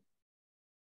 teacher.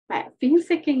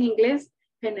 Fíjense que en inglés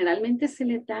generalmente se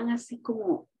le dan así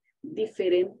como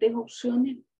diferentes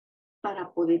opciones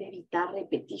para poder evitar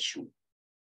repetition,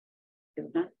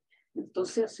 ¿verdad?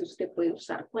 Entonces usted puede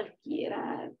usar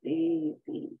cualquiera de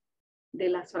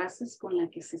las frases con las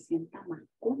que se sienta más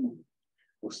cómodo.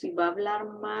 O si va a hablar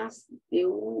más de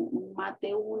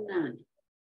una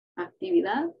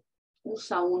actividad,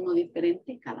 usa uno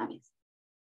diferente cada vez,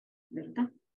 ¿verdad?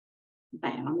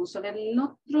 Vaya, vamos a ver el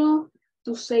otro.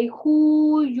 To say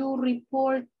who you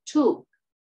report to.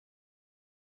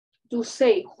 To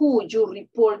say who you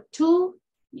report to,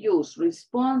 use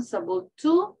responsible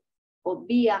to or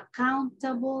be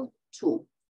accountable to.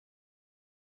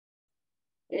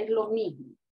 Es lo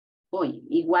mismo. Oye,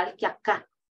 igual que acá,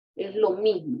 es lo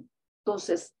mismo.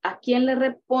 Entonces, ¿a quién le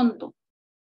respondo?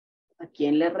 ¿A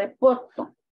quién le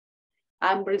reporto?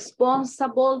 I'm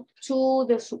responsible to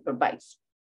the supervisor.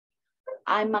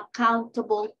 I'm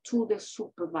accountable to the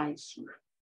supervisor.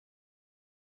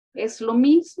 Es lo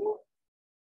mismo,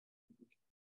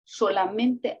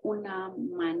 solamente una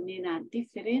manera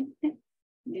diferente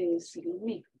de decir lo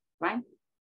mismo, right?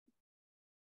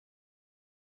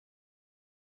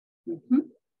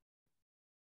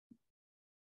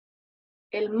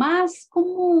 El más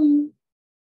común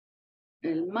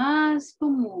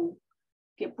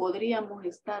que podríamos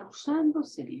estar usando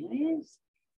sería este.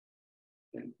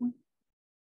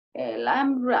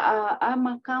 I'm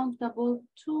accountable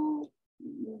to,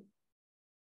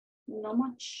 no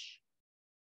much.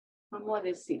 Vamos a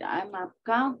decir, I'm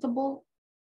accountable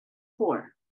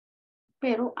for,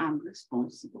 pero I'm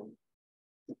responsible.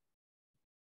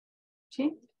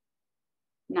 ¿Sí?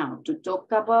 Now, to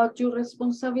talk about your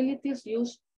responsibilities,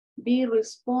 use be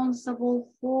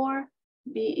responsible for,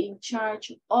 be in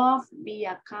charge of, be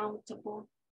accountable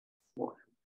for.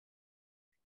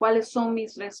 ¿Cuáles son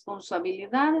mis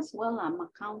responsabilidades? Well, I'm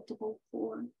accountable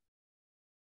for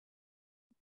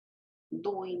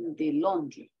doing the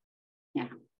laundry.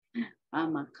 Yeah.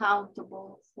 I'm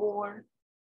accountable for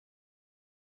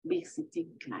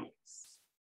visiting clients.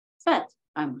 But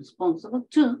I'm responsible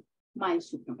to my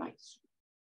supervisor.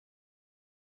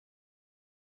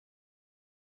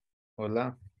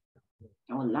 Hola.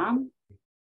 Hola.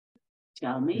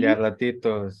 Tell me. Ya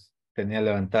ratitos tenía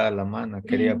levantada la mano.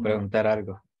 Quería preguntar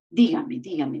algo. Dígame.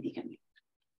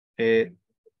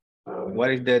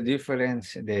 What is the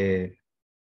difference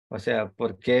o sea,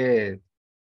 ¿por qué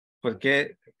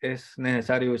es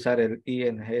necesario usar el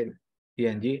ing?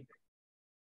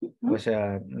 O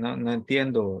sea, no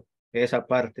entiendo esa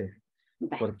parte.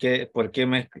 ¿Por qué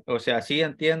o sea, sí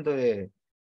entiendo de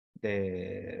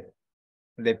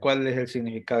cuál es el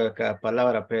significado de cada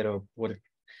palabra, pero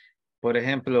por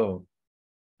ejemplo,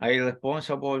 I'm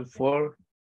responsible for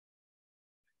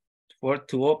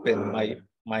to open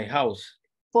my house.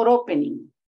 For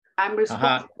opening. I'm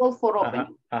Ajá, responsible for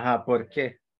opening. ajá, ¿por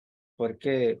qué? ¿Por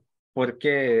qué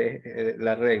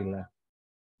la regla?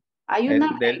 Hay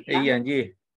una Del regla.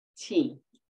 ing. Sí.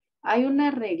 Hay una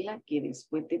regla que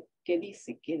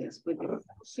dice que después de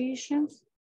prepositions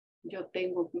yo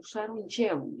tengo que usar un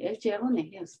gerund. El gerund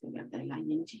es este, ¿verdad?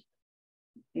 El ing.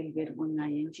 El verbo en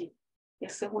ing.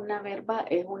 Esa es una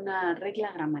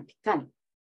regla gramatical,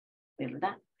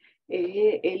 ¿verdad?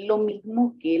 Es lo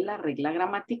mismo que la regla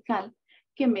gramatical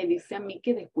que me dice a mí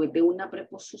que después de una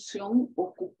preposición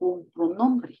ocupo un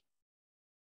pronombre,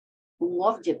 un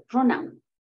object pronoun,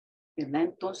 ¿verdad?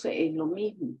 Entonces es lo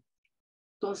mismo.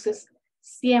 Entonces,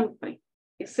 siempre,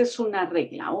 esa es una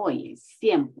regla, oye,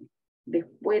 siempre,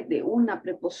 después de una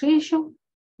preposición,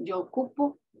 yo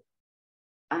ocupo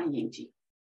ing.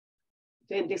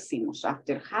 Entonces decimos,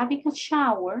 after having a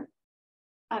shower,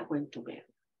 I went to bed.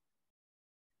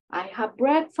 I have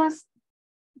breakfast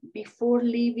before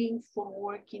leaving for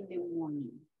work in the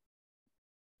morning.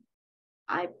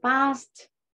 I passed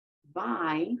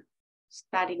by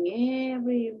studying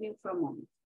every evening from home.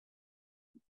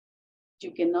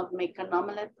 You cannot make an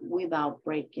omelette without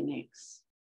breaking eggs.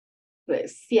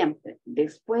 Pues siempre,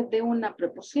 después de una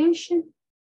preposición,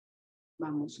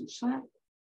 vamos a usar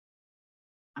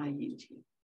ing.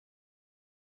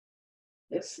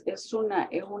 Es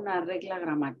una regla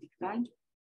gramatical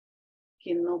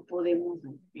que no podemos...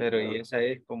 Pero y esa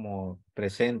es como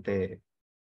presente,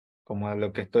 como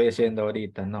lo que estoy haciendo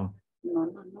ahorita, ¿no? No,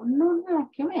 nada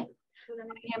que ver.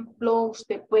 Por ejemplo,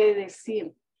 usted puede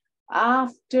decir,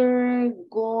 after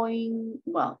going,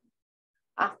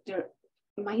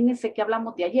 imagínense que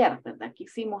hablamos de ayer, ¿verdad? ¿Qué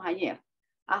hicimos ayer?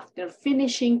 After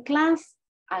finishing class,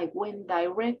 I went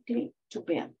directly to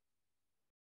bed.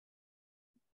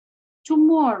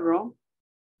 Tomorrow,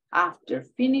 after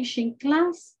finishing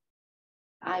class,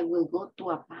 I will go to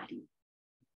a party.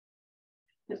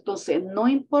 Entonces, no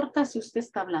importa si usted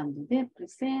está hablando de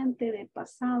presente, de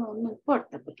pasado, no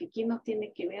importa, porque aquí no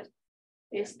tiene que ver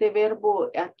este verbo.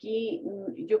 Aquí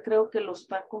yo creo que lo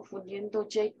está confundiendo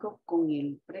Jacob con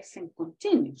el present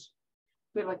continuous,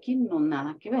 pero aquí no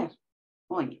nada que ver.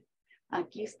 Oye,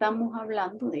 aquí estamos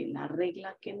hablando de la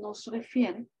regla que nos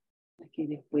refiere a que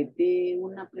después de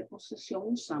una preposición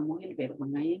usamos el verbo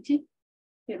en ing.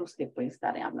 Pero usted puede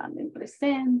estar hablando en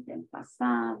presente, en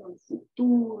pasado, en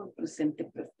futuro, en presente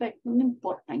perfecto, no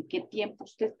importa en qué tiempo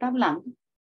usted está hablando,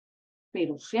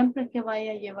 pero siempre que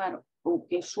vaya a llevar o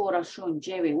que su oración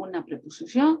lleve una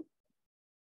preposición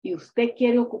y usted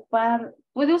quiere ocupar,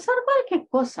 puede usar cualquier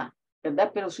cosa,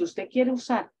 ¿verdad? Pero si usted quiere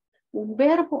usar un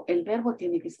verbo, el verbo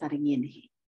tiene que estar en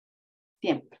ing,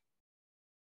 siempre.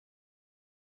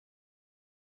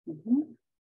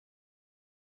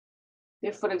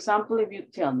 If, for example, if you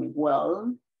tell me,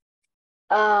 well,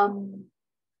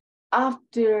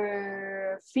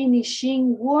 after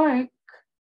finishing work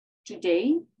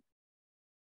today,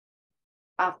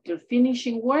 I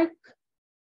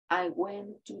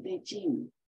went to the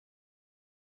gym.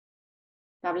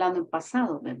 Está hablando en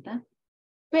pasado, ¿verdad?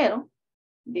 Pero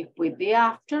después de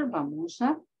after vamos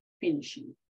a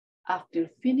finishing. After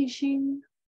finishing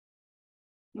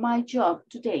my job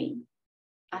today,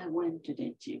 I went to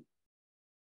the gym.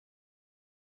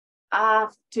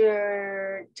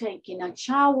 After taking a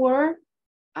shower,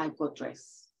 I got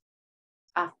dressed.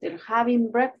 After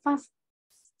having breakfast,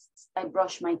 I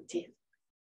brushed my teeth.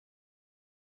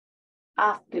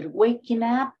 After waking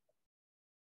up,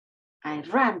 I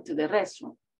ran to the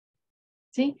restroom.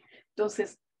 ¿Sí?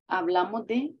 Entonces, hablamos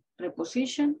de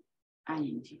preposition,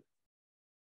 ing.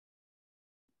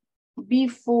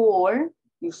 Before,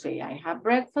 you say, I have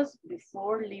breakfast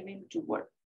before leaving to work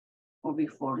or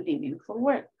before leaving for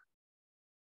work.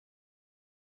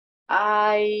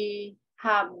 I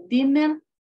have dinner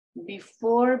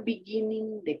before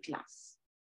beginning the class.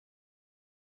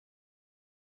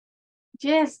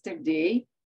 Yesterday,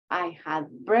 I had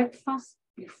breakfast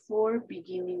before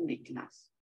beginning the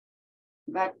class.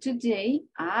 But today,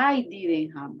 I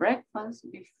didn't have breakfast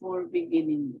before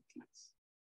beginning the class.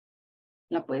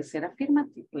 La puede ser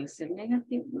afirmativa, puede ser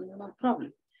negativa, no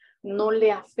problem. No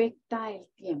le afecta el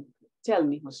tiempo. Tell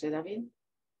me, José David.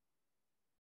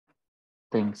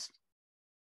 Thanks.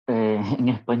 En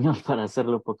español, para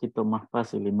hacerlo un poquito más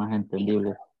fácil y más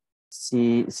entendible,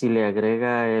 si le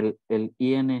agrega el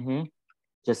ing,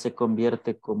 ya se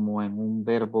convierte como en un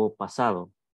verbo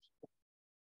pasado.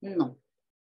 No,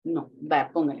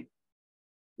 va, póngale.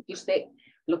 Y usted,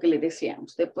 lo que le decía,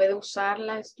 usted puede usar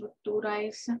la estructura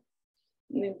esa,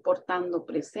 no importando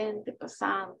presente,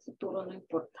 pasado, futuro, no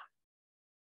importa.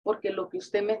 Porque lo que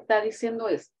usted me está diciendo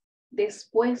es,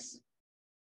 después,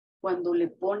 cuando le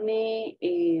pone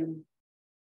el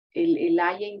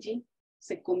ing,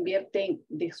 se convierte en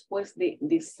después de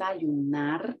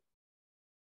desayunar.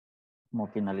 Como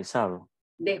finalizado.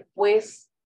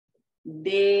 Después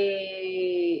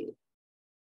de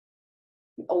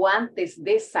o antes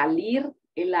de salir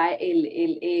la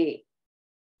R,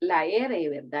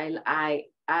 ¿verdad? El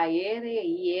AR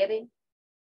y R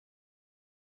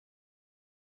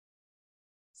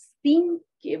sin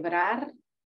quebrar,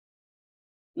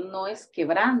 no es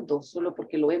quebrando solo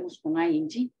porque lo vemos con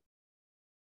ing,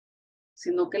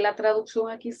 sino que la traducción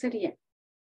aquí sería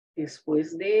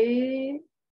después de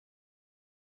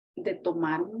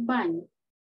tomar un baño,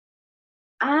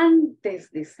 antes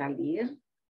de salir,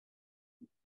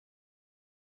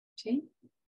 ¿sí?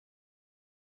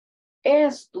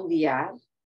 Estudiar,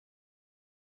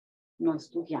 no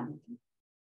estudiante,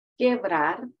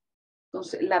 quebrar.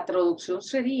 Entonces, la traducción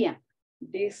sería,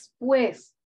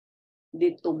 después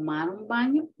de tomar un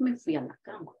baño, me fui a la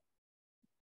cama.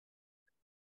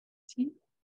 ¿Sí?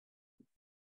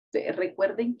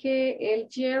 Recuerden que el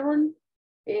gerund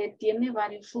tiene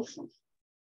varios usos,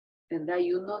 ¿verdad?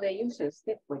 Y uno de ellos es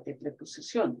después de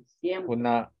preposiciones. Siempre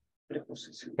Una,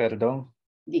 preposición. perdón.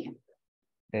 Díganme.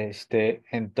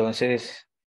 Entonces,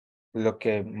 lo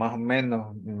que más o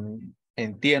menos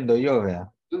entiendo yo,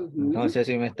 ¿verdad? No sé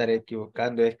si me estaré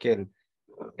equivocando, es que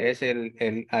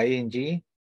el ing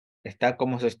está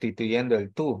como sustituyendo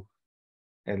el tú,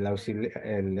 el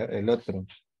otro.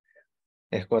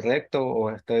 ¿Es correcto o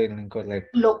estoy en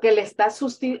incorrecto? Lo que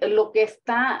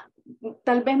está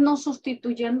tal vez no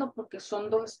sustituyendo porque son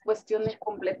dos cuestiones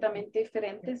completamente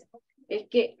diferentes, es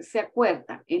que se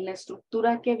acuerda, en la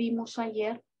estructura que vimos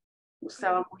ayer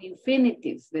usábamos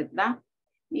infinitives, ¿verdad?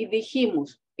 Y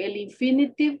dijimos el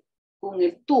infinitive con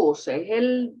el tú, o sea, es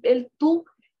el tú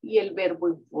y el verbo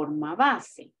en forma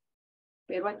base.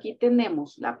 Pero aquí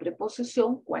tenemos la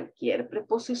preposición, cualquier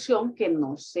preposición que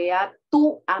no sea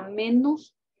tú, a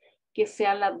menos que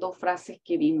sean las dos frases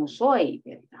que vimos hoy,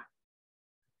 ¿verdad?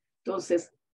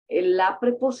 Entonces, la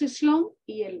preposición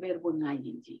y el verbo en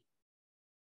ing.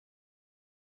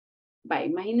 Va,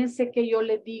 imagínense que yo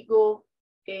le digo,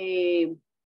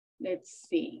 let's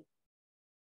see,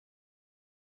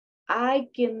 I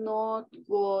cannot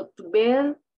go to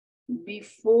bed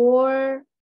before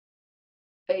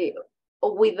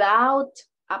or without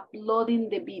uploading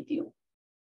the video. O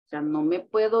sea, no me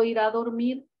puedo ir a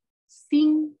dormir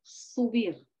sin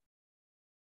subir.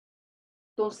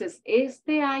 Entonces,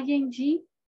 este ing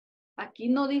aquí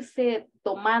no dice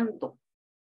tomando,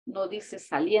 no dice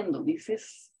saliendo, dice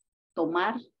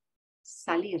tomar,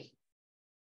 salir.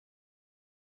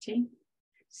 ¿Sí?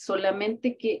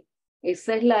 Solamente que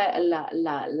esa es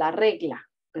la regla,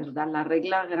 ¿verdad? La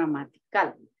regla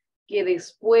gramatical, que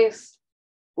después,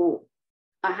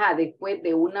 después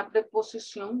de una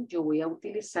preposición, yo voy a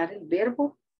utilizar el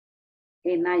verbo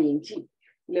en ing.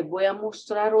 Les voy a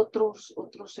mostrar otros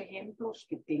ejemplos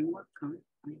que tengo acá.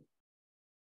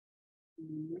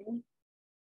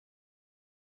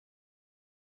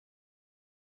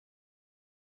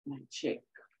 Check.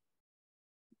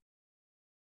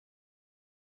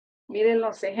 Miren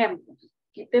los ejemplos.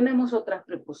 Aquí tenemos otras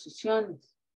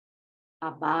preposiciones.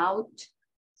 About,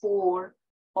 for,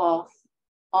 of,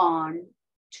 on,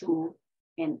 to,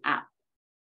 and up.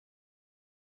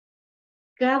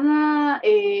 Cada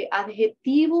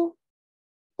adjetivo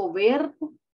o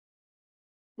verbo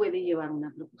puede llevar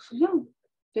una preposición.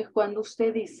 Entonces, cuando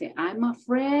usted dice, I'm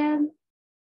afraid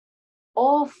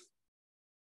of,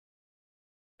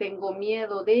 tengo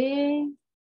miedo de,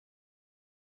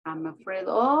 I'm afraid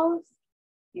of,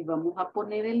 y vamos a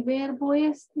poner el verbo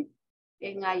en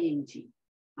ing.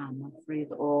 I'm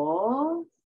afraid of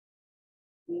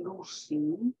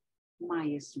losing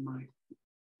my smartphone.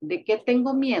 ¿De qué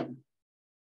tengo miedo?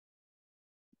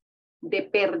 ¿De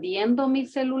perdiendo mi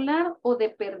celular o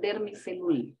de perder mi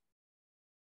celular?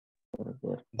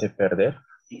 De perder.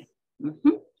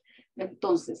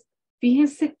 Entonces,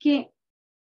 fíjense que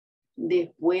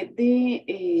después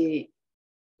de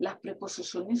las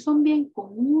preposiciones son bien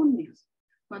comunes.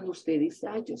 Cuando usted dice,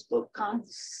 yo estoy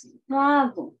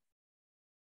cansado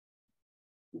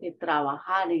de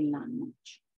trabajar en la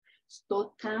noche. Estoy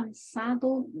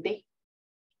cansado de,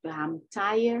 I'm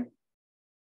tired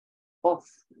of.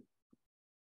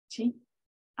 ¿Sí?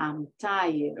 I'm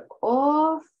tired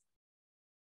of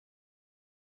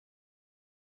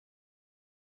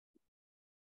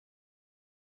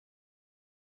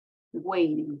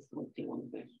waiting for the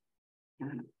Uber.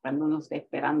 Cuando uno está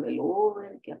esperando el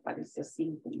Uber, que aparece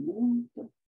 5 minutos,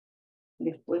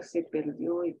 después se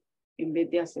perdió y en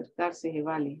vez de acercarse se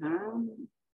va alejando,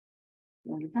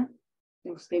 ¿verdad?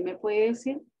 Usted me puede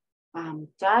decir,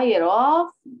 I'm tired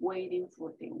of waiting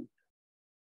for the Uber.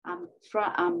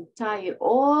 I'm tired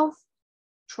of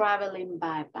traveling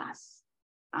by bus.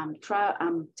 I'm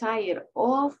tired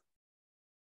of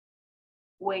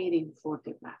waiting for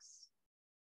the bus.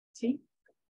 ¿Sí?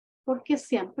 Porque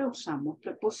siempre usamos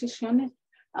preposiciones,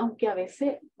 aunque a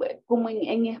veces, como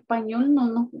en español, no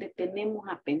nos detenemos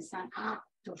a pensar,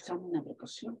 usamos una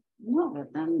preposición. No,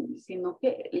 ¿verdad? Sino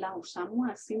que la usamos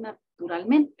así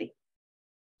naturalmente.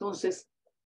 Entonces,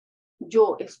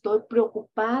 yo estoy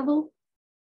preocupado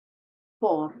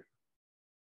por,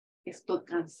 estoy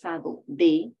cansado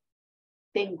de,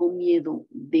 tengo miedo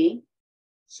de,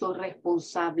 soy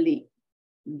responsable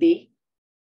de,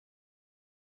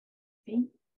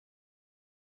 ¿sí?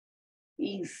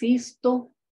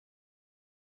 Insisto,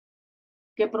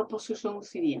 ¿qué proposición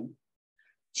usarían?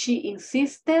 She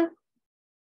insisted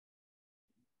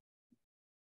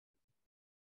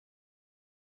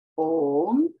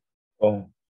on,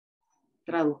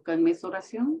 traduzcanme esa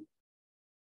oración.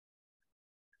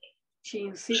 She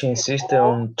insisted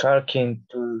on talking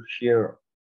to her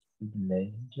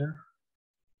manager.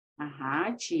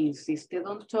 Ajá, she insisted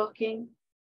on talking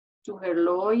to her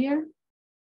lawyer.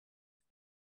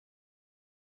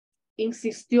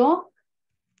 Insistió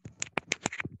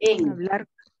en hablar,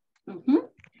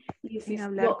 insistió en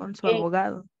hablar con su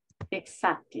abogado.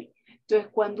 Exacto.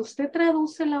 Entonces, cuando usted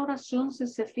traduce la oración,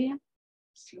 se fija,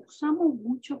 si usamos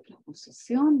mucho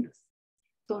preposiciones.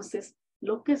 Entonces,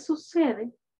 lo que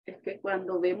sucede es que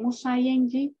cuando vemos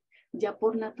ing, ya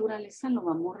por naturaleza lo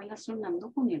vamos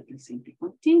relacionando con el presente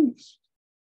continuous.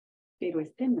 Pero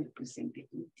este no es presente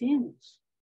continuous,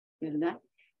 ¿verdad?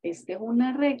 Esta es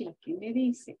una regla que me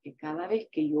dice que cada vez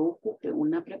que yo ocupe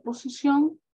una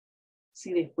preposición,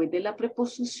 si después de la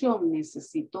preposición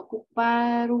necesito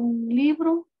ocupar un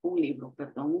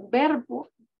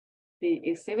verbo,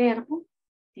 ese verbo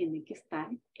tiene que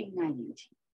estar en ing.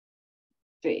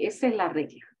 Entonces, esa es la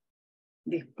regla.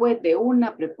 Después de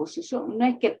una preposición, no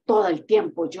es que todo el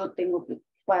tiempo yo tengo que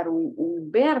ocupar un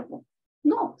verbo.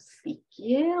 No, si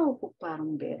quiero ocupar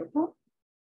un verbo,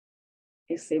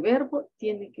 ese verbo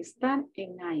tiene que estar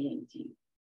en ing.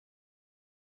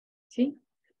 ¿Sí?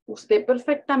 Usted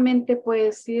perfectamente puede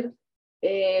decir,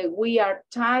 we are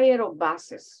tired of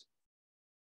buses.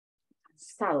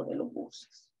 Cansado de los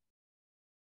buses.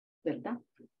 ¿Verdad?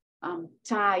 I'm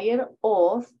tired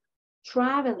of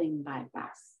traveling by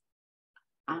bus.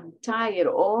 I'm tired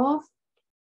of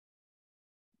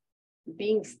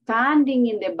being standing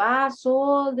in the bus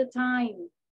all the time.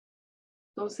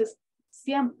 Entonces,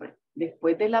 siempre,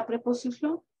 después de la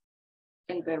preposición,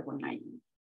 el verbo en ing.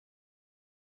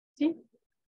 ¿Sí?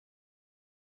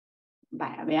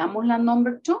 Vaya, veamos la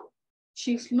number 2.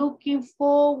 She's looking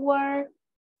forward.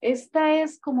 Esta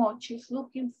es como she's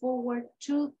looking forward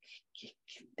to,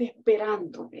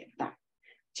 esperando, ¿verdad?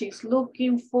 She's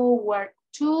looking forward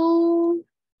to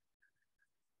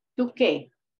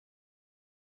qué?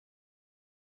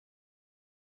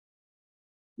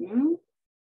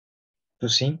 To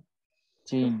sing.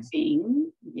 To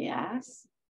sing, yes.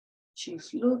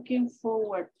 She's looking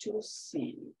forward to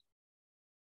sing.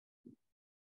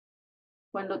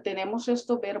 Cuando tenemos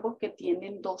estos verbos que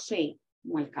tienen 2E,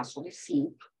 como el caso de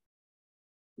sing,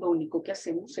 lo único que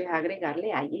hacemos es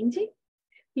agregarle ing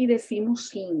y decimos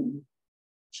sing.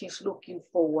 She's looking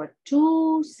forward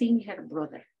to seeing her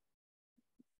brother.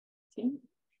 ¿Sí?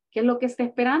 ¿Qué es lo que está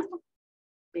esperando?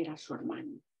 Ver a su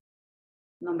hermano.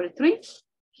 Number 3,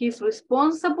 he's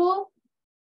responsible.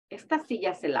 Esta sí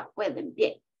ya se la pueden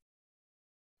bien.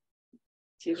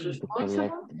 She's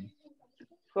responsible.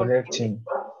 Collecting.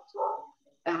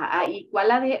 Ajá, ¿y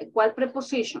cuál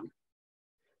preposition?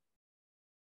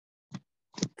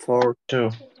 For two.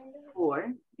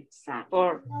 For, exactly.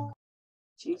 For.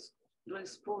 She's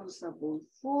responsible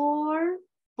for.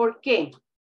 ¿Por qué?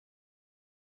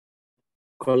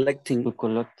 Collecting. Por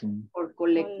collecting.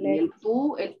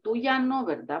 El tú ya no,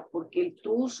 ¿verdad? Porque el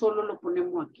tú solo lo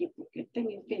ponemos aquí, porque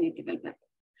tiene que ver el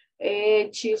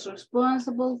verbo. She's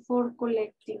responsible for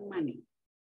collecting money.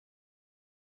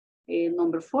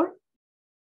 Number 4.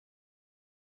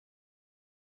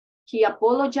 He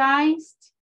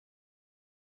apologized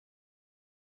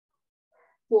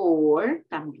for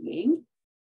también.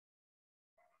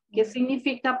 ¿Qué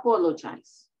significa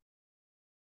apologize?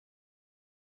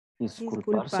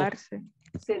 Disculparse.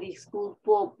 Se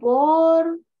disculpó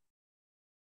por.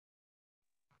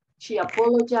 She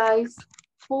apologized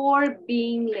for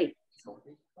being late.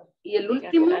 Y el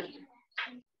último,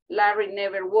 Larry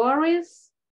never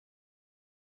worries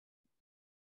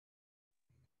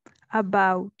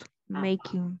About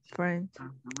making friends.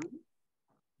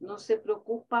 no se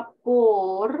preocupa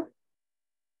por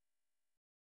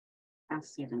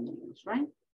hacer amigos, right?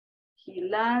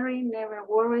 Larry never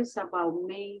worries about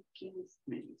making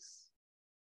friends.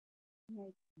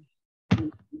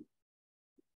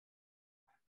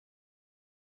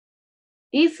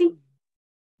 Easy.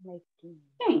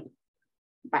 Okay.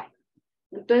 Bye.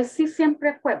 Entonces, sí, siempre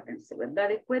acuérdense, ¿verdad?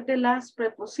 Después de las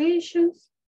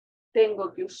prepositions,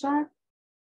 tengo que usar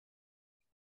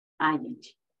ing.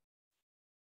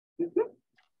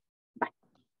 Bye.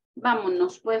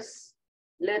 Vámonos, pues.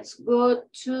 Let's go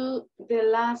to the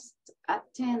last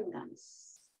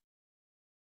attendance.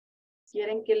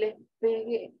 ¿Quieren que les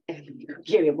pegue?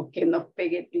 Queremos que nos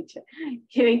pegue, teacher.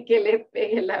 ¿Quieren que les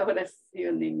pegue la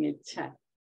oración en el chat?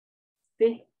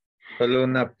 Sí. Solo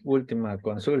una última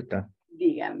consulta.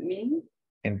 Dígame.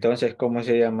 Entonces, ¿cómo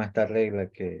se llama esta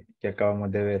regla que acabamos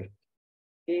de ver?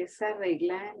 Esa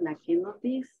regla en la que nos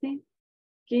dice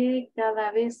que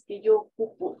cada vez que yo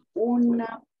ocupo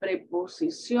una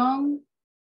preposición,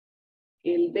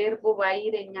 el verbo va a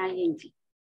ir en ing.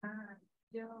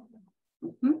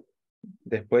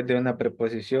 Después de una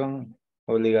preposición,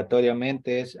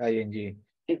 obligatoriamente es ing.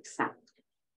 Exacto.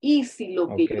 Y si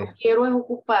lo que yo quiero es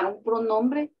ocupar un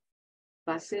pronombre,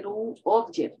 va a ser un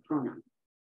object pronoun.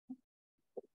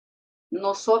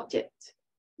 No subject,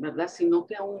 ¿verdad? Sino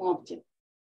que un object.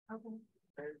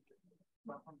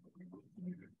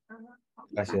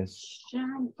 Gracias.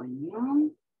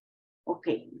 Ok,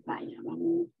 vaya,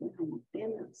 vamos a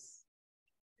meternos.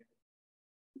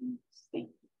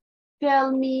 Sí.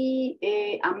 Tell me,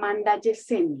 Amanda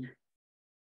Yesenia.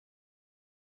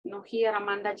 No here,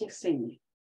 Amanda Yesenia.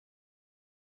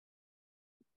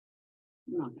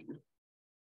 No, no.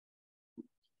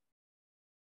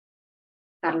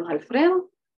 Carlos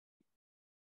Alfredo.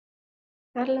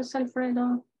 Carlos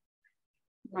Alfredo.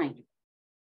 Right.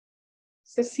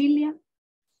 Cecilia.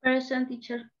 Present,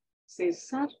 teacher.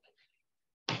 César.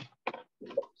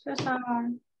 César.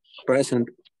 Present.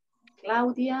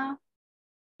 Claudia.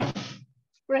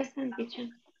 Present, teacher.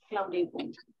 Claudia.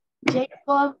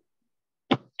 Jacob.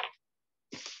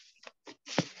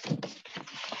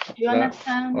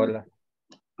 Jonathan. Hola.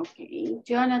 Ok,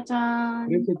 Jonathan.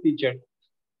 Present, teacher.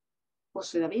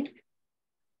 José David.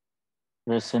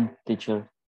 Present,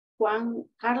 teacher. Juan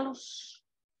Carlos.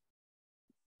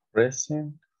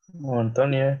 Present.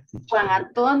 Antonio. Juan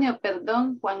Antonio,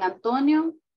 perdón. Juan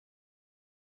Antonio.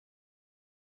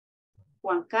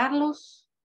 Juan Carlos.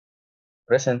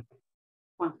 Present.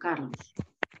 Juan Carlos.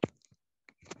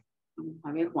 Vamos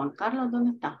a ver, Juan Carlos,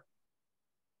 ¿dónde está?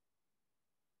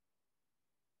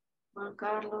 Juan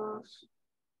Carlos.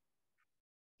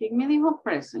 ¿Quién me dijo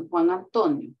present? Juan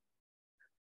Antonio.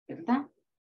 ¿Verdad?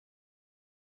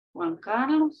 Juan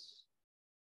Carlos.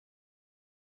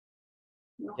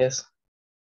 No. Yes.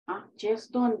 Ah,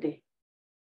 yes, ¿dónde?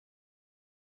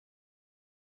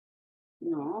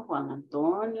 No, Juan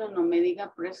Antonio, no me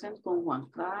diga present con Juan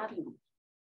Carlos.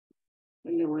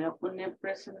 Le voy a poner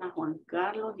present a Juan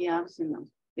Carlos y absent a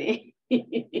usted.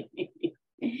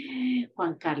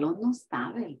 Juan Carlos no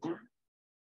está, ¿verdad?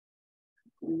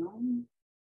 No.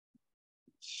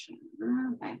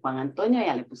 Juan Antonio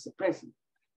ya le puse present.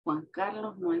 Juan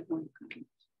Carlos no es Juan Carlos.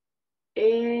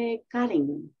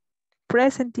 Karen.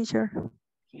 Present, teacher.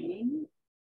 Okay.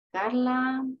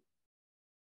 Carla.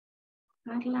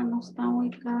 Carla no está hoy,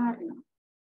 Carla.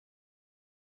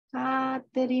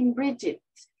 Catherine Bridget.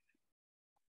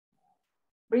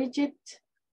 Bridget.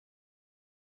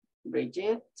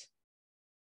 Bridget.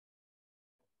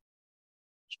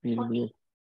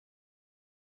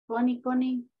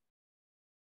 Connie.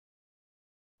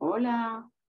 Hola.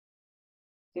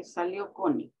 Que salió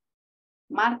Connie.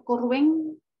 Marco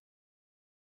Rubén.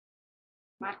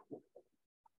 Marco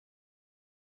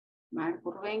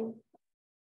Rubén.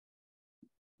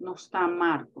 No está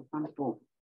Marco tampoco.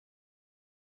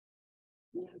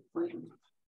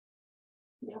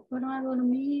 Ya fueron a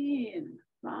dormir.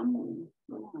 Vamos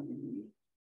a dormir.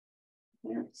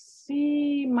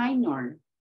 Sí, minor.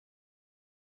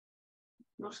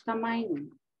 No está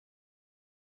minor.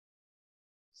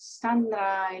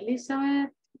 Sandra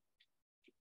Elizabeth.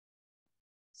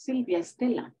 Silvia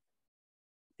Estela.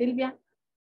 Silvia.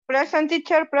 Present,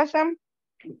 teacher, present.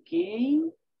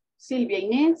 Ok. Silvia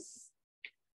Inés.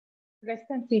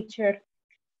 Present, teacher.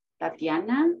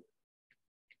 Tatiana.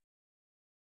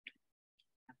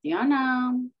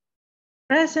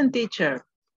 Present, teacher.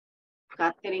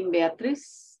 Catherine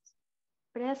Beatriz.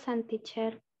 Present,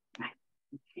 teacher.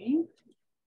 Okay.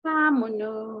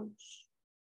 Vámonos.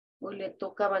 Hoy le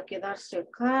tocaba quedarse a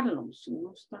Carlos.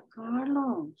 No está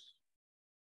Carlos.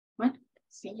 Bueno,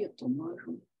 see you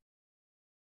tomorrow.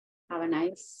 Have a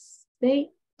nice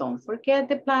day. Don't forget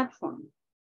the platform.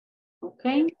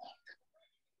 Okay?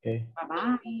 Okay.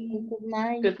 Bye-bye. Good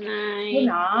night. Good Good night.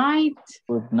 night.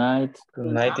 Good night.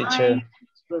 Good night, teacher.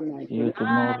 Good night. See you Good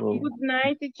night. tomorrow. Good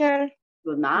night, teacher.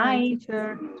 Good Night, night.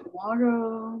 teacher.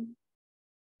 Tomorrow.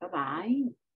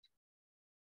 Bye-bye.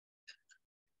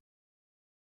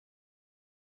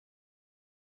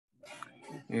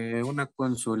 Una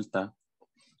consulta.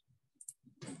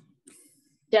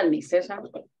 Tell me, César.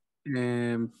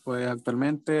 Pues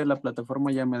actualmente la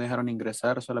plataforma ya me dejaron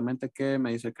ingresar, solamente que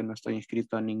me dice que no estoy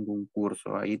inscrito a ningún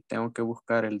curso. Ahí tengo que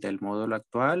buscar el del módulo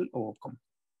actual o cómo.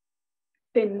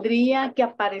 Tendría que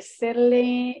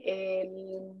aparecerle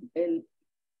el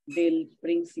del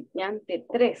principiante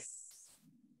 3.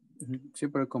 Sí,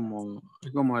 pero como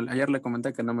ayer le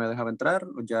comenté que no me dejaba entrar,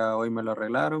 ya hoy me lo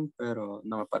arreglaron, pero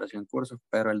no me apareció en cursos.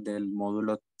 Pero el del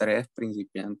módulo 3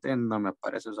 principiante no me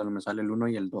aparece, solo me sale el 1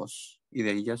 y el 2. Y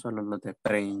de ahí ya solo los de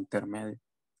preintermedio.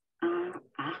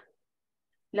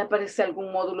 ¿Le aparece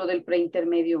algún módulo del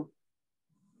preintermedio?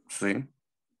 Sí.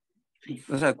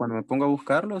 O sea, cuando me pongo a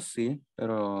buscarlos, sí,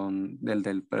 pero el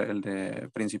de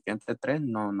principiante 3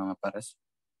 no me aparece.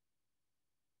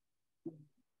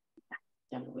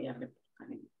 Ya lo voy a reportar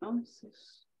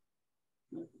entonces.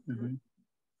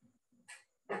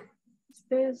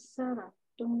 César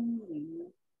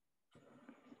Antonio.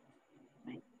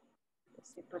 Ay, no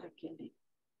sé para qué le...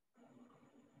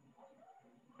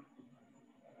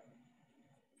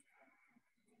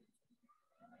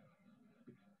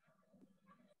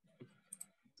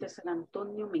 César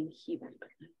Antonio Mengíbar,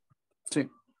 ¿verdad? Sí.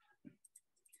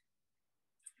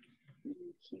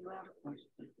 Mengíbar,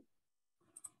 Huerta.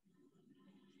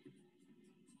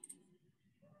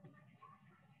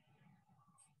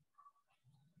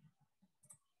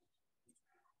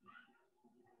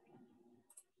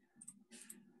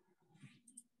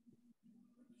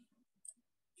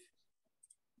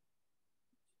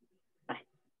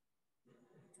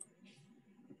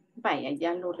 Vaya,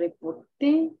 ya lo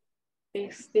reporté.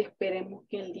 Esperemos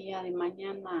que el día de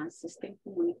mañana se estén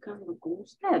comunicando con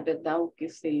usted, ¿verdad? O que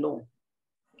se lo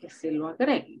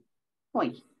agreguen.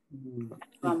 Oye.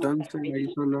 Entonces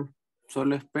ahí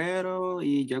solo espero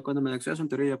y ya cuando me dé acceso en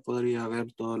teoría ya podría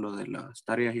ver todo lo de las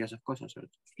tareas y esas cosas,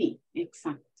 ¿cierto? Sí,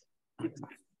 exacto.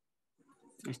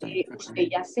 Está bien. ¿Usted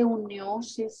ya se unió,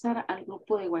 César, al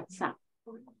grupo de WhatsApp?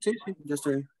 Sí, ya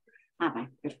estoy.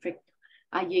 Vale, perfecto.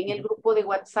 Allí en el grupo de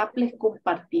WhatsApp les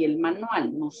compartí el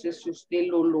manual. No sé si usted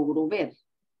lo logró ver.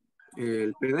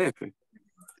 El PDF.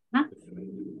 ¿Ah?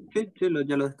 Sí,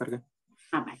 ya lo descargué.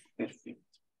 Vale,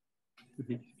 perfecto.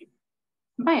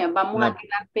 Vaya, vamos a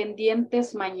quedar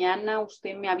pendientes. Mañana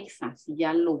usted me avisa si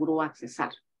ya logró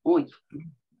accesar. Hoy.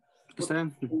 Si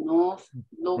no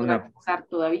logra accesar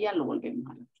todavía, lo volvemos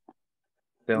a revisar.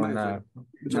 Tengo una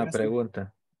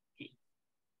pregunta.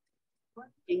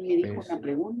 ¿Quién me dijo una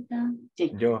pregunta?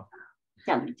 Jake. Yo.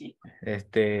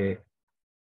 Jake.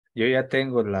 Yo ya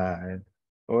tengo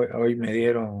hoy me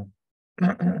dieron,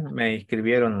 me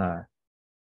inscribieron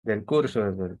del curso.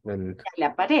 Ya le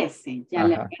aparece, ya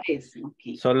le aparece.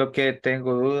 Okay. Solo que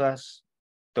tengo dudas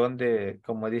donde,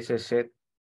 como dice set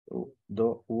 1,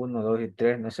 2 y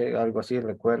 3, no sé, algo así,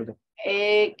 recuerdo.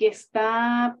 Que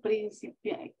está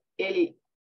el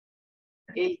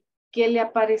que le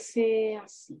aparece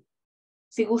así.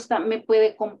 Si gusta, me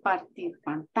puede compartir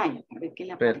pantalla para ver qué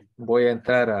le aparece. Voy a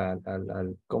entrar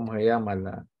al ¿cómo se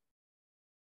llama?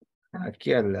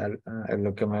 Aquí a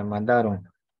lo que me mandaron.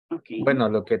 Okay. Bueno,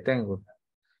 lo que tengo.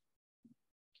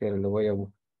 Que lo voy a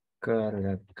buscar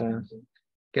acá.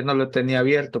 Que no lo tenía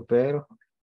abierto, pero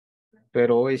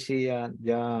hoy sí ya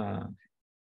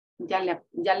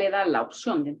le da la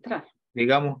opción de entrar.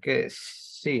 Digamos que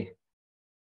sí.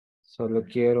 Solo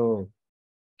quiero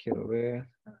ver.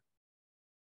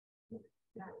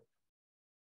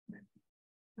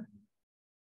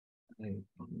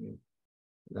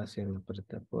 Gracias a la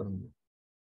plataforma.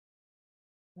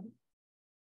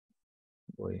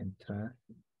 Voy a entrar.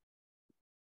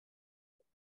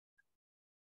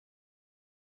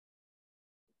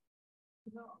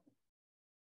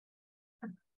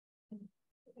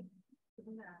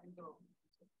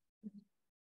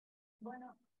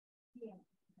 Bueno, bien.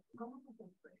 ¿Cómo se te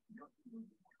fue?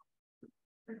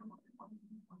 Pero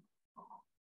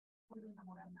puedo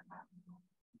enamorarme más.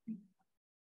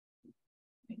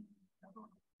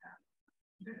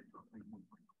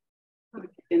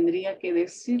 Tendría que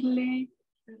decirle,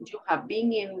 you have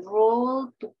been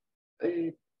enrolled to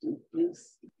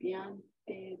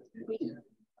principiante 3.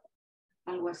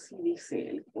 Algo así dice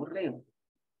el correo.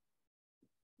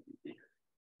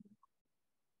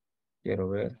 Quiero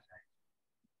ver.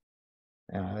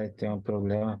 Tengo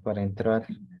problemas para entrar.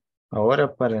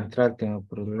 Ahora para entrar tengo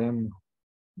problemas.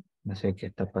 No sé qué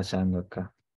está pasando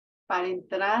acá. Para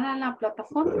entrar a la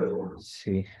plataforma.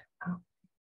 Sí.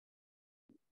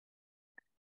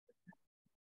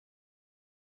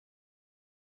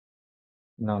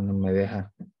 No, no me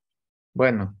deja.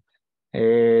 Bueno,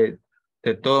 de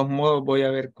todos modos voy a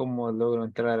ver cómo logro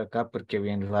entrar acá porque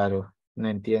bien raro. No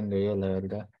entiendo yo la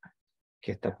verdad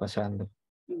qué está pasando.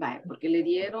 Vale, porque le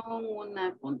dieron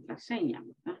una contraseña,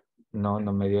 ¿verdad? No,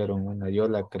 no me dieron una. Yo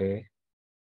la creé.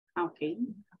 Ah,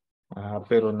 ok.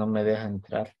 Pero no me deja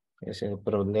entrar. Ese es el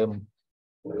problema.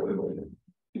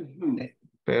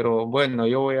 Pero bueno,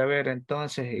 yo voy a ver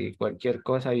entonces y cualquier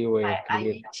cosa yo voy a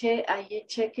escribir. Ahí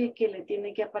cheque que le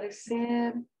tiene que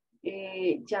aparecer,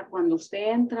 ya cuando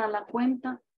usted entra a la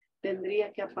cuenta,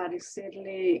 tendría que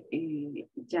aparecerle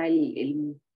ya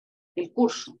el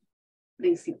curso,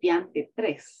 principiante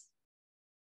 3.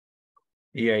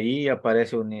 Y ahí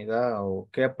aparece unidad o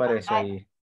qué aparece ahí.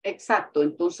 Exacto,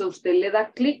 entonces usted le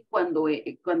da clic cuando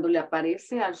le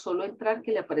aparece, al solo entrar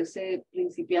que le aparece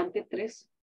principiante 3.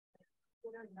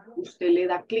 Usted le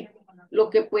da clic. Lo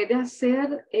que puede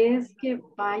hacer es que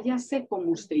váyase,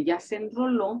 como usted ya se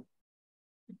enroló,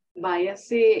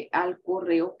 váyase al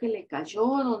correo que le cayó,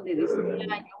 donde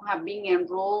decía you have been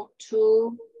enrolled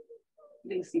to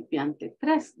principiante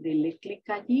 3. Dele clic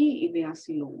allí y vea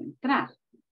si lo va a entrar.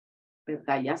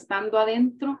 ¿Verdad? Ya estando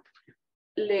adentro,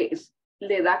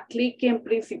 le da clic en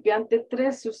principiante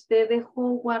 3. Si usted dejó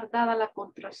guardada la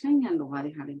contraseña, lo va a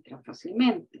dejar entrar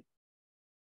fácilmente.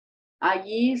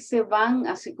 Allí se van,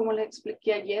 así como les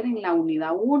expliqué ayer, en la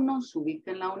unidad 1, se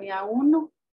ubica en la unidad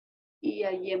 1 y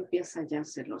allí empieza ya a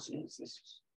hacer los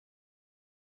ejercicios.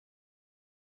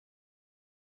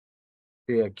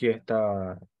 Sí, aquí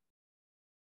está.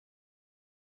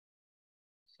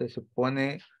 Se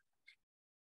supone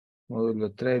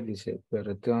módulo 3 dice,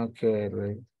 pero tengo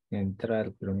que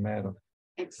entrar primero.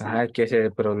 Exacto. Que ese es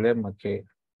el problema que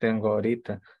tengo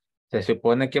ahorita. Se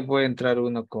supone que puede entrar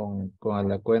uno con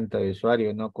la cuenta de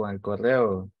usuario, no con el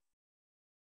correo.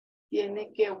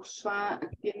 Tiene que usar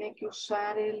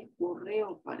el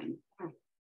correo para entrar.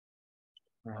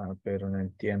 Pero no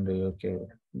entiendo yo que...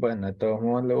 Bueno, de todos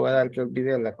modos le voy a dar que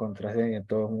olvide la contraseña, de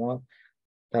todos modos,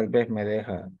 tal vez me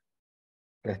deja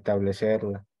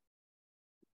restablecerla.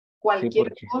 Cualquier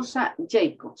porque... cosa,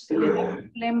 Jacob, si le da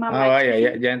problema,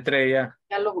 vaya, ya entré ya.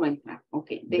 Ya logró entrar.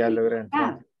 Ok, Ya logré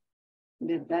entrar.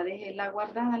 ¿Verdad? Déjela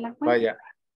guardada la cuenta. Vaya.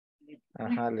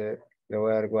 Le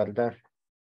voy a dar guardar.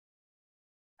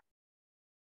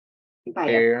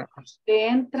 Vaya, usted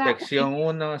entra. Sección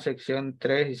 1, sección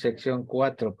 3 y sección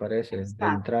 4 parece de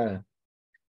entrada.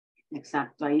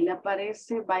 Exacto, ahí le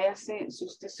aparece, váyase, si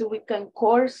usted se ubica en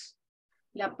course,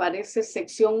 le aparece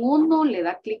sección 1, le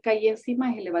da clic ahí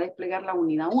encima y se le va a desplegar la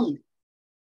unidad 1.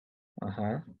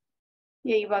 Ajá.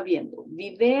 Y ahí va viendo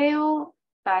video,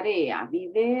 tarea,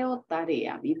 video,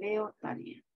 tarea, video,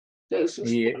 tarea.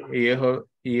 Entonces,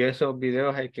 y esos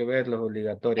videos hay que verlos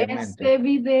obligatoriamente. Este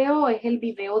video es el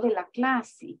video de la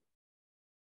clase.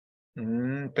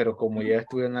 Pero como ya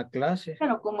estuve en la clase.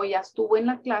 Pero como ya estuvo en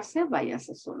la clase,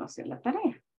 váyase solo a hacer la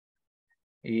tarea.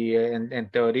 Y en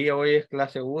teoría hoy es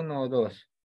clase 1 o 2.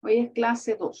 Hoy es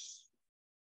clase 2.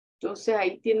 Entonces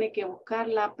ahí tiene que buscar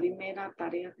la primera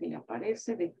tarea que le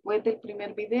aparece. Después del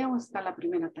primer video está la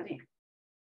primera tarea.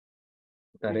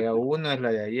 Tarea 1 es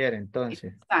la de ayer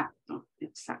entonces.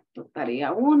 Exacto.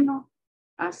 Tarea 1.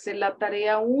 Hace la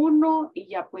tarea 1 y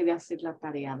ya puede hacer la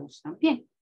tarea 2 también.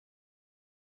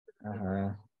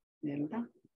 Ajá. ¿Verdad?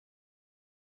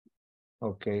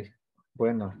 Ok.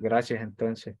 Bueno, gracias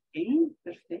entonces. Sí,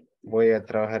 perfecto. Voy a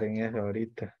trabajar en eso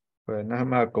ahorita. Pues no se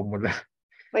me va a acumular.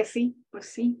 Pues sí.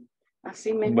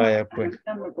 Así me Vaya pues.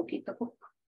 Poquito a poco.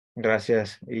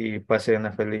 Gracias y pase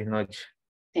una feliz noche.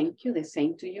 Thank you. The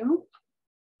same to you.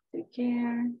 Take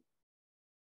care.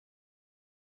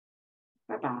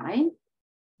 Bye-bye.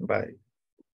 Bye.